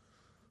close-ups,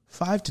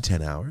 5 to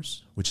 10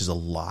 hours, which is a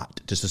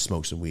lot just to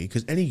smoke some weed.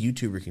 Because any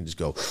YouTuber can just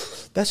go,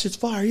 that shit's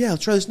fire. Yeah,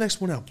 let's try this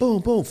next one out.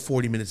 Boom, boom.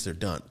 40 minutes, they're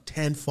done.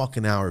 10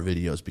 fucking hour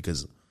videos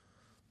because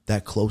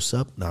that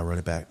close-up, now run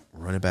it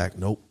back.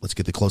 Nope, let's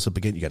get the close-up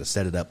again. You got to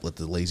set it up. Let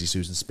the Lazy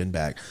Susan spin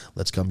back.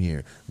 Let's come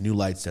here. New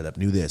light setup,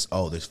 new this.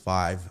 Oh, there's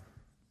 5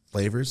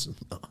 flavors.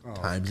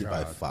 Times it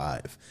by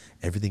 5.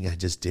 Everything I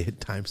just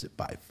did, times it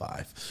by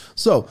 5.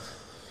 So,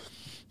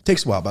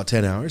 takes a while, about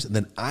 10 hours. And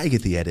then I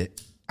get the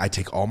edit. I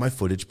take all my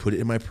footage, put it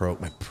in my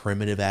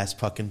primitive-ass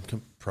fucking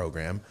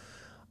program,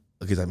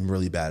 because I'm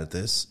really bad at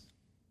this.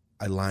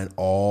 I line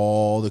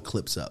all the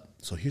clips up.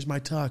 So here's my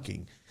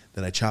talking.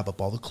 Then I chop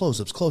up all the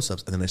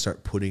close-ups, and then I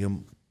start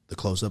putting the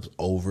close-ups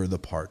over the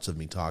parts of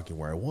me talking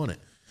where I want it.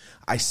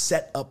 I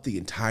set up the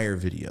entire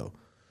video.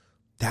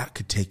 That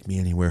could take me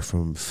anywhere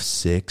from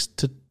 6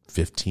 to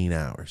 15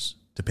 hours,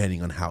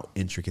 depending on how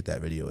intricate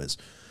that video is.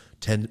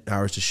 10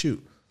 hours to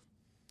shoot.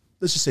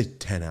 Let's just say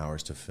 10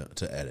 hours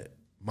to edit.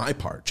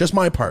 Just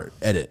my part,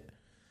 edit.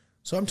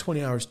 So I'm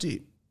 20 hours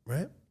deep,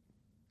 right?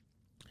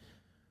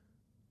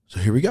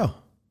 So here we go.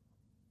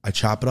 I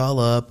chop it all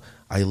up.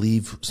 I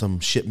leave some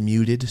shit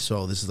muted.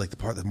 So this is like the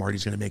part that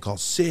Marty's going to make all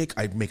sick.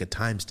 I make a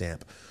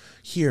timestamp.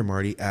 Here,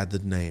 Marty, add the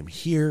name.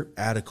 Here,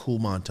 add a cool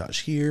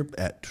montage. Here,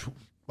 at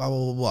blah,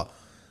 blah, blah, blah.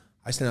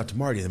 I send out to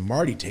Marty, and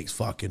Marty takes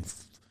fucking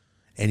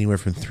anywhere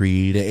from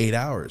 3 to 8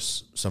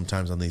 hours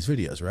sometimes on these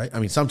videos, right? I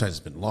mean, sometimes it's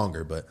been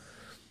longer, but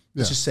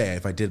let's just say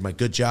if I did my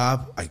good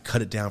job, I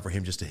cut it down for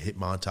him just to hit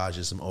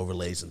montages, some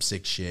overlays, some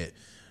sick shit.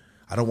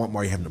 I don't want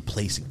Marty having to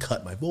place and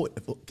cut my voice.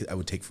 That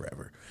would take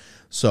forever.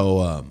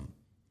 So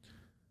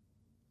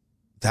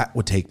that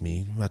would take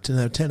me about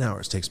 10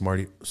 hours. Takes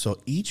Marty. So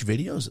each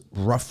video is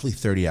roughly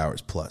 30 hours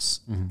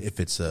plus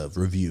if it's a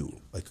review,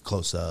 like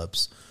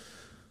close-ups.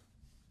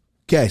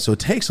 Okay, so it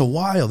takes a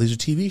while. These are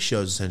TV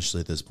shows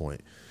essentially at this point.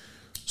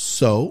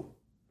 So,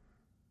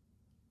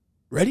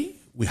 ready?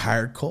 We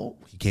hired Cole.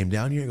 He came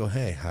down here and go,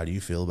 hey, how do you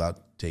feel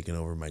about taking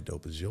over my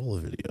Dope as Yola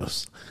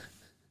videos?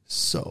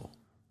 So,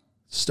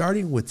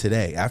 starting with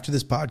today, after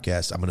this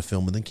podcast, I'm going to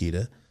film with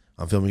Nikita.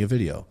 I'm filming a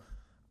video.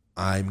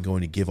 I'm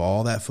going to give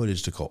all that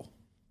footage to Cole.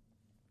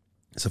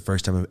 It's the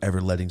first time I'm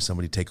ever letting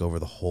somebody take over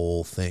the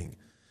whole thing.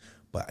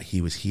 But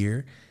he was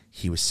here.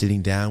 He was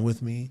sitting down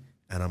with me.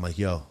 And I'm like,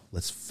 yo,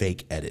 let's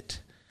fake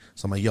edit.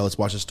 So I'm like, yo, let's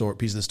watch a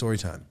piece of the story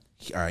time.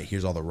 All right,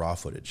 here's all the raw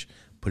footage.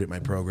 Put it in my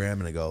program,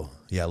 and I go,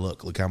 yeah,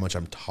 look how much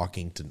I'm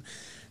talking to.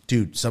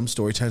 Dude, some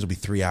story times will be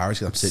 3 hours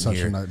because I'm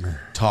sitting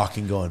here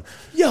talking, going,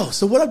 yo,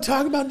 so what I'm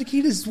talking about,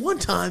 Nikita, is one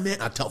time,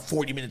 man, I tell a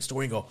 40-minute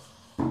story and go,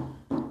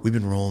 we've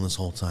been rolling this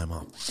whole time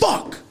off.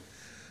 Fuck!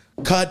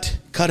 Cut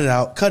it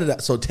out.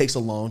 So it takes a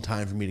long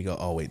time for me to go,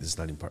 oh, wait, this is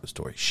not even part of the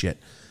story. Shit.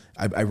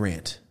 I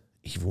rant,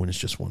 even when it's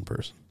just one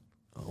person.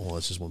 Well,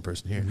 it's just one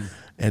person here.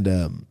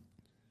 And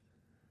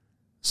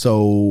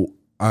so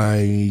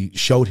I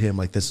showed him,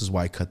 like, this is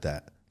why I cut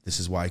that. This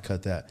is why I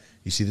cut that.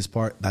 You see this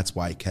part? That's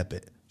why I kept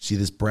it. See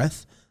this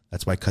breath?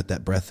 That's why I cut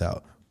that breath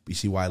out. You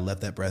see why I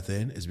left that breath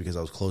in? Is because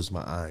I was closing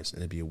my eyes.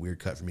 And it'd be a weird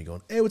cut for me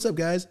going, hey, what's up,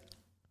 guys?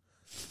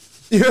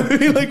 You know what I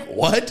mean? Like,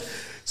 what?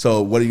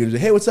 So what are you going to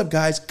do? Hey, what's up,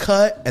 guys?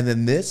 Cut. And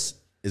then this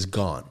is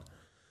gone.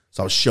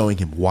 So I was showing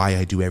him why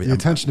I do everything. The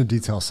attention to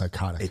detail is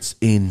psychotic. It's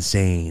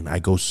insane. I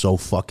go so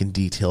fucking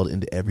detailed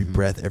into every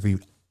breath, every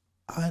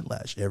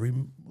eyelash, every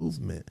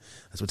movement.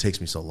 That's what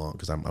takes me so long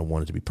because I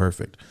want it to be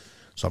perfect.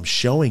 So I'm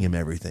showing him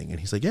everything. And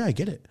he's like, yeah, I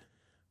get it.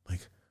 I'm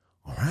like,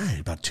 all right.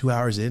 About 2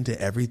 hours into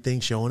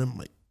everything, showing him, I'm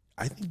like,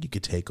 I think you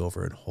could take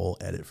over a whole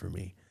edit for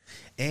me.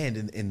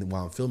 And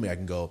while I'm filming, I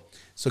can go,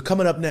 so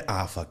coming up next,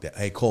 fuck that.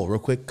 Hey, Cole, real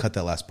quick, cut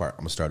that last part. I'm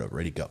going to start over.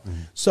 Ready, go.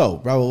 So,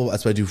 blah, blah, blah,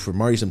 that's what I do for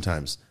Marty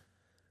sometimes.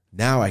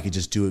 Now I could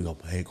just do it and go,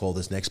 hey, Cole,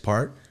 this next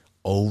part,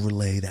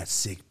 overlay that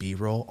sick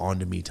B-roll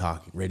onto me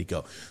talking. Ready,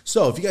 go.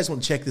 So if you guys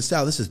want to check this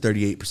out, this is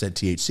 38%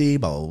 THC,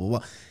 blah, blah, blah,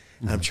 blah.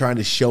 And I'm trying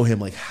to show him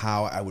like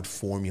how I would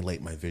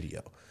formulate my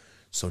video.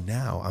 So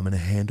now I'm going to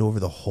hand over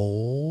the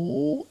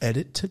whole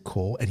edit to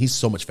Cole, and he's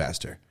so much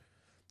faster.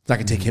 It's not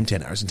going to take him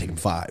 10 hours. It's going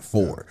to take him 5,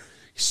 4.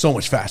 He's so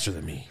much faster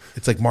than me.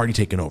 It's like Marty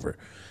taking over.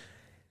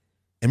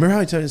 And remember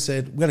how I told you,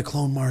 said, we got to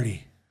clone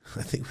Marty.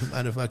 I think we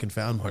might have fucking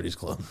found Marty's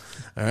clone.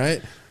 All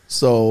right.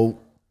 So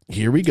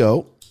here we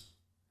go.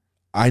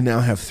 I now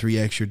have 3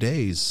 extra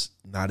days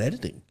not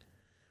editing.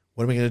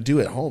 What am I going to do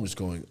at home? Just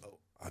going, oh,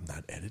 I'm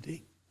not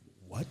editing?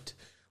 What?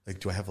 Like,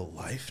 do I have a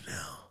life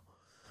now?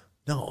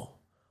 No.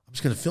 I'm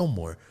just going to film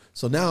more.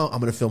 So now I'm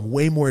going to film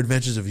way more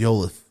Adventures of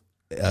Yola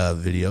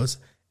videos.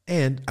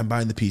 And I'm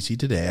buying the PC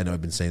today. I know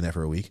I've been saying that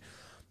for a week.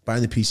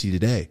 Buying the PC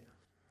today.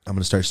 I'm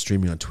going to start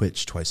streaming on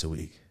Twitch twice a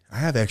week. I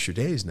have extra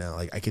days now.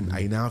 Like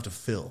I now have to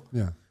fill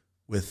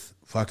with,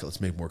 fuck it, let's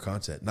make more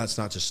content. And that's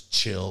not just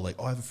chill, like,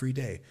 oh, I have a free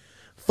day.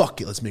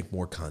 Fuck it, let's make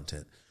more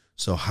content.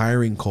 So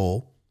hiring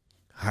Cole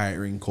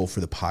for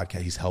the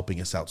podcast, he's helping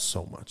us out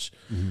so much.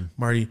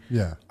 Marty,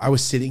 I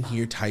was sitting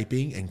here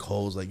typing and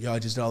Cole's like, yo, I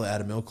just did all the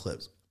Adam Mill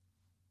clips.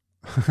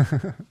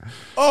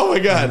 Oh my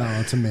God.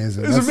 No, it's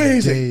amazing. It's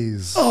amazing.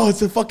 Days. Oh,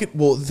 it's a fucking,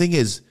 well, the thing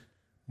is,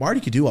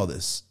 Marty could do all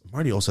this.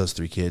 Marty also has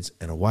 3 kids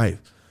and a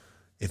wife.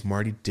 If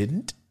Marty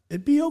didn't,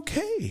 it'd be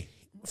okay.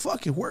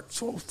 Fuck it, work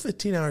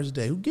 15 hours a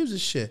day. Who gives a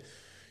shit?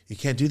 You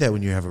can't do that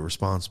when you have a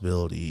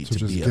responsibility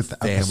to be a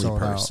family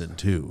person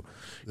too.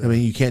 I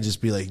mean, you can't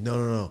just be like,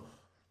 no.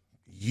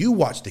 You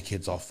watch the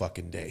kids all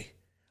fucking day.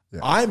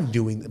 I'm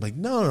doing, like,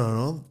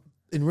 no.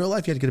 In real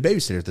life, you had to get a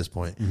babysitter at this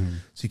point.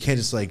 So you can't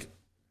just like,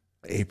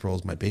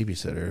 April's my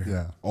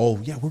babysitter. Oh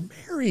yeah, we're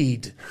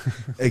married.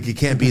 Like, it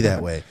can't be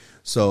that way.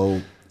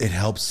 So it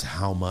helps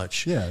how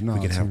much we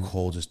can have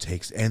Cole just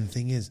takes. And the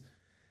thing is,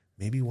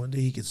 maybe one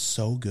day he gets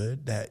so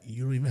good that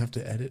you don't even have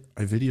to edit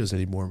my videos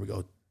anymore. And we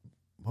go,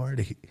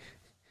 Marty,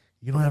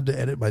 you don't have to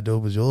edit my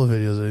Dope as Yola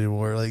videos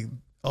anymore. Like,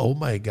 oh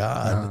my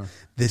God,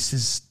 this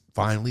is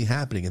finally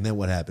happening. And then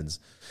what happens?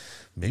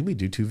 Maybe we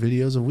do 2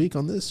 videos a week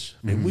on this.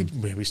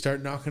 Maybe we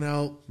start knocking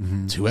out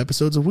 2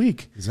 episodes a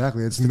week.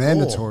 Exactly. It's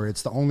mandatory.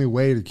 It's the only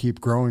way to keep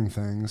growing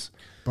things.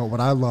 But what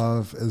I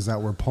love is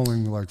that we're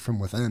pulling like from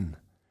within.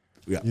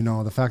 Yeah. You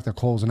know, the fact that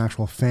Cole's an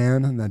actual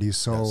fan and that he's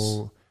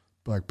so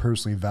like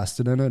personally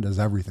vested in it is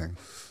everything.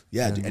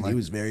 Yeah, and like, he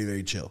was very,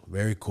 very chill,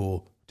 very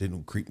cool.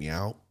 Didn't creep me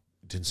out.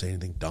 Didn't say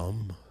anything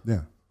dumb.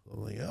 Yeah.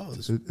 I'm like, oh,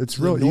 it's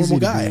real easy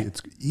guy.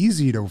 It's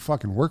easy to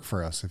fucking work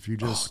for us if you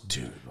just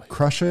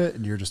crush it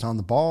and you're just on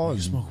the ball.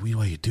 You smoke weed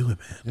while you do it,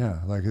 man. Yeah,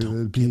 like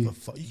it'd be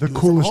the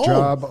coolest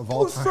job of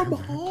all time. From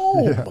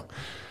home.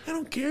 I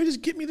don't care.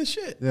 Just get me the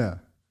shit. Yeah.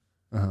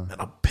 And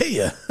I'll pay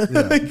you.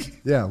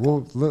 Yeah.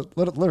 Well,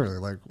 literally,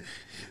 like.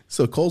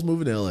 So Cole's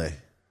moving to LA.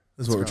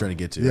 This is what we're trying to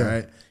get to. All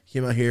right. He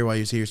came out here while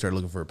he was here, started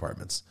looking for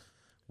apartments.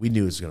 We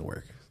knew it was going to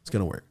work. It's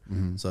going to work.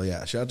 So,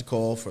 yeah, shout out to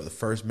Cole for the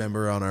first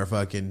member on our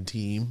fucking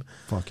team.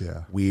 Fuck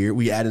yeah.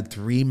 We added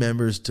 3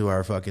 members to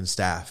our fucking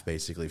staff,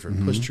 basically, for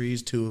Push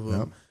Trees, 2 of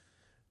them,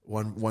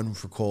 one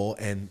for Cole,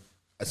 and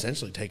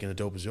essentially taking the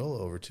Dope as Yola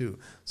over, too.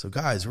 So,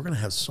 guys, we're going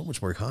to have so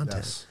much more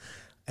content. Yes.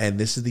 And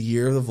this is the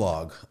year of the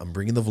vlog. I'm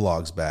bringing the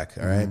vlogs back,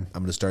 all right? I'm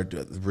going to start,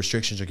 the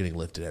restrictions are getting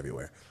lifted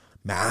everywhere.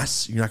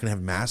 Masks, you're not going to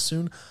have masks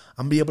soon.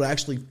 I'm going to be able to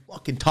actually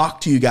fucking talk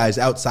to you guys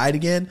outside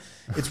again.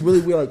 It's really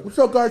weird, like, what's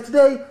up, guys,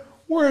 today?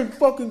 We're in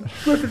fucking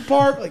Griffith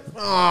Park. Like,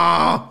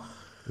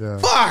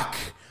 fuck.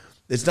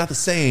 It's not the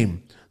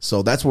same.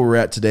 So that's where we're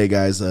at today,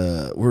 guys.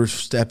 We're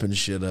stepping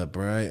shit up,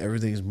 right?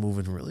 Everything's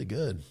moving really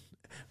good.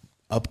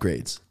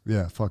 Upgrades.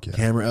 Yeah, fuck yeah.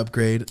 Camera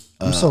upgrade.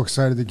 I'm so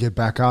excited to get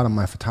back out on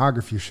my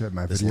photography shit,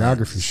 my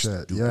videography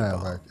shit. Yeah,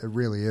 bomb. Like it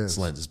really is. This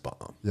lens is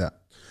bomb. Yeah.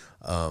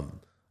 I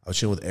was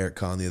chilling with Eric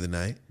Kahn the other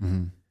night.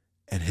 And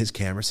his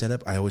camera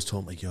setup, I always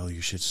told him, like, yo,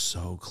 your shit's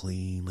so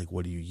clean. Like,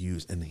 what do you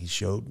use? And he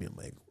showed me. I'm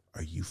like,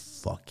 are you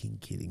fucking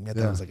kidding me? I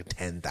thought it was like a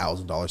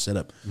 $10,000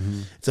 setup.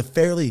 It's a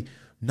fairly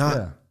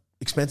not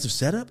expensive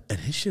setup, and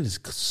his shit is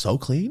so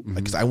clean.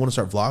 Because I want to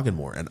start vlogging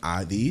more, and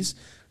these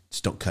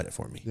just don't cut it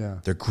for me. Yeah,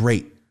 they're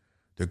great.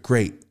 They're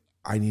great.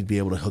 I need to be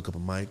able to hook up a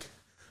mic.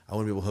 I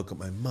want to be able to hook up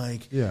my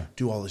mic. Yeah,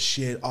 do all the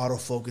shit,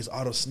 autofocus,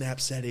 auto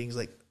snap settings.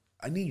 Like,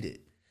 I need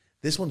it.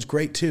 This one's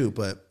great too,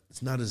 but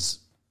it's not as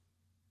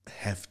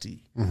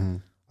hefty.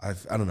 I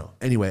don't know.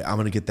 Anyway, I'm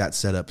gonna get that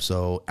set up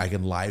so I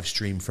can live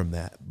stream from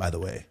that. By the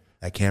way,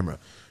 that camera,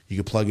 you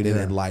can plug it in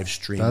and live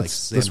stream.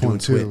 That's, like this one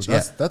too. Twitch.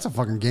 That's a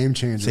fucking game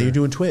changer. Say you're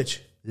doing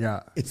Twitch.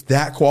 Yeah, it's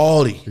that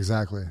quality.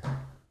 Exactly.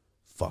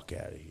 Fuck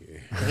out of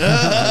here.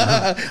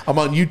 I'm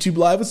on YouTube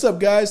Live. What's up,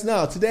 guys?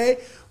 Now today,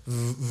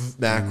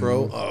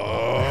 macro.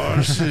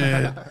 Oh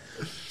shit.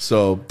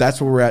 So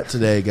that's where we're at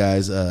today,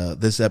 guys.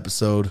 This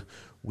episode,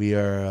 we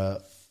are.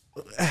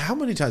 How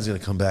many times is it going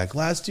to come back?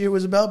 Last year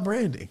was about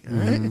branding, all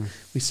right?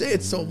 We say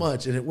it so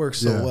much, and it works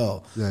so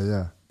well.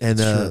 Yeah.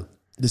 And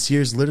this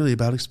year is literally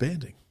about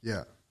expanding.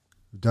 Yeah.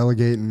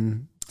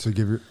 Delegating to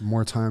give you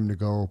more time to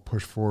go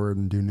push forward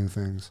and do new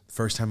things.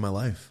 First time in my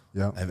life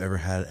I've ever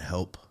had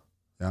help.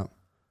 Yeah.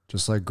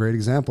 Just like great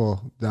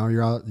example. Now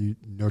you're out,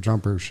 no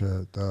jumper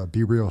shit,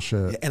 be real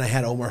shit. Yeah, and I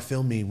had Omar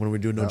film me when we were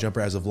doing no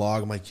jumper as a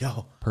vlog. I'm like,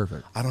 yo,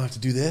 perfect. I don't have to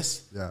do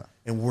this. Yeah.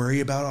 And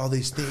worry about all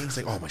these things.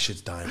 Like, oh, my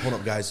shit's dying. Hold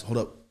up, guys. Hold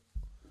up.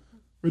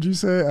 What'd you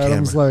say?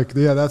 Adam's like,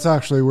 yeah, that's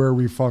actually where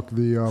we fuck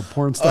the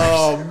porn stars.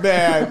 Oh,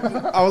 man.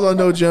 I was on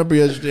No Jumper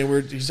yesterday,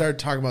 and he started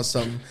talking about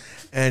something,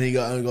 And he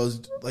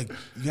goes, like,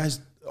 you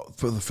guys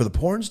for the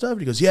porn stuff? And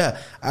he goes, yeah.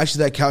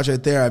 Actually, that couch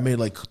right there, I made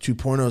like 2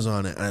 pornos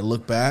on it. And I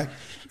look back,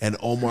 and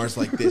Omar's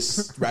like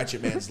this.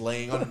 Ratchet Man's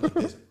laying on him like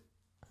this.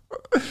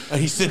 And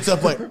he sits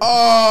up like,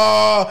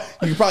 oh,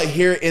 you can probably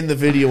hear it in the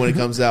video when it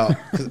comes out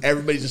because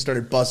everybody just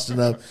started busting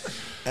up.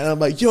 And I'm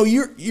like, yo,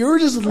 you're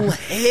just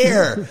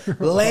hair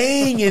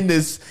laying in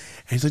this.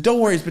 And he's like, don't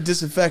worry, it's been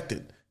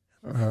disinfected.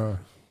 Yeah.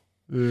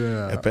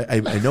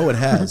 I know it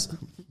has.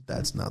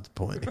 That's not the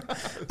point.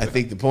 I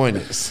think the point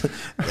is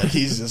that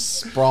he's just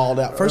sprawled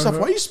out. First off,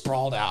 why are you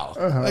sprawled out?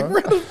 Like, we're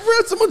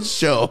at someone's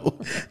show.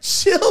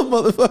 Chill,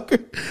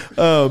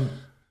 motherfucker.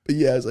 But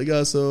yeah, it's like,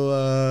 oh,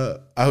 so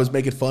I was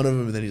making fun of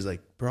him, and then he's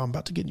like, bro, I'm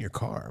about to get in your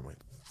car. I'm like,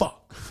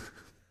 fuck.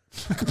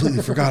 I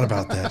completely forgot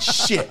about that.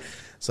 Shit.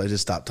 So I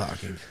just stopped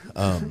talking.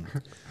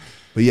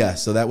 But yeah,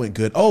 so that went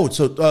good. Oh,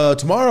 so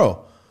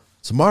tomorrow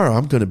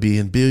I'm going to be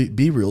in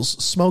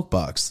B-Real's Smoke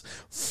Box.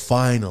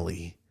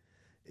 Finally.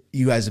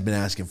 You guys have been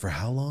asking for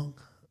how long?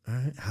 All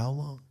right, how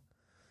long?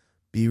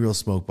 B-Real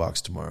Smoke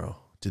Box tomorrow.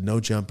 Did No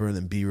Jumper and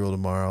then B-Real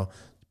tomorrow.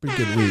 Pretty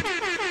good week.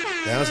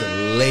 That was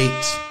a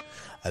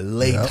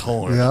late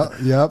horn.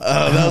 Yep.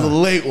 That was a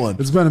late one.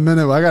 It's been a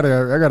minute. I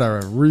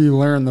gotta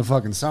relearn the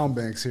fucking sound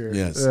banks here.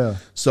 Yes. Yeah.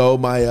 So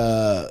my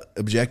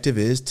objective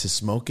is to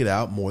smoke it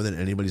out more than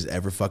anybody's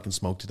ever fucking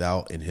smoked it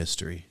out in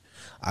history.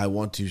 I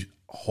want to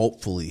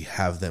hopefully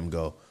have them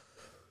go,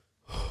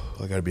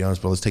 I gotta be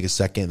honest, but let's take a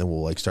second and then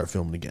we'll like start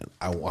filming again.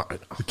 I want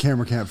it. The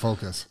camera can't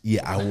focus.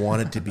 Yeah, I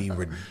want it to be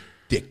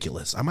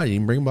ridiculous. I might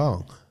even bring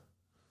bong.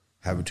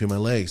 Have it between my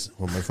legs,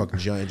 one of my fucking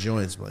giant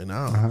joints. Like,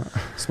 no,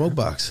 Smoke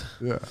Box.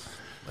 Yeah.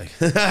 Like,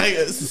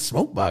 it's a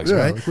smoke box, Yeah,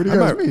 right? what do you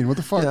guys mean? What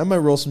the fuck? Yeah, I might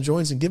roll some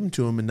joints and give them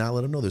to them and not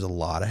let them know there's a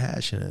lot of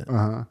hash in it.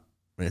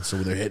 Right, so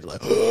when they're hitting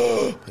like,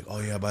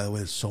 oh yeah, by the way,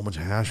 there's so much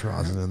hash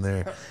rosin in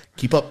there.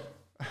 Keep up.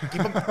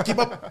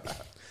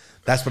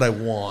 That's what I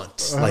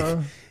want. Like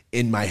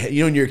in my head,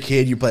 you know, when you're a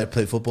kid, you play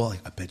football.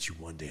 Like, I bet you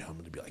one day I'm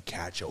going to be like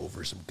catch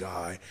over some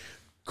guy,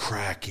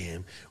 crack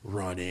him,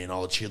 run in.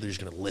 All the cheerleaders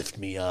going to lift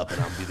me up, and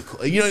I'm gonna be the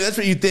cool. You know, that's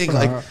what you think.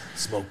 Like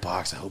Smoke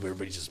Box. I hope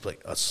everybody's just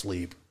like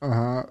asleep.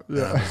 Yeah. And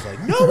I was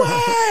like, no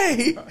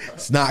way.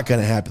 It's not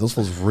going to happen. Those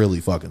fools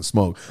really fucking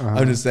smoke.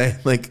 I'm just saying,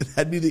 like,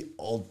 that'd be the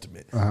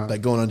ultimate.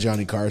 Like going on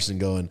Johnny Carson,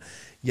 going,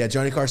 yeah,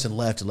 Johnny Carson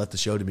left the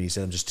show to me. He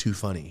said, I'm just too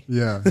funny.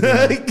 Yeah.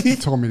 He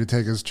told me to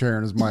take his chair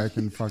and his mic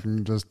and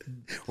fucking just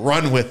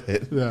run with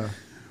it. Yeah.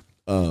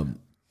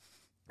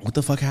 What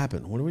the fuck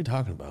happened? What are we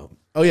talking about?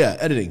 Oh, yeah,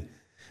 editing.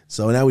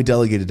 So now we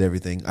delegated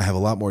everything. I have a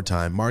lot more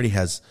time. Marty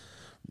has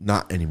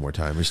not any more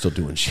time. We're still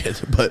doing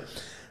shit. But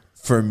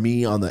for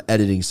me on the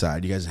editing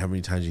side, you guys, how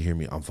many times you hear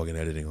me? I'm fucking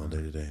editing all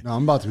day today. No,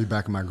 I'm about to be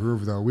back in my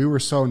groove though. We were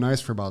so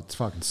nice for about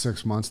fucking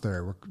 6 months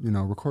there.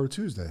 Record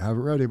Tuesday, have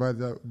it ready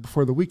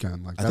before the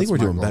weekend. Like, I think we're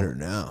doing better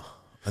now.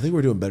 I think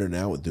we're doing better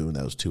now with doing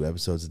those 2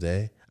 episodes a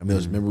day. I mean,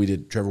 remember we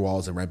did Trevor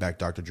Wallace and right back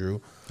Dr.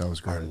 Drew? That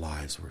was great. Our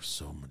lives were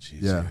so much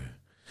easier. Yeah.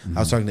 I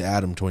was talking to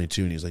Adam,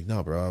 22, and he's like,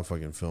 no, bro, I'll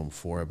fucking film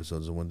 4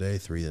 episodes in one day,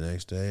 3 the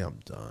next day. I'm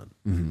done.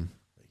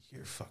 Like,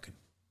 you're fucking,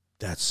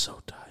 that's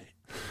so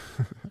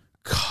tight.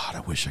 God, I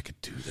wish I could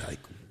do that. Like,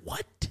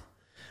 what?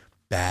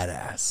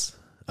 Badass.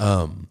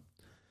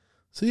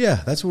 So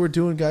yeah, that's what we're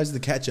doing, guys. The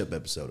catch-up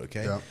episode,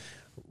 okay? Yeah.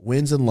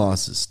 Wins and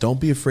losses. Don't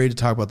be afraid to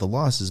talk about the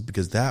losses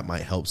because that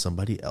might help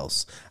somebody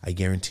else. I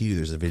guarantee you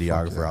there's a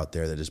videographer out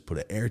there that just put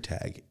an air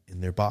tag in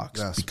their box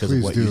because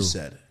of what you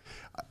said.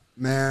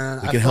 Man,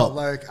 I felt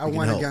like I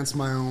went against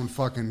my own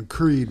fucking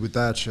creed with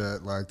that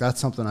shit. Like, that's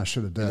something I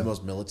should have done. You're the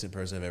most militant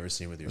person I've ever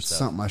seen with your That's stuff.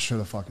 something I should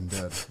have fucking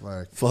did.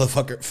 Like,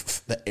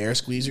 motherfucker, the air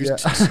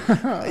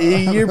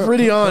squeezers. You're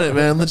pretty on it,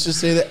 man. Let's just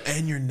say that.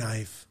 And your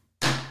knife.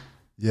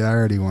 Yeah, I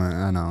already went.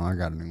 I know. I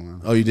got a new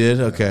one. Oh, you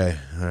did? Okay.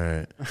 All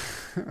right.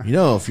 You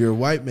know, if you're a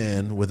white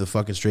man with a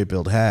fucking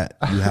straight-billed hat,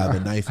 you have a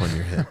knife on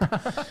your hip.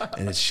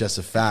 And it's just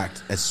a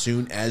fact. As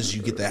soon as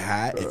you get the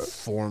hat, it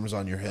forms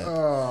on your hip.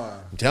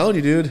 I'm telling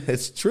you, dude.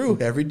 It's true.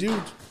 Every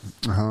dude.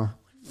 Yeah.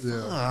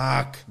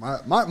 Fuck.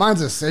 Mine's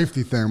a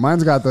safety thing.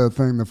 Mine's got the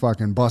thing to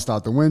fucking bust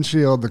out the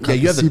windshield.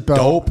 You have the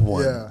dope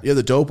one. Yeah. You have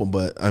the dope one,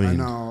 but I mean. I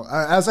know.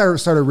 As I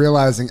started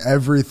realizing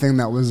everything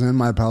that was in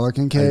my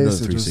Pelican case. I know the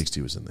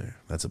 360 was in there.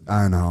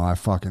 I know. I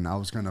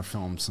was going to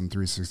film some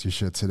 360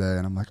 shit today,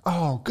 and I'm like,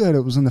 oh, good.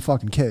 It was in the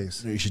fucking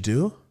case. You know what you should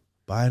do?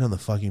 Buy it on the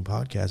fucking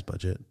podcast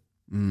budget.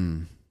 Yeah.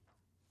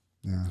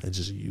 And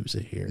just use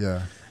it here.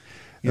 Yeah.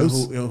 You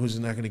know who's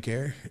not going to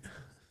care?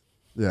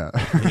 Yeah.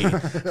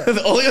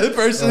 The only other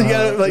person you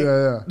got like.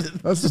 Yeah.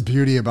 That's the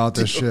beauty about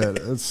this shit.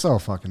 It's so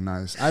fucking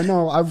nice. I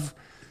know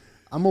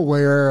I'm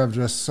aware of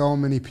just so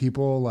many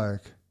people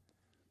like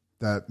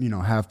that,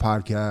 have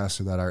podcasts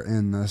or that are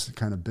in this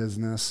kind of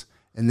business,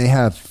 and they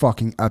have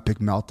fucking epic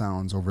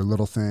meltdowns over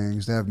little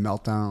things. They have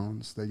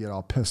meltdowns. They get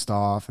all pissed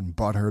off and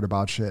butthurt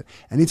about shit.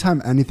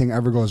 Anytime anything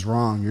ever goes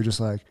wrong, you're just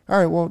like, all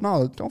right, well,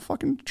 no, don't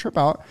fucking trip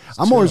out.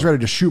 I'm always ready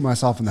to shoot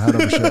myself in the head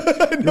over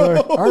shit. You're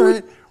like, all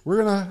right,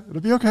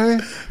 it'll be okay.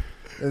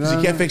 Because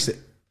you can't fix it.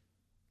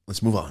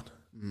 Let's move on.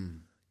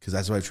 Because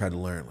that's what I've tried to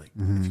learn. Like,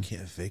 if you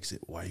can't fix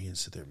it, why are you going to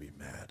sit there and be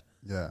mad?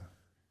 Yeah.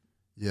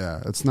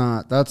 Yeah, it's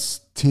not. That's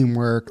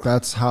teamwork.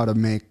 That's how to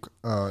make.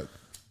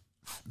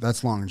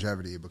 That's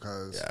longevity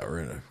because.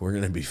 Yeah, we're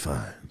gonna be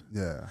fine.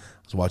 Yeah,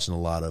 I was watching a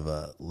lot of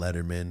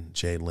Letterman,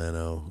 Jay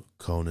Leno,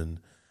 Conan.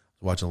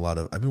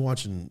 I've been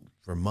watching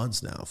for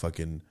months now.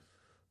 Fucking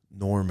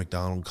Norm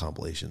Macdonald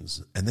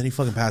compilations, and then he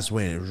fucking passed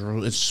away.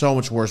 And it's so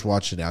much worse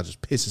watching it now. It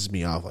just pisses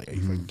me off. Like, are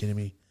you fucking kidding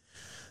me?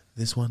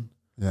 This one?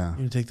 yeah. You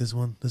gonna take this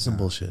one? This is some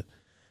bullshit.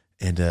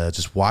 And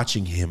just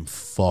watching him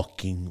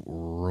fucking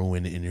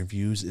ruin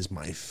interviews is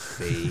my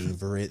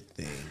favorite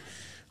thing.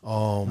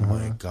 Oh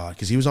my God.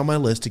 Because he was on my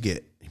list to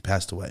get, he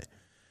passed away.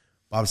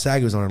 Bob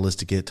Saget was on our list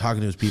to get,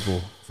 talking to his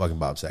people, fucking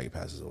Bob Saget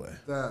passes away.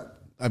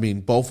 I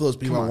mean, both of those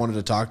people I wanted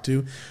to talk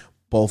to,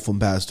 both of them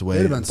passed away.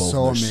 It'd have been both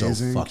so of them are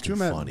amazing. so fucking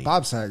funny.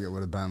 Bob Saget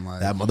would have been like.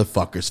 That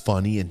motherfucker's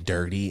funny and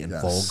dirty and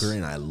vulgar,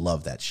 and I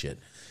love that shit.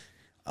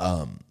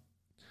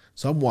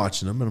 So I'm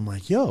watching him, and I'm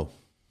like, yo,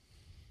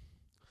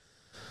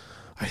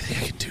 I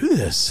think I can do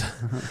this.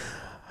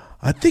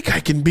 I think I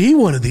can be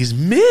one of these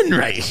men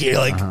right here.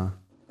 Like,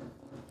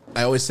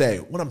 I always say,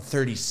 when I'm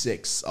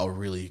 36, I'll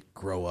really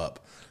grow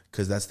up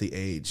because that's the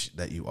age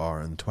that you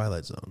are in the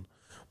Twilight Zone.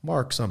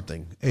 Mark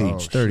something,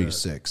 age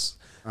 36.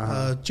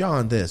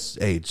 John this,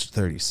 age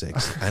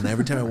 36. And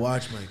every time I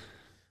watch, I'm like,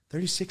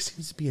 36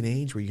 seems to be an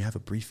age where you have a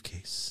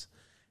briefcase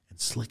and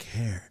slick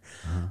hair.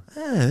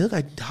 They look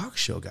like talk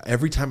show guy.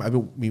 Every time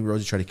me and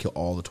Rosie try to kill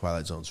all the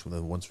Twilight Zones from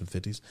the ones from the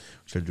 50s.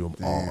 We try to do them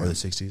all, or the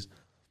 60s.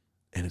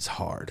 And it's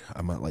hard.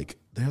 I'm at like,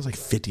 there's like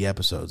 50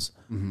 episodes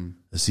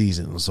a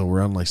season. So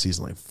we're on like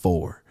season like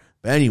 4.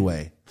 But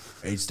anyway,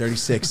 age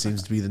 36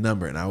 seems to be the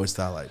number. And I always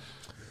thought like,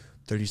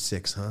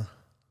 36, huh?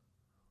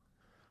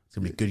 It's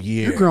going to be a good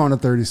year. You're growing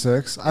at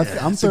 36.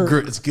 It's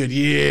a good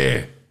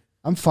year.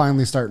 I'm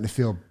finally starting to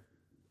feel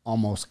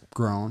almost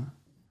grown.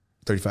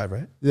 35,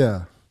 right?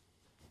 Yeah.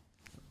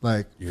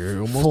 Like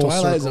you're almost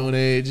Twilight Zone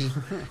age.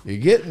 You're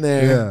getting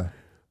there.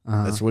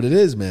 Yeah. That's what it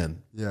is,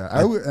 man.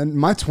 Yeah. In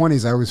my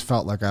 20s, I always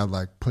felt like I'd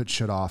like put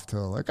shit off to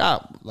like,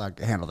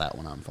 handle that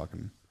when I'm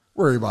fucking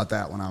worry about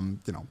that when I'm,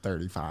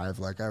 35.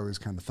 Like I always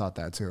kind of thought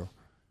that too.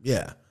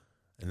 Yeah.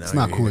 And it's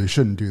not cool. You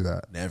shouldn't do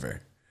that.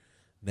 Never.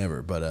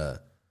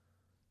 But,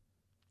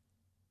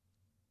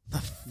 the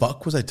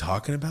fuck was I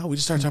talking about? We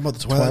just started talking about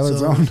the Twilight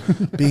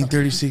Zone. Being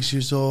 36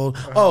 years old.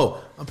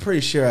 Oh, I'm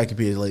pretty sure I could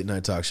be a late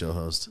night talk show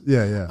host.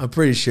 Yeah. I'm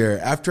pretty sure.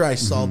 After I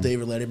saw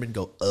David Letterman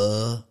go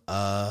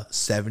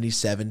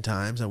 77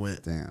 times, I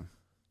went, damn,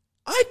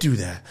 I do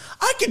that.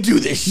 I can do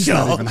this He's show.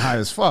 Not even high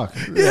as fuck.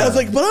 Yeah, I was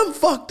like, but I'm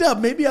fucked up.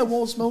 Maybe I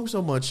won't smoke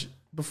so much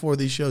before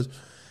these shows.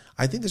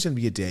 I think there's going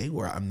to be a day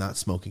where I'm not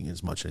smoking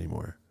as much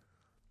anymore.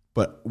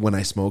 But when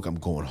I smoke, I'm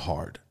going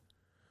hard.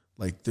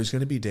 Like, there's going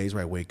to be days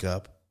where I wake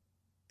up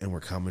and we're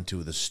coming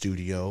to the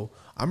studio.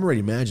 I'm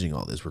already imagining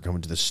all this. We're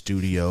coming to the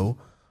studio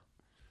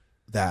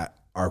that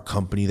our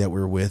company that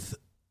we're with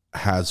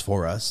has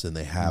for us, and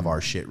they have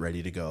our shit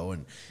ready to go.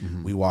 And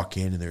we walk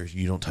in, and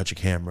you don't touch a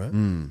camera.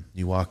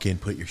 You walk in,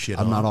 put your shit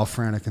on. I'm not all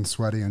frantic and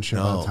sweaty and shit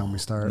by the time we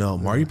start. No,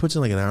 Marty puts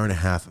in like an hour and a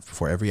half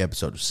before every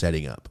episode of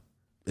setting up.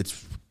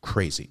 It's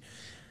crazy.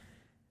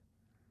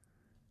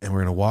 And we're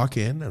going to walk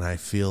in, and I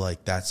feel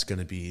like that's going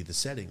to be the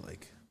setting.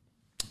 Like,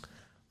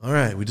 all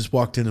right, we just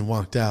walked in and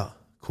walked out.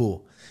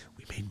 Cool.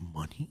 We made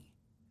money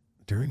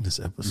during this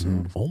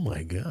episode. Oh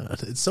my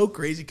God. It's so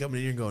crazy coming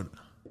in here and going,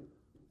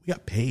 we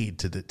got paid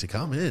to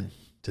come in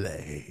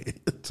today.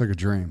 It's like a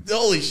dream.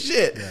 Holy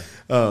shit.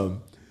 Yeah.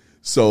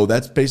 So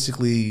that's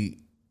basically,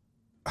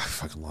 I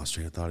fucking lost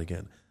train of thought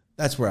again.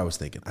 That's where I was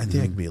thinking. I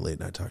think I can be a late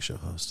night talk show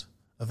host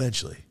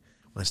eventually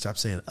when I stop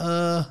saying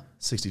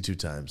 62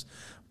 times.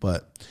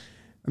 But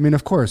I mean,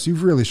 of course,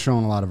 you've really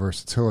shown a lot of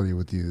versatility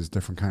with these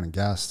different kind of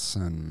guests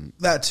and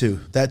that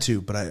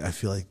too. But I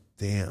feel like,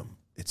 damn,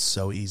 it's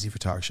so easy for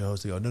talk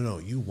shows to go, no,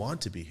 you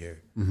want to be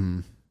here.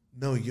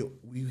 No, you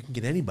can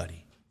get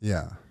anybody.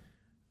 Yeah.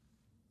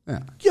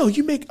 Yo,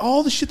 you make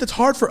all the shit that's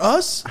hard for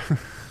us.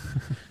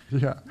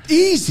 Yeah.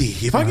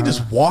 Easy. If I can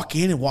just walk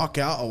in and walk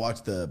out, I'll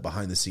watch the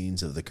behind the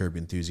scenes of the Curb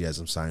Your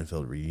Enthusiasm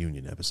Seinfeld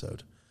reunion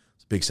episode.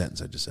 It's a big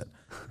sentence I just said.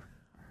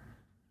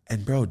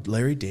 And bro,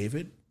 Larry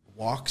David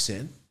walks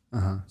in,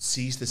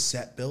 sees the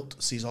set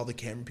built, sees all the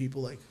camera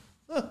people like,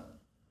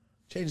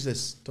 change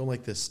this, don't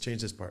like this,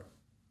 change this part.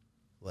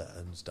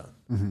 And it's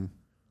done.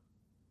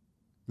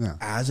 Yeah.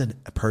 As a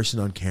person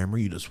on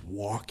camera, you just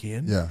walk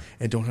in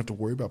and don't have to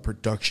worry about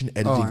production,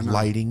 editing,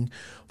 lighting,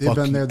 They've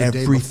been there the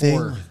everything. Day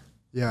before.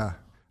 Yeah.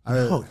 You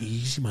know how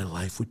easy my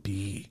life would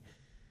be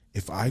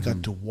if I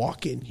got to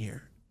walk in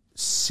here,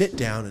 sit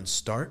down and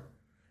start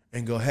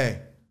and go,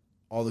 hey,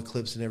 all the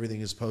clips and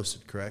everything is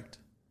posted, correct?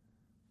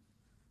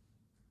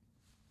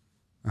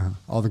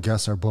 All the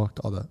guests are booked.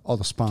 All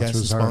the sponsors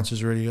guests and are.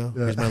 sponsors ready to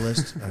go. Here's my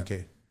list.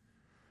 Okay.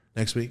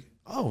 Next week.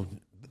 Oh,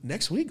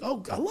 next week?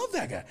 Oh, I love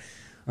that guy.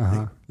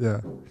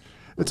 Yeah.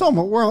 It's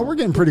almost, we're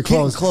getting pretty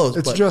close.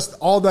 It's just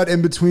all that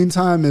in between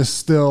time is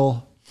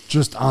still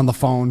just on the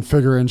phone,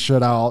 figuring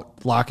shit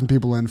out, locking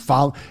people in.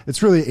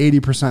 It's really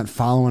 80%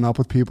 following up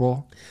with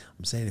people.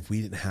 I'm saying if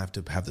we didn't have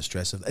to have the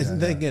stress of, and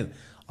then again,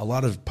 a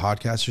lot of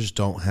podcasters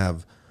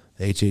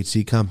the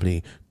HHC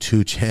company,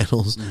 2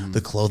 channels,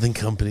 the clothing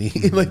company.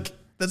 Like,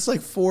 that's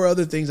like 4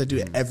 other things I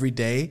do every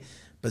day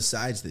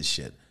besides this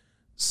shit.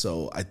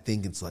 So I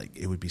think it's like,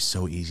 it would be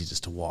so easy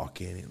just to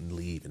walk in and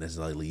leave. And as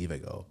I leave, I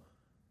go,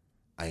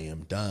 I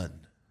am done.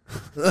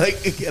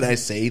 Like, can I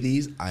say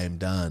these? I am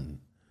done.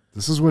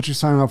 This is what you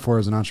sign up for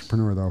as an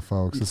entrepreneur, though,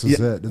 folks. This is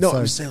it. It's no,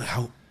 I'm saying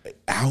like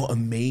how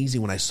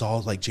amazing when I saw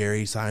like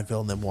Jerry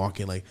Seinfeld and them walk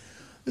in, like,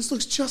 this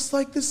looks just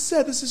like this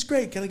set. This is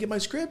great. Can I get my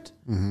script?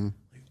 Like,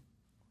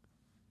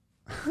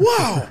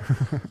 wow.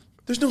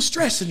 There's no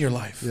stress in your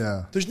life.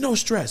 Yeah. There's no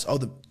stress. Oh,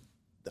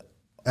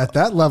 at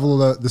that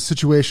level, the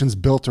situation's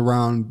built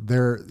around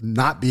there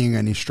not being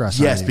any stress.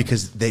 Yes,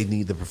 because they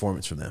need the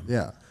performance from them.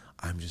 Yeah.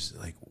 I'm just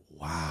like,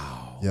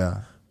 wow.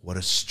 Yeah. What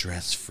a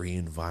stress-free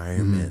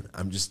environment.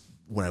 I'm just,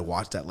 when I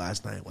watched that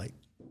last night, like,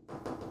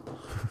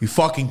 you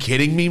fucking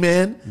kidding me,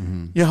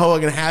 man? You know how I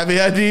can have it?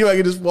 I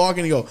can just walk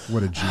in and go,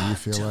 what a G you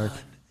feel like?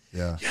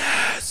 Yeah.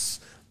 Yes.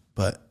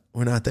 But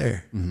we're not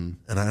there. And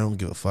I don't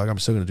give a fuck. I'm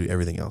still going to do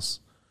everything else.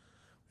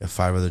 We have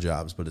 5 other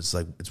jobs, but it's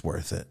like, it's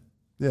worth it.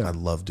 Yeah. I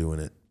love doing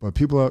it. But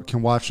people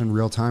can watch in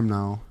real time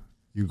now.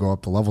 You go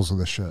up the levels of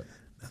this shit.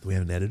 We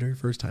have an editor,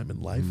 first time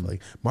in life.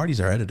 Like, Marty's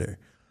our editor,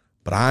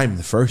 but I'm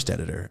the first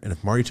editor. And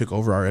if Marty took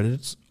over our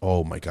edits,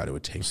 oh my God, it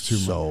would take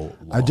so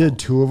long. I did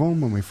 2 of them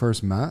when we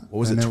first met. What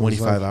was it,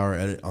 25-hour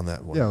edit on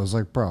that one? Yeah, I was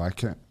like, bro, I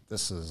can't.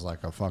 This is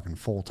like a fucking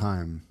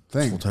full-time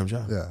thing. Full-time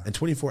job. Yeah. And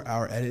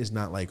 24-hour edit is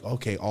not like,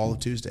 okay, all of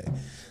Tuesday.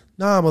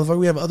 Nah, motherfucker,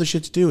 we have other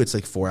shit to do. It's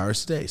like 4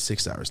 hours today,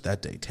 6 hours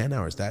that day, 10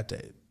 hours that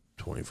day,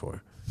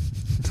 24.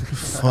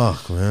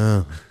 Fuck,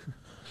 man.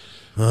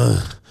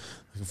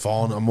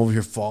 I'm over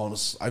here falling.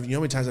 You know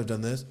how many times I've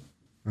done this?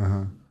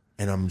 And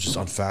I'm just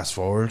on fast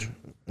forward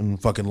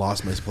and fucking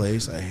lost my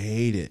place. I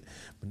hate it.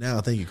 But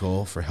now, thank you,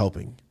 Cole, for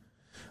helping.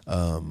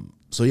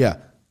 So yeah,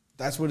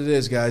 that's what it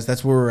is, guys.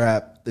 That's where we're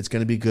at. It's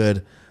going to be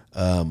good.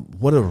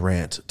 What a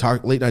rant.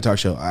 Late night talk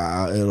show.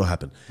 It'll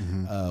happen.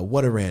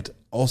 What a rant.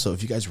 Also,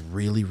 if you guys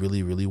really,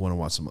 really, really want to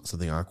watch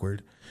something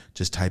awkward,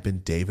 just type in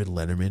David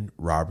Letterman,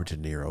 Robert De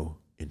Niro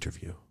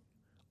interview.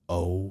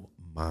 Oh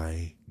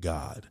my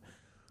God.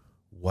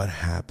 What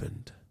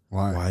happened?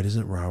 Why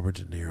doesn't Robert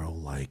De Niro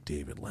like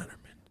David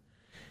Letterman?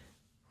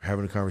 We're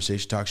having a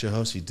conversation, talk show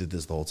host. He did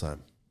this the whole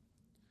time.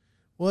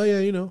 Well, yeah,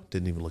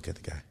 didn't even look at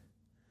the guy.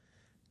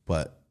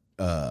 But,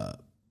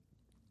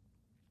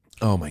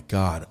 oh my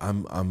God,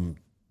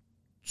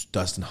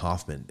 Dustin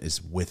Hoffman is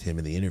with him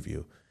in the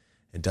interview.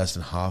 And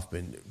Dustin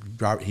Hoffman,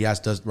 he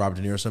asked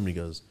Robert De Niro something. He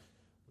goes,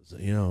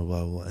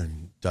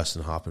 and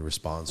Dustin Hoffman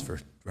responds for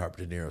Robert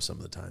De Niro some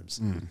of the times.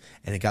 And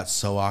it got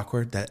so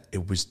awkward that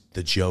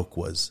the joke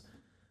was,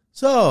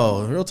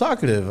 so real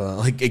talkative.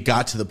 Like, it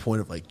got to the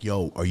point of like,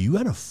 yo, are you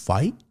at a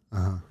fight?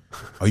 Are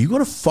you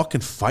going to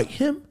fucking fight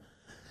him?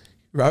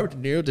 Robert De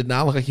Niro did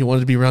not look like he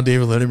wanted to be around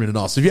David Letterman at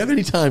all. So if you have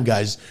any time,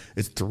 guys,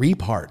 it's 3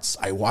 parts.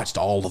 I watched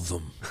all of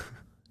them.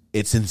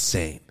 It's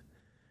insane.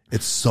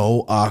 It's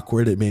so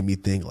awkward. It made me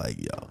think like,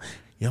 yo,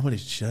 you know how many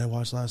shit I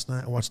watched last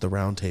night? I watched The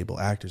Round Table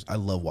Actors. I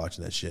love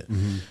watching that shit.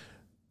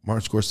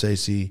 Martin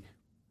Scorsese,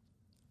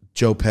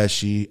 Joe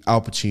Pesci, Al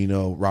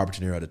Pacino, Robert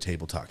De Niro at a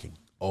table talking.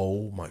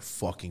 Oh my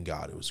fucking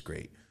God, it was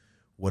great.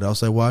 What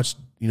else I watched?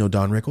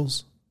 Don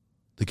Rickles,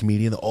 the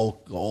comedian, the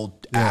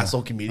old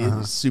asshole comedian.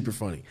 He's super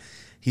funny.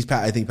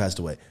 I think passed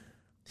away.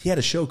 He had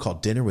a show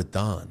called Dinner with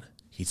Don.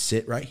 He'd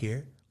sit right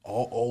here,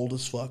 all old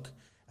as fuck,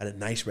 at a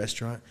nice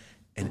restaurant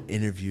and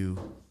interview.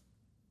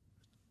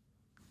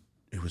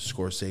 It was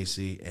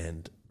Scorsese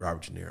and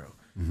Robert De Niro.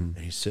 And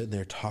he's sitting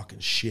there talking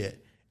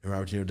shit. And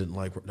Robert De Niro didn't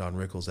like Don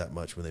Rickles that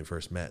much when they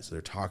first met. So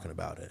they're talking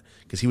about it.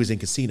 Because he was in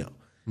Casino.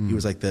 He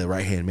was like the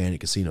right-hand man in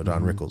Casino,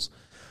 Don Rickles.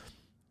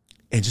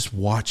 And just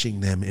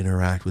watching them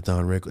interact with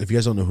Don Rickles. If you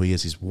guys don't know who he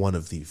is, he's one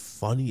of the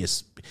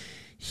funniest.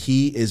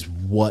 He is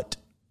what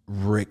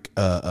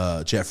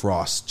Jeff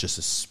Ross just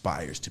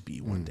aspires to be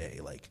one day.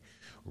 Like,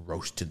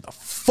 roasting the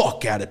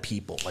fuck out of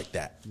people like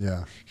that.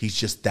 Yeah. He's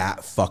just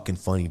that fucking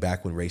funny.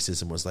 Back when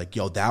racism was like,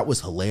 yo, that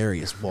was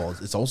hilarious. Well,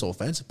 it's also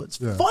offensive, but it's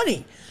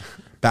funny.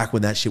 Back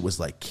when that shit was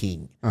like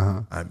king.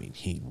 I mean,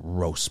 he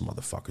roasts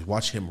motherfuckers.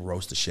 Watch him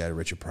roast the shit out of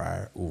Richard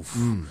Pryor. Oof.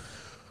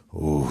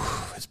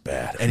 Oof, it's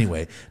bad.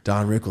 Anyway,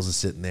 Don Rickles is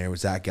sitting there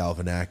with Zach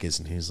Galifianakis,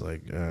 and he's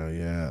like,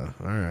 yeah,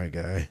 all right,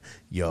 guy.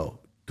 Yo,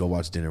 go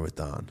watch Dinner with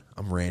Don.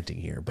 I'm ranting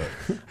here, but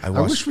I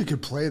wish we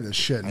could play this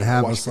shit and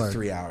have us for like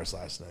 3 hours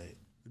last night.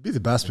 It'd be the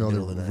best to be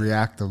able to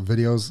react to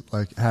videos,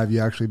 like have you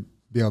actually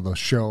be able to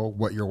show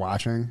what you're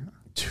watching.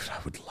 Dude, I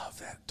would love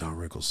that. Don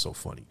Rickles so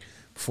funny.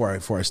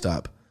 Before I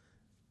stop,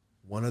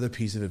 one other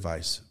piece of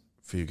advice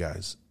for you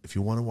guys. If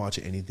you want to watch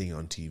anything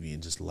on TV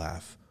and just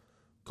laugh,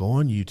 go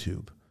on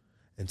YouTube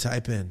and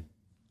type in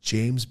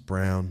James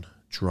Brown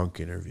drunk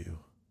interview.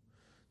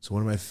 It's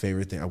one of my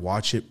favorite things. I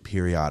watch it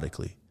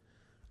periodically.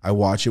 I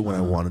watch it when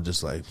I want to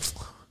just like,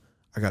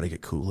 I got to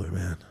get cooler,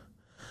 man.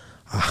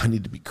 I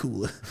need to be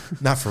cooler.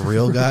 Not for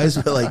real, guys,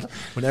 but like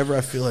whenever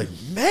I feel like,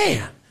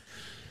 man,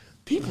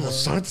 people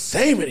aren't the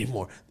same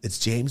anymore. It's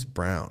James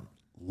Brown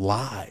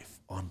live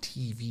on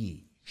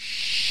TV,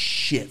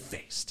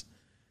 shit-faced.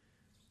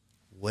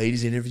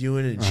 lady's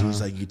interviewing, and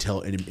she's like, you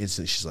tell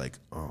instantly, she's like,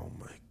 oh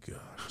my God.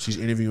 She's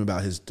interviewing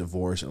about his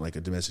divorce and like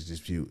a domestic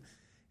dispute,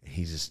 and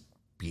he's just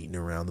beating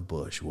around the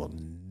bush, will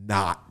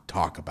not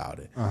talk about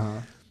it.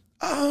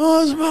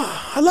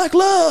 I like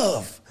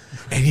love.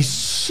 And he's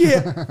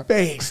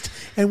shit-faced.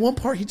 And one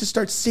part, he just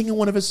starts singing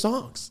one of his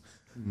songs.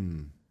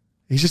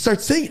 He just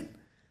starts singing.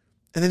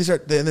 And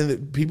then the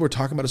people are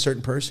talking about a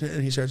certain person,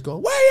 and he starts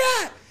going,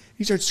 where you at?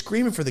 He starts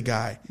screaming for the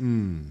guy.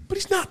 But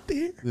he's not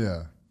there.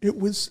 Yeah. It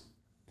was...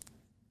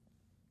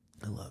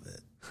 I love it.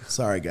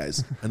 Sorry,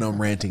 guys. I know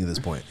I'm ranting at this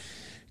point.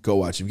 Go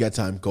watch. If you've got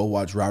time, go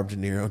watch Robert De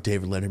Niro,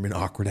 David Letterman,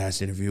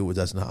 awkward-ass interview with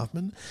Dustin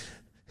Hoffman.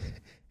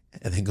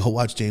 And then go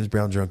watch James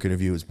Brown drunk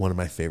interview. It's one of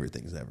my favorite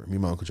things ever. Me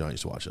and my Uncle John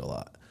used to watch it a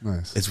lot.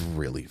 Nice. It's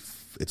really,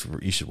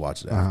 you should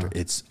watch it after.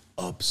 It's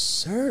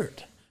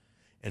absurd.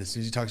 And as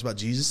soon as he talks about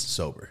Jesus,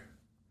 sober.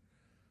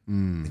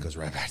 It goes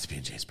right back to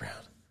being James Brown.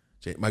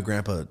 My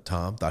grandpa,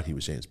 Tom, thought he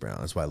was James Brown.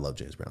 That's why I love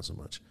James Brown so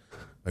much.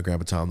 My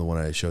grandpa, Tom, the one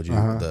I showed you,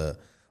 my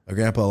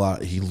grandpa,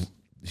 he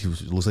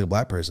looks like a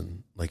black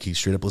person. Like, he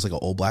straight up looks like an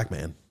old black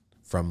man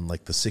from,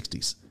 like, the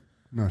 60s.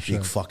 No shit.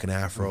 Big fucking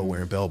afro,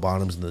 wearing bell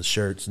bottoms and the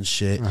shirts and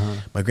shit.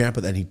 My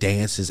grandpa, then he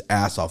danced his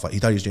ass off. He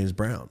thought he was James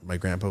Brown. My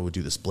grandpa would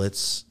do the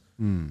splits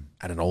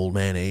at an old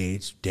man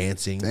age,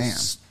 dancing,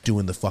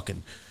 doing the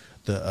fucking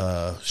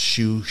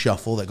shoe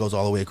shuffle that goes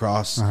all the way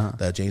across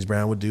that James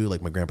Brown would do.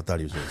 Like, my grandpa thought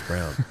he was James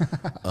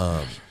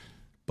Brown.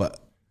 But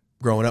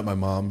growing up, my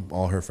mom,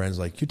 all her friends,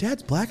 like, your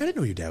dad's black? I didn't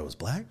know your dad was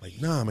black.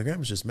 Like, nah, my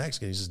grandpa's just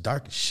Mexican. He's just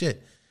dark as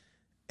shit.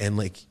 And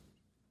like,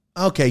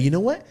 okay, you know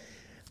what?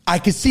 I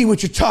can see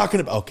what you're talking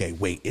about. Okay,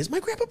 wait, is my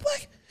grandpa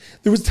black?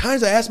 There was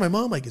times I asked my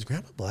mom, like, is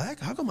grandpa black?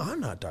 How come I'm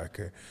not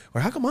darker?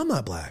 Or how come I'm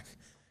not black?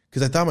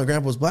 Because I thought my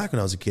grandpa was black when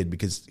I was a kid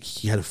because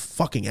he had a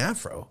fucking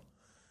afro.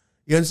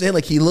 You know what I'm saying?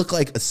 Like, he looked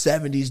like a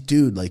 70s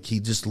dude. Like, he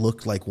just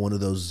looked like one of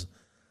those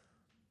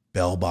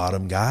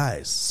bell-bottom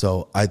guys.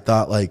 So I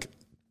thought, like,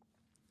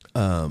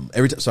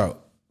 every time, sorry,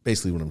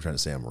 basically what I'm trying to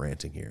say, I'm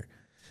ranting here,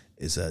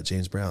 is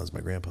James Brown is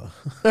my grandpa.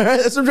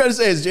 That's what I'm trying to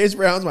say, is James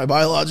Brown's my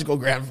biological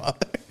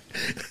grandfather.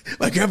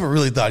 My grandpa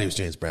really thought he was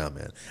James Brown,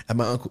 man. At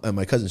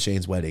my cousin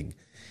Shane's wedding,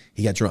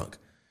 he got drunk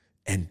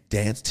and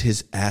danced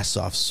his ass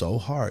off so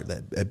hard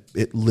that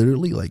it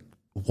literally, like,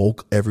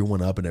 woke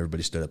everyone up, and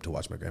everybody stood up to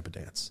watch my grandpa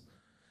dance.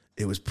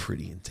 It was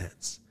pretty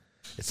intense.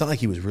 It's not like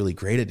he was really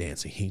great at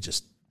dancing. He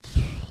just,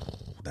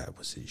 that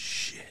was his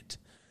shit.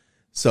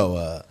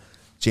 So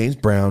James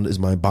Brown is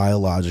my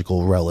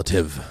biological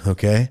relative,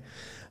 okay?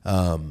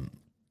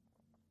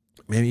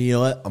 Maybe, you know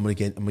what? I'm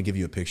gonna give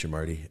you a picture,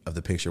 Marty, of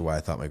the picture why I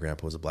thought my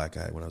grandpa was a black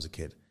guy when I was a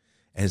kid.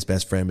 And his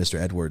best friend, Mr.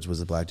 Edwards,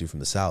 was a black dude from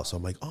the South. So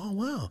I'm like, oh,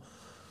 wow.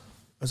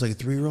 I was like a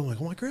 3-year-old. I'm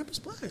like, oh, my grandpa's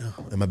black.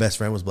 And my best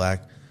friend was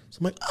black. So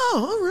I'm like,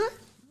 oh, all right.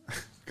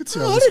 Could see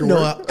I didn't know.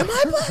 Am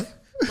I black?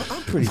 Well,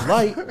 I'm pretty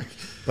light.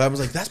 But I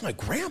was like, that's my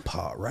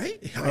grandpa, right?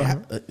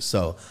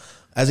 So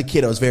as a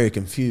kid, I was very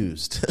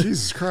confused.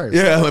 Jesus Christ.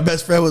 Yeah, my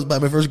best friend was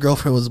black. My first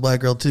girlfriend was a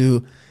black girl,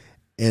 too.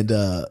 And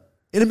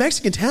in a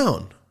Mexican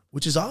town,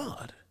 which is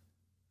odd.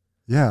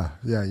 Yeah,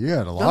 you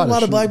had a lot. Not a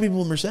lot of black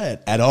people in Merced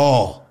at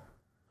all.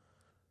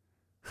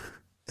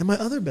 And my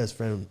other best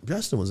friend,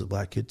 Justin, was a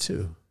black kid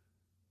too.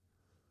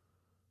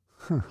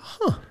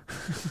 Huh.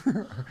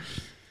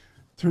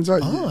 Turns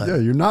out,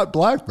 you're not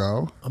black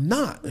though. I'm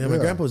not. Yeah, my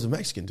grandpa was a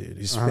Mexican dude.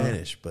 He's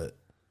Spanish, but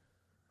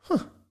he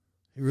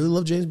really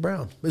loved James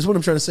Brown. That's what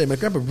I'm trying to say. My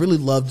grandpa really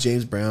loved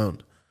James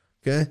Brown.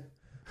 Okay,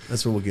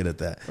 that's where we'll get at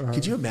that.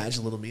 Could you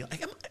imagine little me?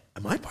 Like,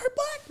 am I part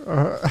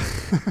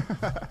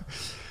black?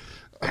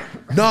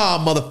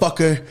 Nah,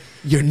 motherfucker,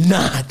 you're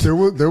not. There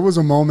was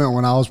a moment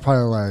when I was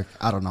probably like,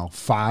 I don't know,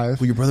 5.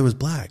 Well, your brother was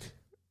black.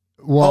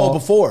 Well,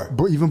 before.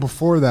 But even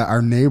before that,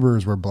 our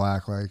neighbors were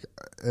black. Like,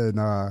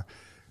 and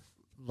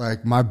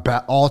like my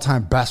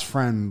all-time best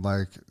friend,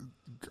 like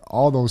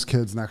all those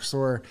kids next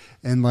door,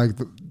 and like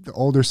the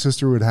older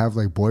sister would have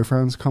like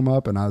boyfriends come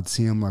up, and I'd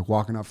see them like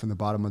walking up from the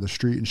bottom of the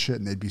street and shit,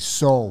 and they'd be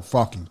so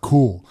fucking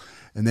cool.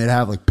 And they'd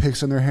have like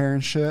picks in their hair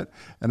and shit.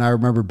 And I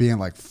remember being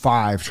like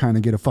 5 trying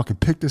to get a fucking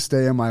pick to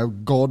stay in my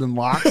golden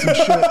locks and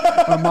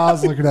shit. My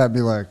mom's looking at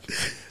me like,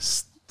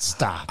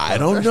 stop. I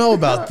don't know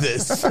about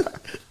this.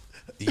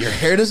 Your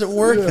hair doesn't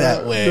work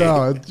that way.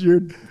 No,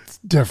 it's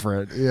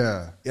different.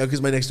 Yeah. Yeah,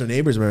 because my next door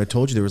neighbors, remember I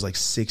told you there was like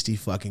 60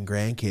 fucking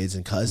grandkids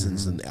and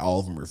cousins, and all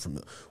of them were from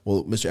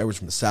Mr. Edwards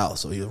from the South.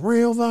 So he was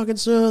real fucking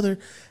Southern.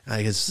 And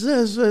I guess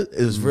it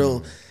was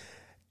real.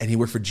 And he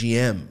worked for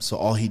GM, so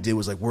all he did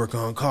was like work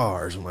on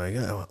cars. I'm like,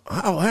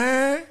 oh,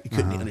 hey. He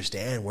couldn't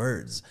understand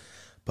words.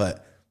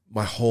 But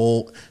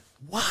I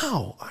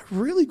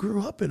really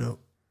grew up in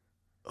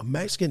a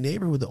Mexican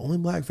neighborhood with the only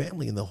black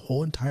family in the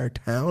whole entire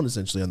town,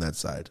 essentially, on that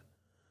side.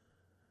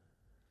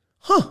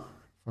 Huh.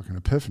 Fucking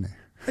epiphany.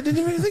 I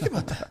didn't even think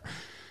about that.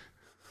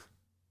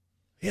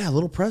 Yeah,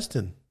 Little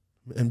Preston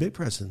and Big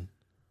Preston.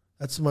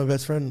 That's my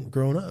best friend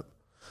growing up.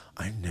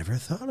 I never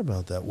thought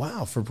about that.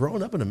 Wow, for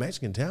growing up in a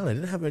Mexican town, I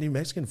didn't have any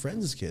Mexican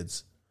friends as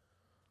kids.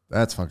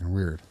 That's fucking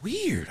weird.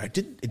 Weird. It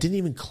didn't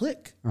even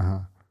click.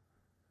 And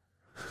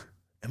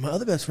my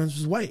other best friend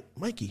was white,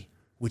 Mikey.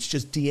 which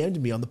just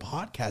DM'd me on the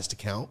podcast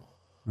account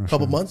a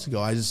couple months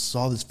ago. I just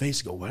saw this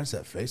face and go, what is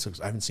that face?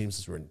 I haven't seen him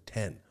since we were in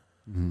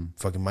 10.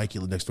 Fucking Mikey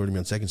lived next door to me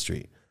on 2nd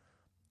Street.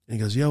 And he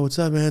goes, yo, what's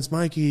up, man? It's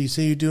Mikey.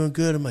 Say you're doing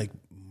good. I'm like,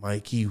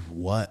 Mikey,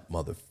 what,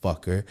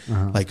 motherfucker?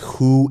 Like,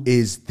 who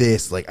is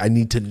this? Like, I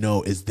need to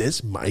know, is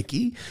this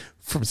Mikey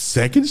from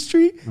 2nd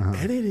Street?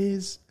 And it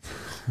is.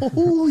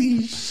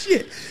 Holy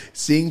shit.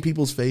 Seeing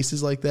people's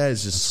faces like that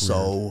is just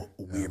so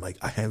weird. Like,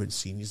 I haven't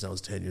seen you since I was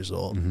 10 years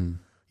old.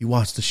 You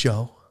watched the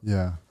show?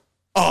 Yeah.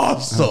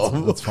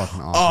 Awesome. That's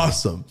fucking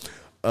awesome.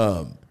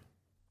 I've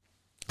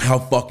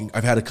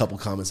had a couple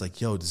comments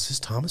like, yo, is this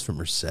Thomas from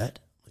Merced?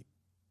 Like,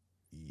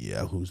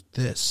 yeah, who's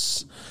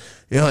this?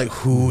 You know, like,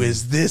 who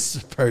is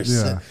this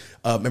person?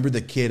 Remember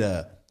the kid,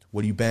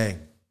 What Do You Bang?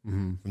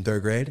 From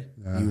 3rd grade?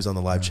 Yeah. He was on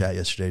the live chat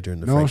yesterday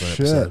during the Franklin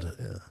episode.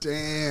 Yeah.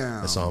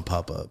 Damn. I saw him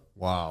pop up.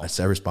 Wow.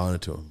 I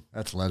responded to him.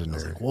 That's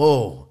legendary. I was like,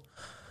 whoa.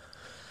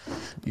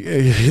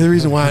 You're the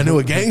reason why I know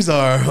what gangs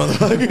are.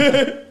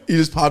 He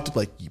just popped up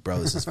like, bro,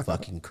 this is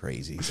fucking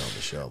crazy. He's on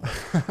the show.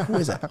 Like, who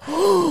is that?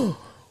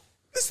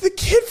 This is the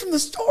kid from the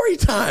story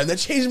time that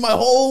changed my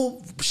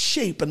whole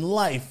shape and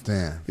life.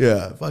 Damn.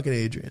 Yeah, fucking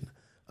Adrian.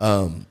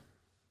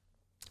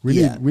 We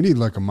need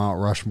like a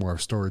Mount Rushmore of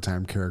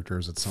Storytime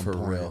characters at some point.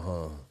 For real,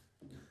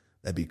 huh?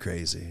 That'd be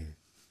crazy.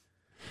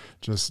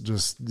 Just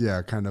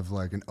kind of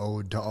like an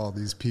ode to all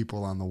these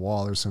people on the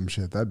wall or some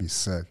shit. That'd be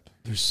sick.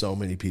 There's so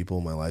many people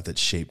in my life that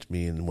shaped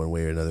me in one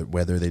way or another,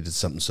 whether they did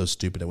something so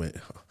stupid I went,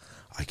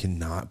 I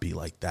cannot be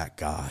like that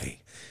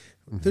guy.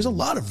 There's a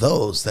lot of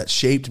those that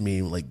shaped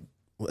me, like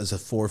as a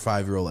 4 or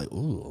 5 year old, like,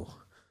 ooh,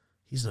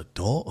 he's an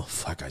adult? Oh,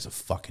 fuck, guy's a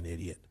fucking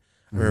idiot.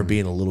 I remember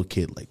being a little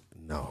kid, like,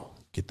 no,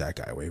 get that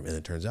guy away. And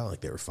it turns out like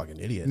they were a fucking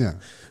idiot. Yeah.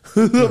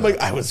 I'm like,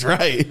 I was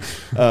right.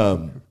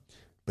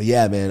 But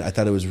yeah, man, I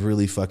thought it was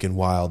really fucking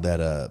wild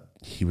that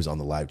he was on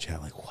the live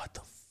chat. Like, what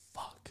the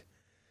fuck?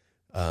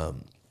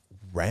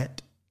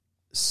 Rant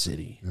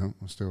City. Yeah,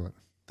 let's do it.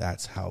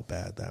 That's how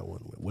bad that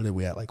one went. What are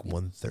we at? Like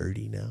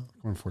 130 now?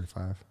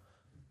 145.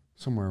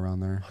 Somewhere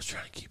around there. I was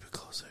trying to keep it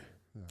closer.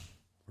 Yeah.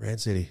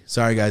 Rant City.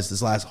 Sorry, guys.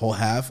 This last whole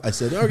half, I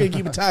said, we're going to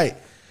keep it tight.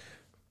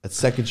 That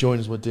second joint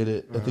is what did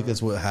it. I think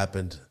that's what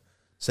happened.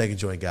 Second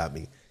joint got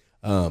me.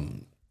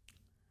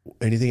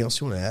 Anything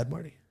else you want to add,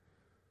 Marty?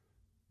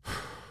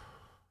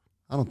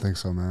 I don't think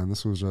so, man.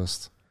 This was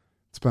just,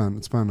 it's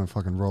been a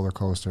fucking roller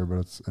coaster, but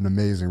it's an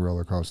amazing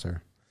roller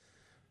coaster.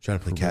 Trying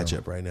to play catch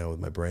up right now with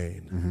my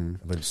brain.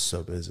 I've been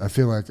so busy. I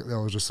feel like that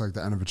was just like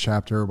the end of a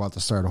chapter. We're about to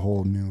start a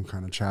whole new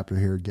kind of chapter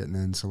here, getting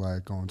into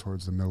like going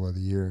towards the middle of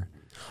the year.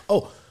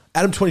 Oh,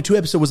 Adam 22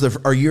 episode was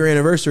our year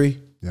anniversary.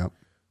 Yep.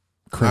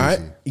 Crazy. All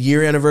right.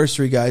 Year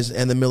anniversary, guys.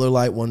 And the Miller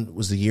Lite one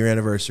was the year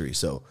anniversary.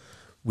 So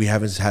we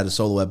haven't had a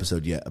solo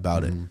episode yet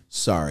about it.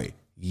 Sorry.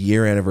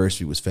 Year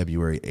anniversary was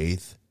February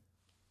 8th.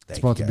 It's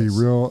about to be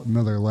real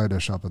Miller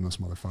Lite-ish up in this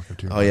motherfucker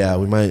too. Oh yeah,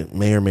 we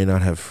may or may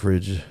not have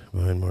fridge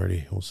behind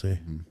Marty. We'll see.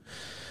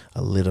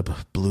 A lit up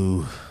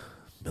blue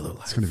Miller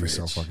Lite. It's gonna fridge.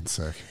 be so fucking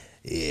sick.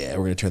 Yeah,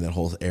 we're gonna turn that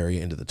whole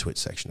area into the Twitch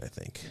section. I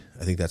think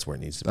that's where it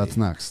needs to be. That's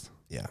next.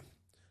 Yeah,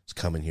 just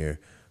come in here,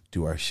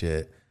 do our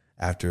shit.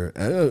 After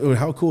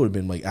how cool it would have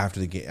been like after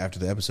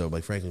the episode,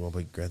 like Franklin won't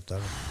play Grand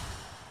Theft Auto.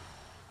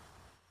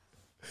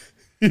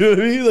 You know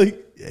what I mean?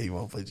 Like, yeah, you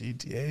won't play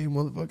GTA,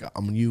 motherfucker.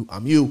 I'm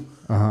you.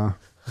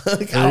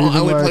 Like,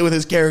 I would play with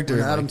his character.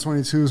 When Adam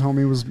 22's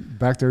homie was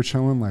back there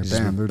chilling, like,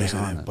 damn, they're just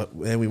on it. But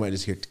then we might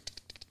just hear.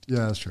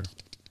 Yeah, that's true.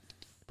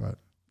 But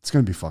it's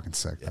gonna be fucking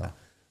sick, though.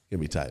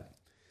 Gonna be tight.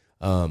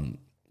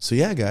 So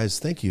yeah, guys,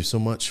 thank you so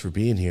much for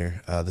being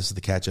here. This is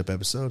the catch up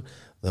episode,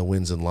 the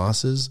wins and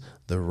losses,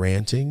 the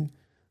ranting,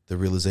 the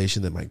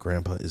realization that my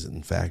grandpa is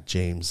in fact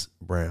James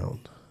Brown.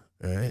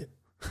 All right,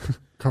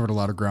 covered a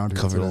lot of ground.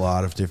 Covered a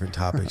lot of different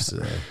topics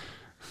today.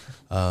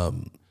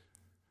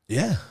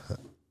 Yeah.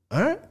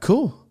 All right,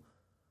 cool.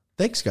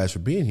 Thanks, guys, for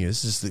being here.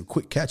 This is just a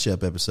quick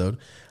catch-up episode.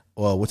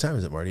 Well, what time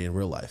is it, Marty, in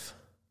real life?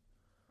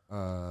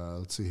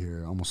 Let's see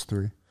here. Almost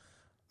 3.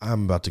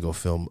 I'm about to go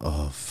film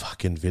a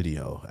fucking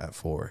video at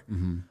 4.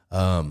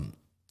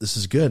 This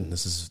is good.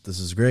 This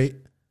is great.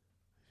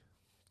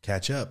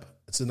 Catch up.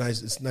 It's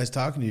nice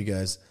talking to you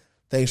guys.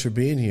 Thanks for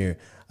being here.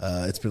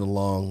 It's been a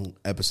long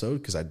episode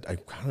because I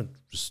kind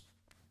of just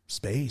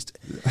spaced.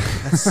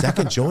 That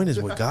second joint is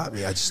what got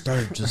me. I just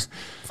started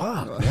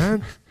fuck,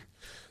 man.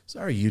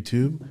 Sorry,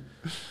 YouTube,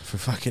 for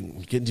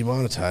fucking getting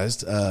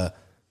demonetized. All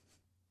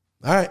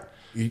right,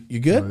 you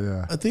good? Oh,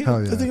 yeah. I think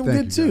I'm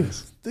good too.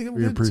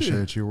 We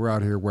appreciate you. We're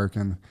out here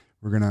working.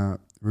 We're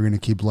gonna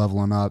keep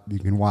leveling up. You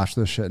can watch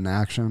this shit in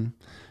action,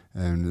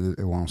 and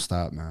it won't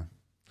stop, man.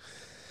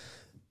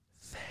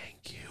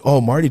 Thank you. Oh,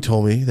 Marty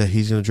told me that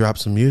he's gonna drop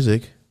some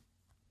music.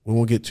 We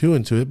won't get too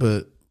into it,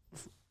 but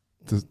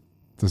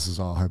this is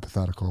all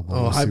hypothetical.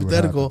 We'll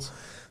hypothetical.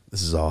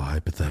 This is all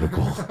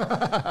hypothetical.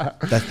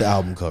 That's the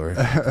album cover.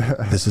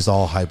 This is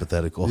all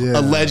hypothetical. Yeah.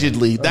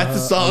 Allegedly. That's the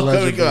song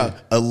coming out.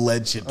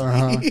 Allegedly.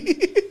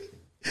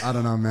 I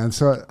don't know, man.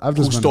 So I've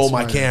just Who stole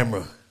my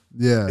camera?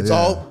 Yeah. It's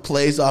all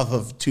plays off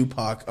of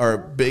Tupac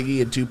or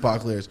Biggie and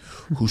Tupac lyrics.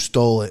 Who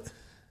stole it?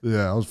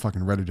 Yeah, I was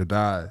fucking ready to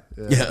die.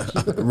 Yeah,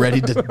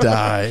 ready to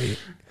die.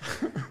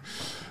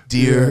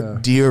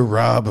 Dear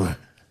Robert.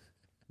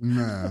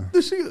 Nah,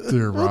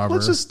 dear Robert.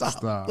 Let's just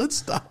stop. Let's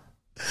stop.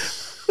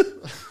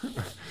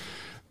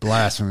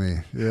 Blasphemy.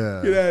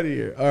 Yeah. Get out of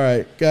here. All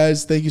right,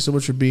 guys, thank you so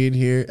much for being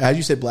here. As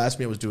you said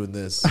blasphemy, I was doing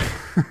this.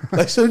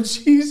 Like some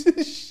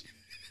Jesus.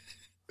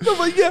 I'm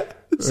like, yeah.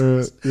 It's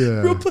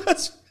real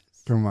blasphemy.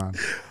 Come on.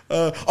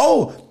 I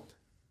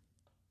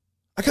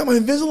got my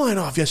Invisalign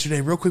off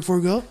yesterday, real quick before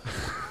we go.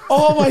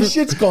 All my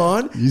shit's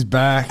gone. He's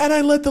back. And I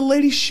let the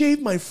lady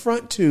shave my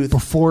front tooth.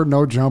 Before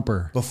No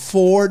Jumper.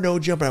 Before No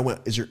Jumper. I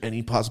went, is there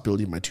any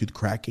possibility of my tooth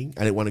cracking?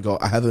 I didn't want to go,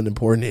 I have an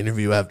important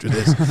interview after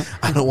this.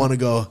 I don't want to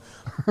go,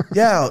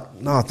 yeah,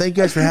 no, thank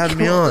you guys for having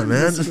me on,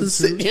 man. Just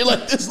sitting here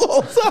like this the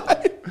whole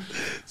time.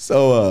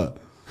 So,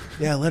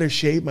 I let her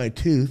shave my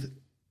tooth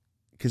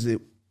because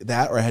or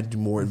I had to do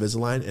more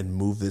Invisalign and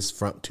move this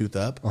front tooth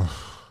up.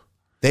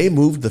 They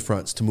moved the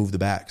fronts to move the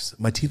backs.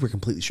 My teeth were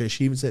completely straight.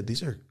 She even said,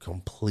 these are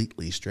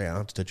completely straight. I don't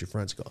have to touch your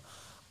fronts. I go,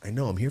 I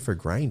know, I'm here for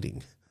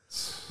grinding.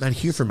 I'm not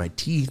here for my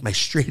teeth, my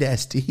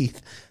straight-ass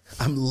teeth.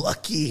 I'm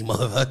lucky,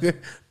 motherfucker.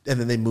 And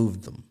then they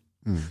moved them.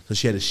 So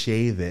she had to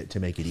shave it to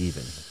make it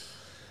even.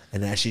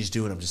 And as she's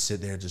doing, I'm just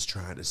sitting there just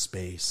trying to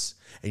space.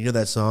 And you know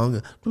that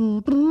song?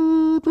 On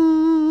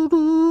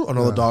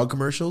all the dog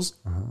commercials?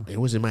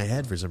 It was in my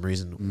head for some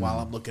reason while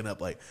I'm looking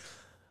up like,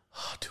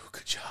 oh, do a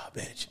good job,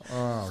 bitch.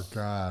 Oh,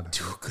 God.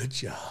 Do a good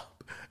job.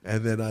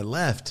 And then I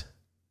left.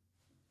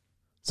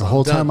 The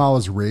whole time I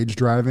was rage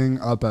driving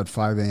up at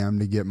 5 a.m.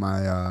 to get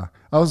my, I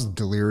was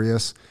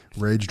delirious,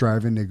 rage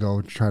driving to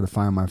go try to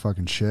find my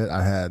fucking shit.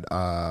 I had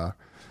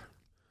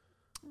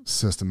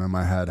System in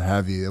my head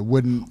heavy. It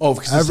wouldn't,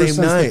 because ever the same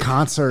since night. the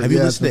concert. Have you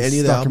listened to any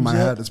of the albums in my albums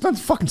yet? head. It's been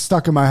fucking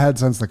stuck in my head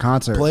since the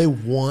concert. Play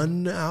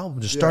one album.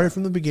 Just started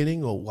from the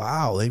beginning. Go,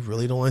 wow, they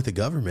really don't like the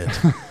government.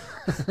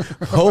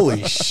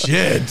 Holy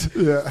shit.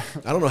 Yeah.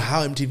 I don't know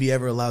how MTV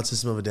ever allowed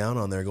System of a Down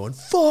on there going,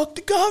 fuck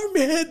the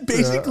government,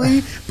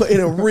 basically, but in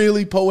a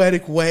really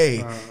poetic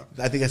way.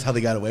 I think that's how they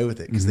got away with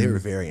it because they were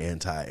very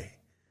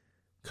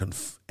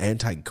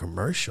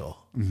anti-commercial.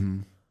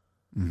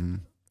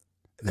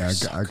 Yeah,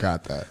 I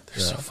got that. They're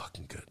so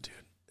fucking good, dude.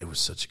 It was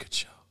such a good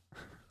show.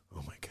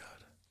 Oh my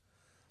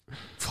God.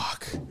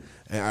 Fuck.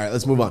 All right,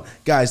 let's move on.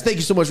 Guys, thank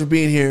you so much for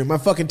being here. My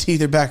fucking teeth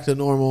are back to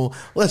normal.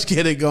 Let's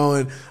get it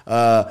going.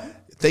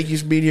 Thank you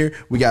for being here.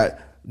 We got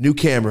new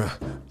camera,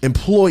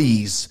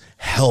 employees,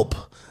 help.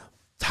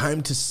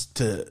 Time to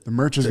the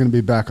merch is going to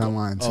be back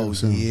online too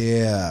soon.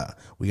 Yeah,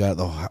 we got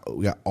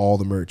all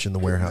the merch in the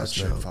warehouse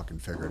now. now. Fucking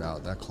figured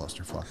out that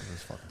clusterfuck of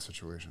this fucking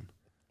situation.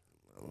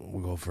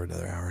 We'll go for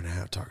another hour and a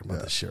half talking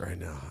about this shit right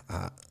now.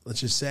 Let's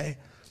just say,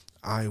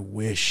 I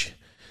wish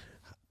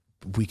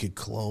we could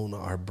clone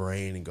our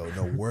brain and go,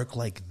 no, work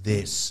like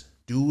this.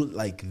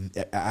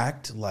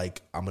 Act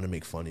like I'm going to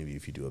make fun of you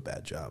if you do a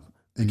bad job.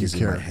 Because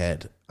in my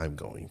head, I'm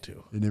going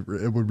to. And it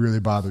would really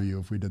bother you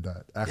if we did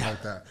that. Act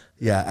like that.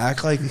 Yeah,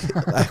 act like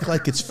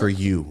it's for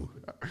you.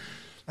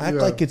 Act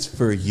like it's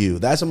for you.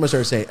 That's what I'm going to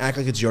start saying. Act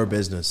like it's your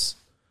business.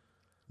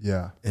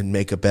 Yeah. And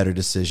make a better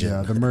decision.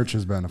 Yeah, the merch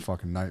has been a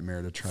fucking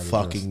nightmare to try to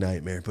fucking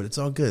nightmare, but it's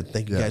all good.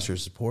 Thank you guys for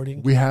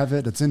supporting. We have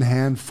it. It's in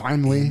hand,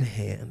 finally. In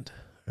hand.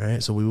 All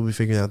right, so we will be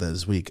figuring out that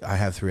this week. I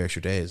have 3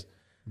 extra days.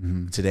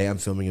 Today I'm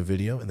filming a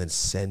video and then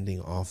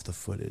sending off the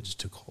footage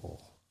to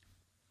Cole.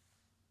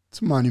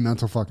 It's a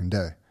monumental fucking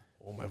day.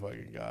 Oh my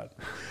fucking God.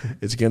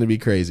 It's going to be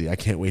crazy. I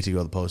can't wait to go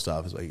to the post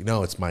office. Like,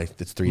 no, it's 3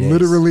 days.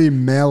 Literally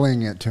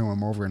mailing it to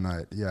him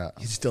overnight. Yeah.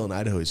 He's still in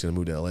Idaho. He's going to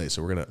move to LA.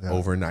 So we're going to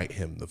overnight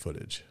him the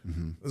footage.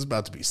 This is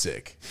about to be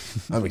sick.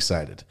 I'm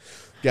excited.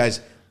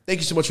 Guys, thank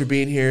you so much for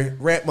being here.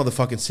 Rant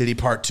Motherfucking City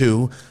Part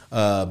 2.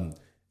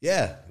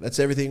 Yeah, that's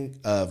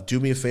everything. Do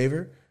me a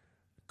favor.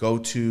 Go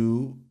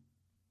to...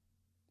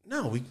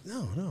 No, we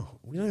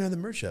don't even have the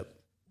merch up.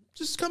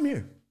 Just come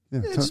here.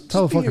 Yeah,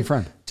 tell a fucking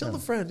friend. Tell a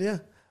friend, yeah.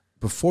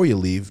 Before you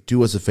leave,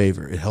 do us a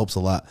favor. It helps a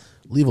lot.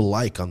 Leave a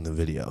like on the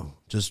video.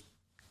 That's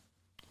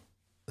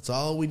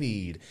all we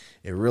need.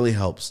 It really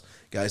helps.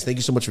 Guys, thank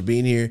you so much for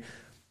being here.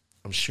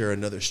 I'm sure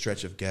another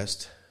stretch of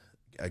guests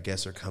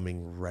are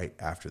coming right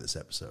after this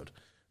episode.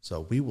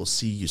 So we will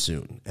see you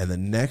soon. And the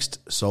next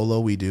solo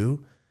we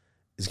do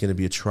is going to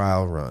be a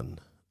trial run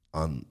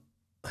on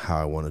how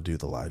I want to do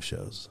the live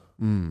shows.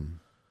 All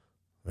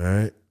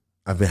right?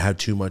 I've had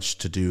too much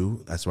to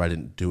do. That's why I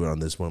didn't do it on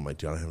this one. I'm like,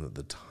 dude, I don't have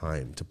the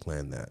time to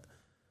plan that.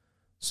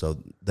 So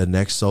the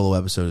next solo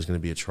episode is going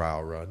to be a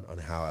trial run on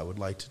how I would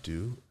like to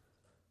do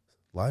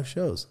live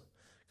shows.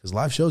 Because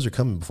live shows are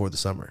coming before the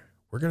summer.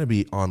 We're going to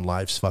be on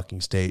live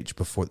fucking stage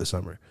before the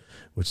summer,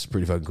 which is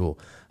pretty fucking cool.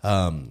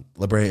 La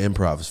Brea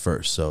Improv is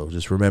first. So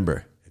just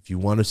remember, if you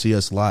want to see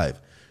us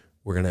live,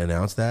 we're going to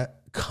announce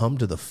that. Come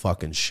to the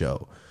fucking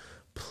show.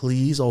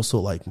 Please also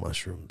like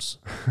mushrooms.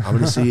 I'm going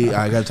to see,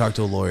 I got to talk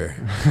to a lawyer,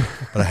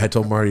 but I had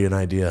told Marty an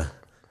idea.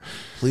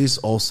 Please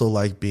also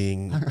like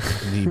being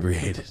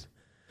inebriated.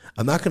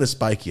 I'm not going to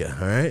spike you,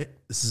 all right?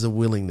 This is a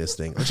willingness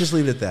thing. Let's just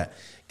leave it at that.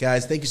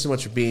 Guys, thank you so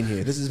much for being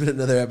here. This has been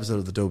another episode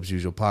of the Dope as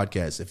Usual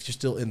podcast. If you're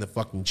still in the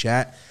fucking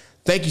chat,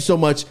 Thank you so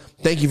much.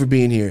 Thank you for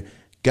being here.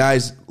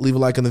 Guys, leave a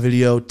like on the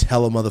video.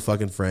 Tell a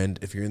motherfucking friend.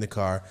 If you're in the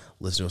car,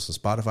 listen to us on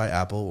Spotify,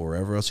 Apple, or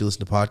wherever else you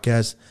listen to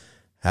podcasts.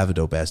 Have a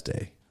dope-ass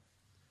day.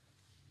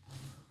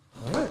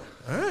 All right.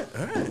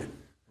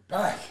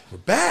 We're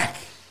back.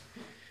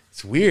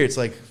 It's weird. It's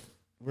like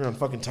we're on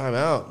fucking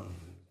timeout.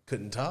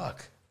 Couldn't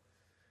talk.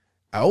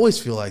 I always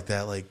feel like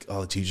that, like,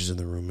 the teacher's in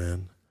the room,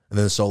 man. And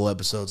then the solo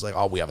episode's like,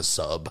 we have a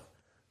sub.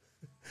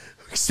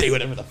 We can say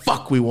whatever the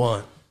fuck we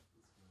want.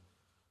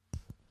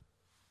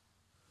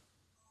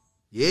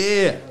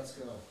 Yeah. Let's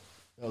go.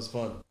 That was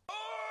fun.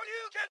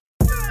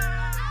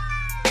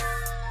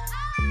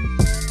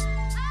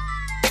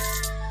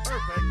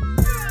 Perfect.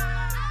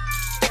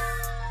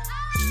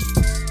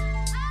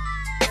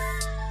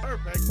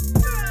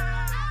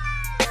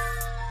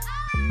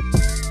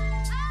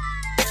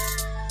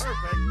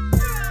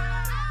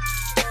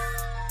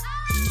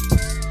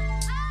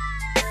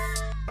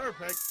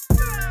 Perfect.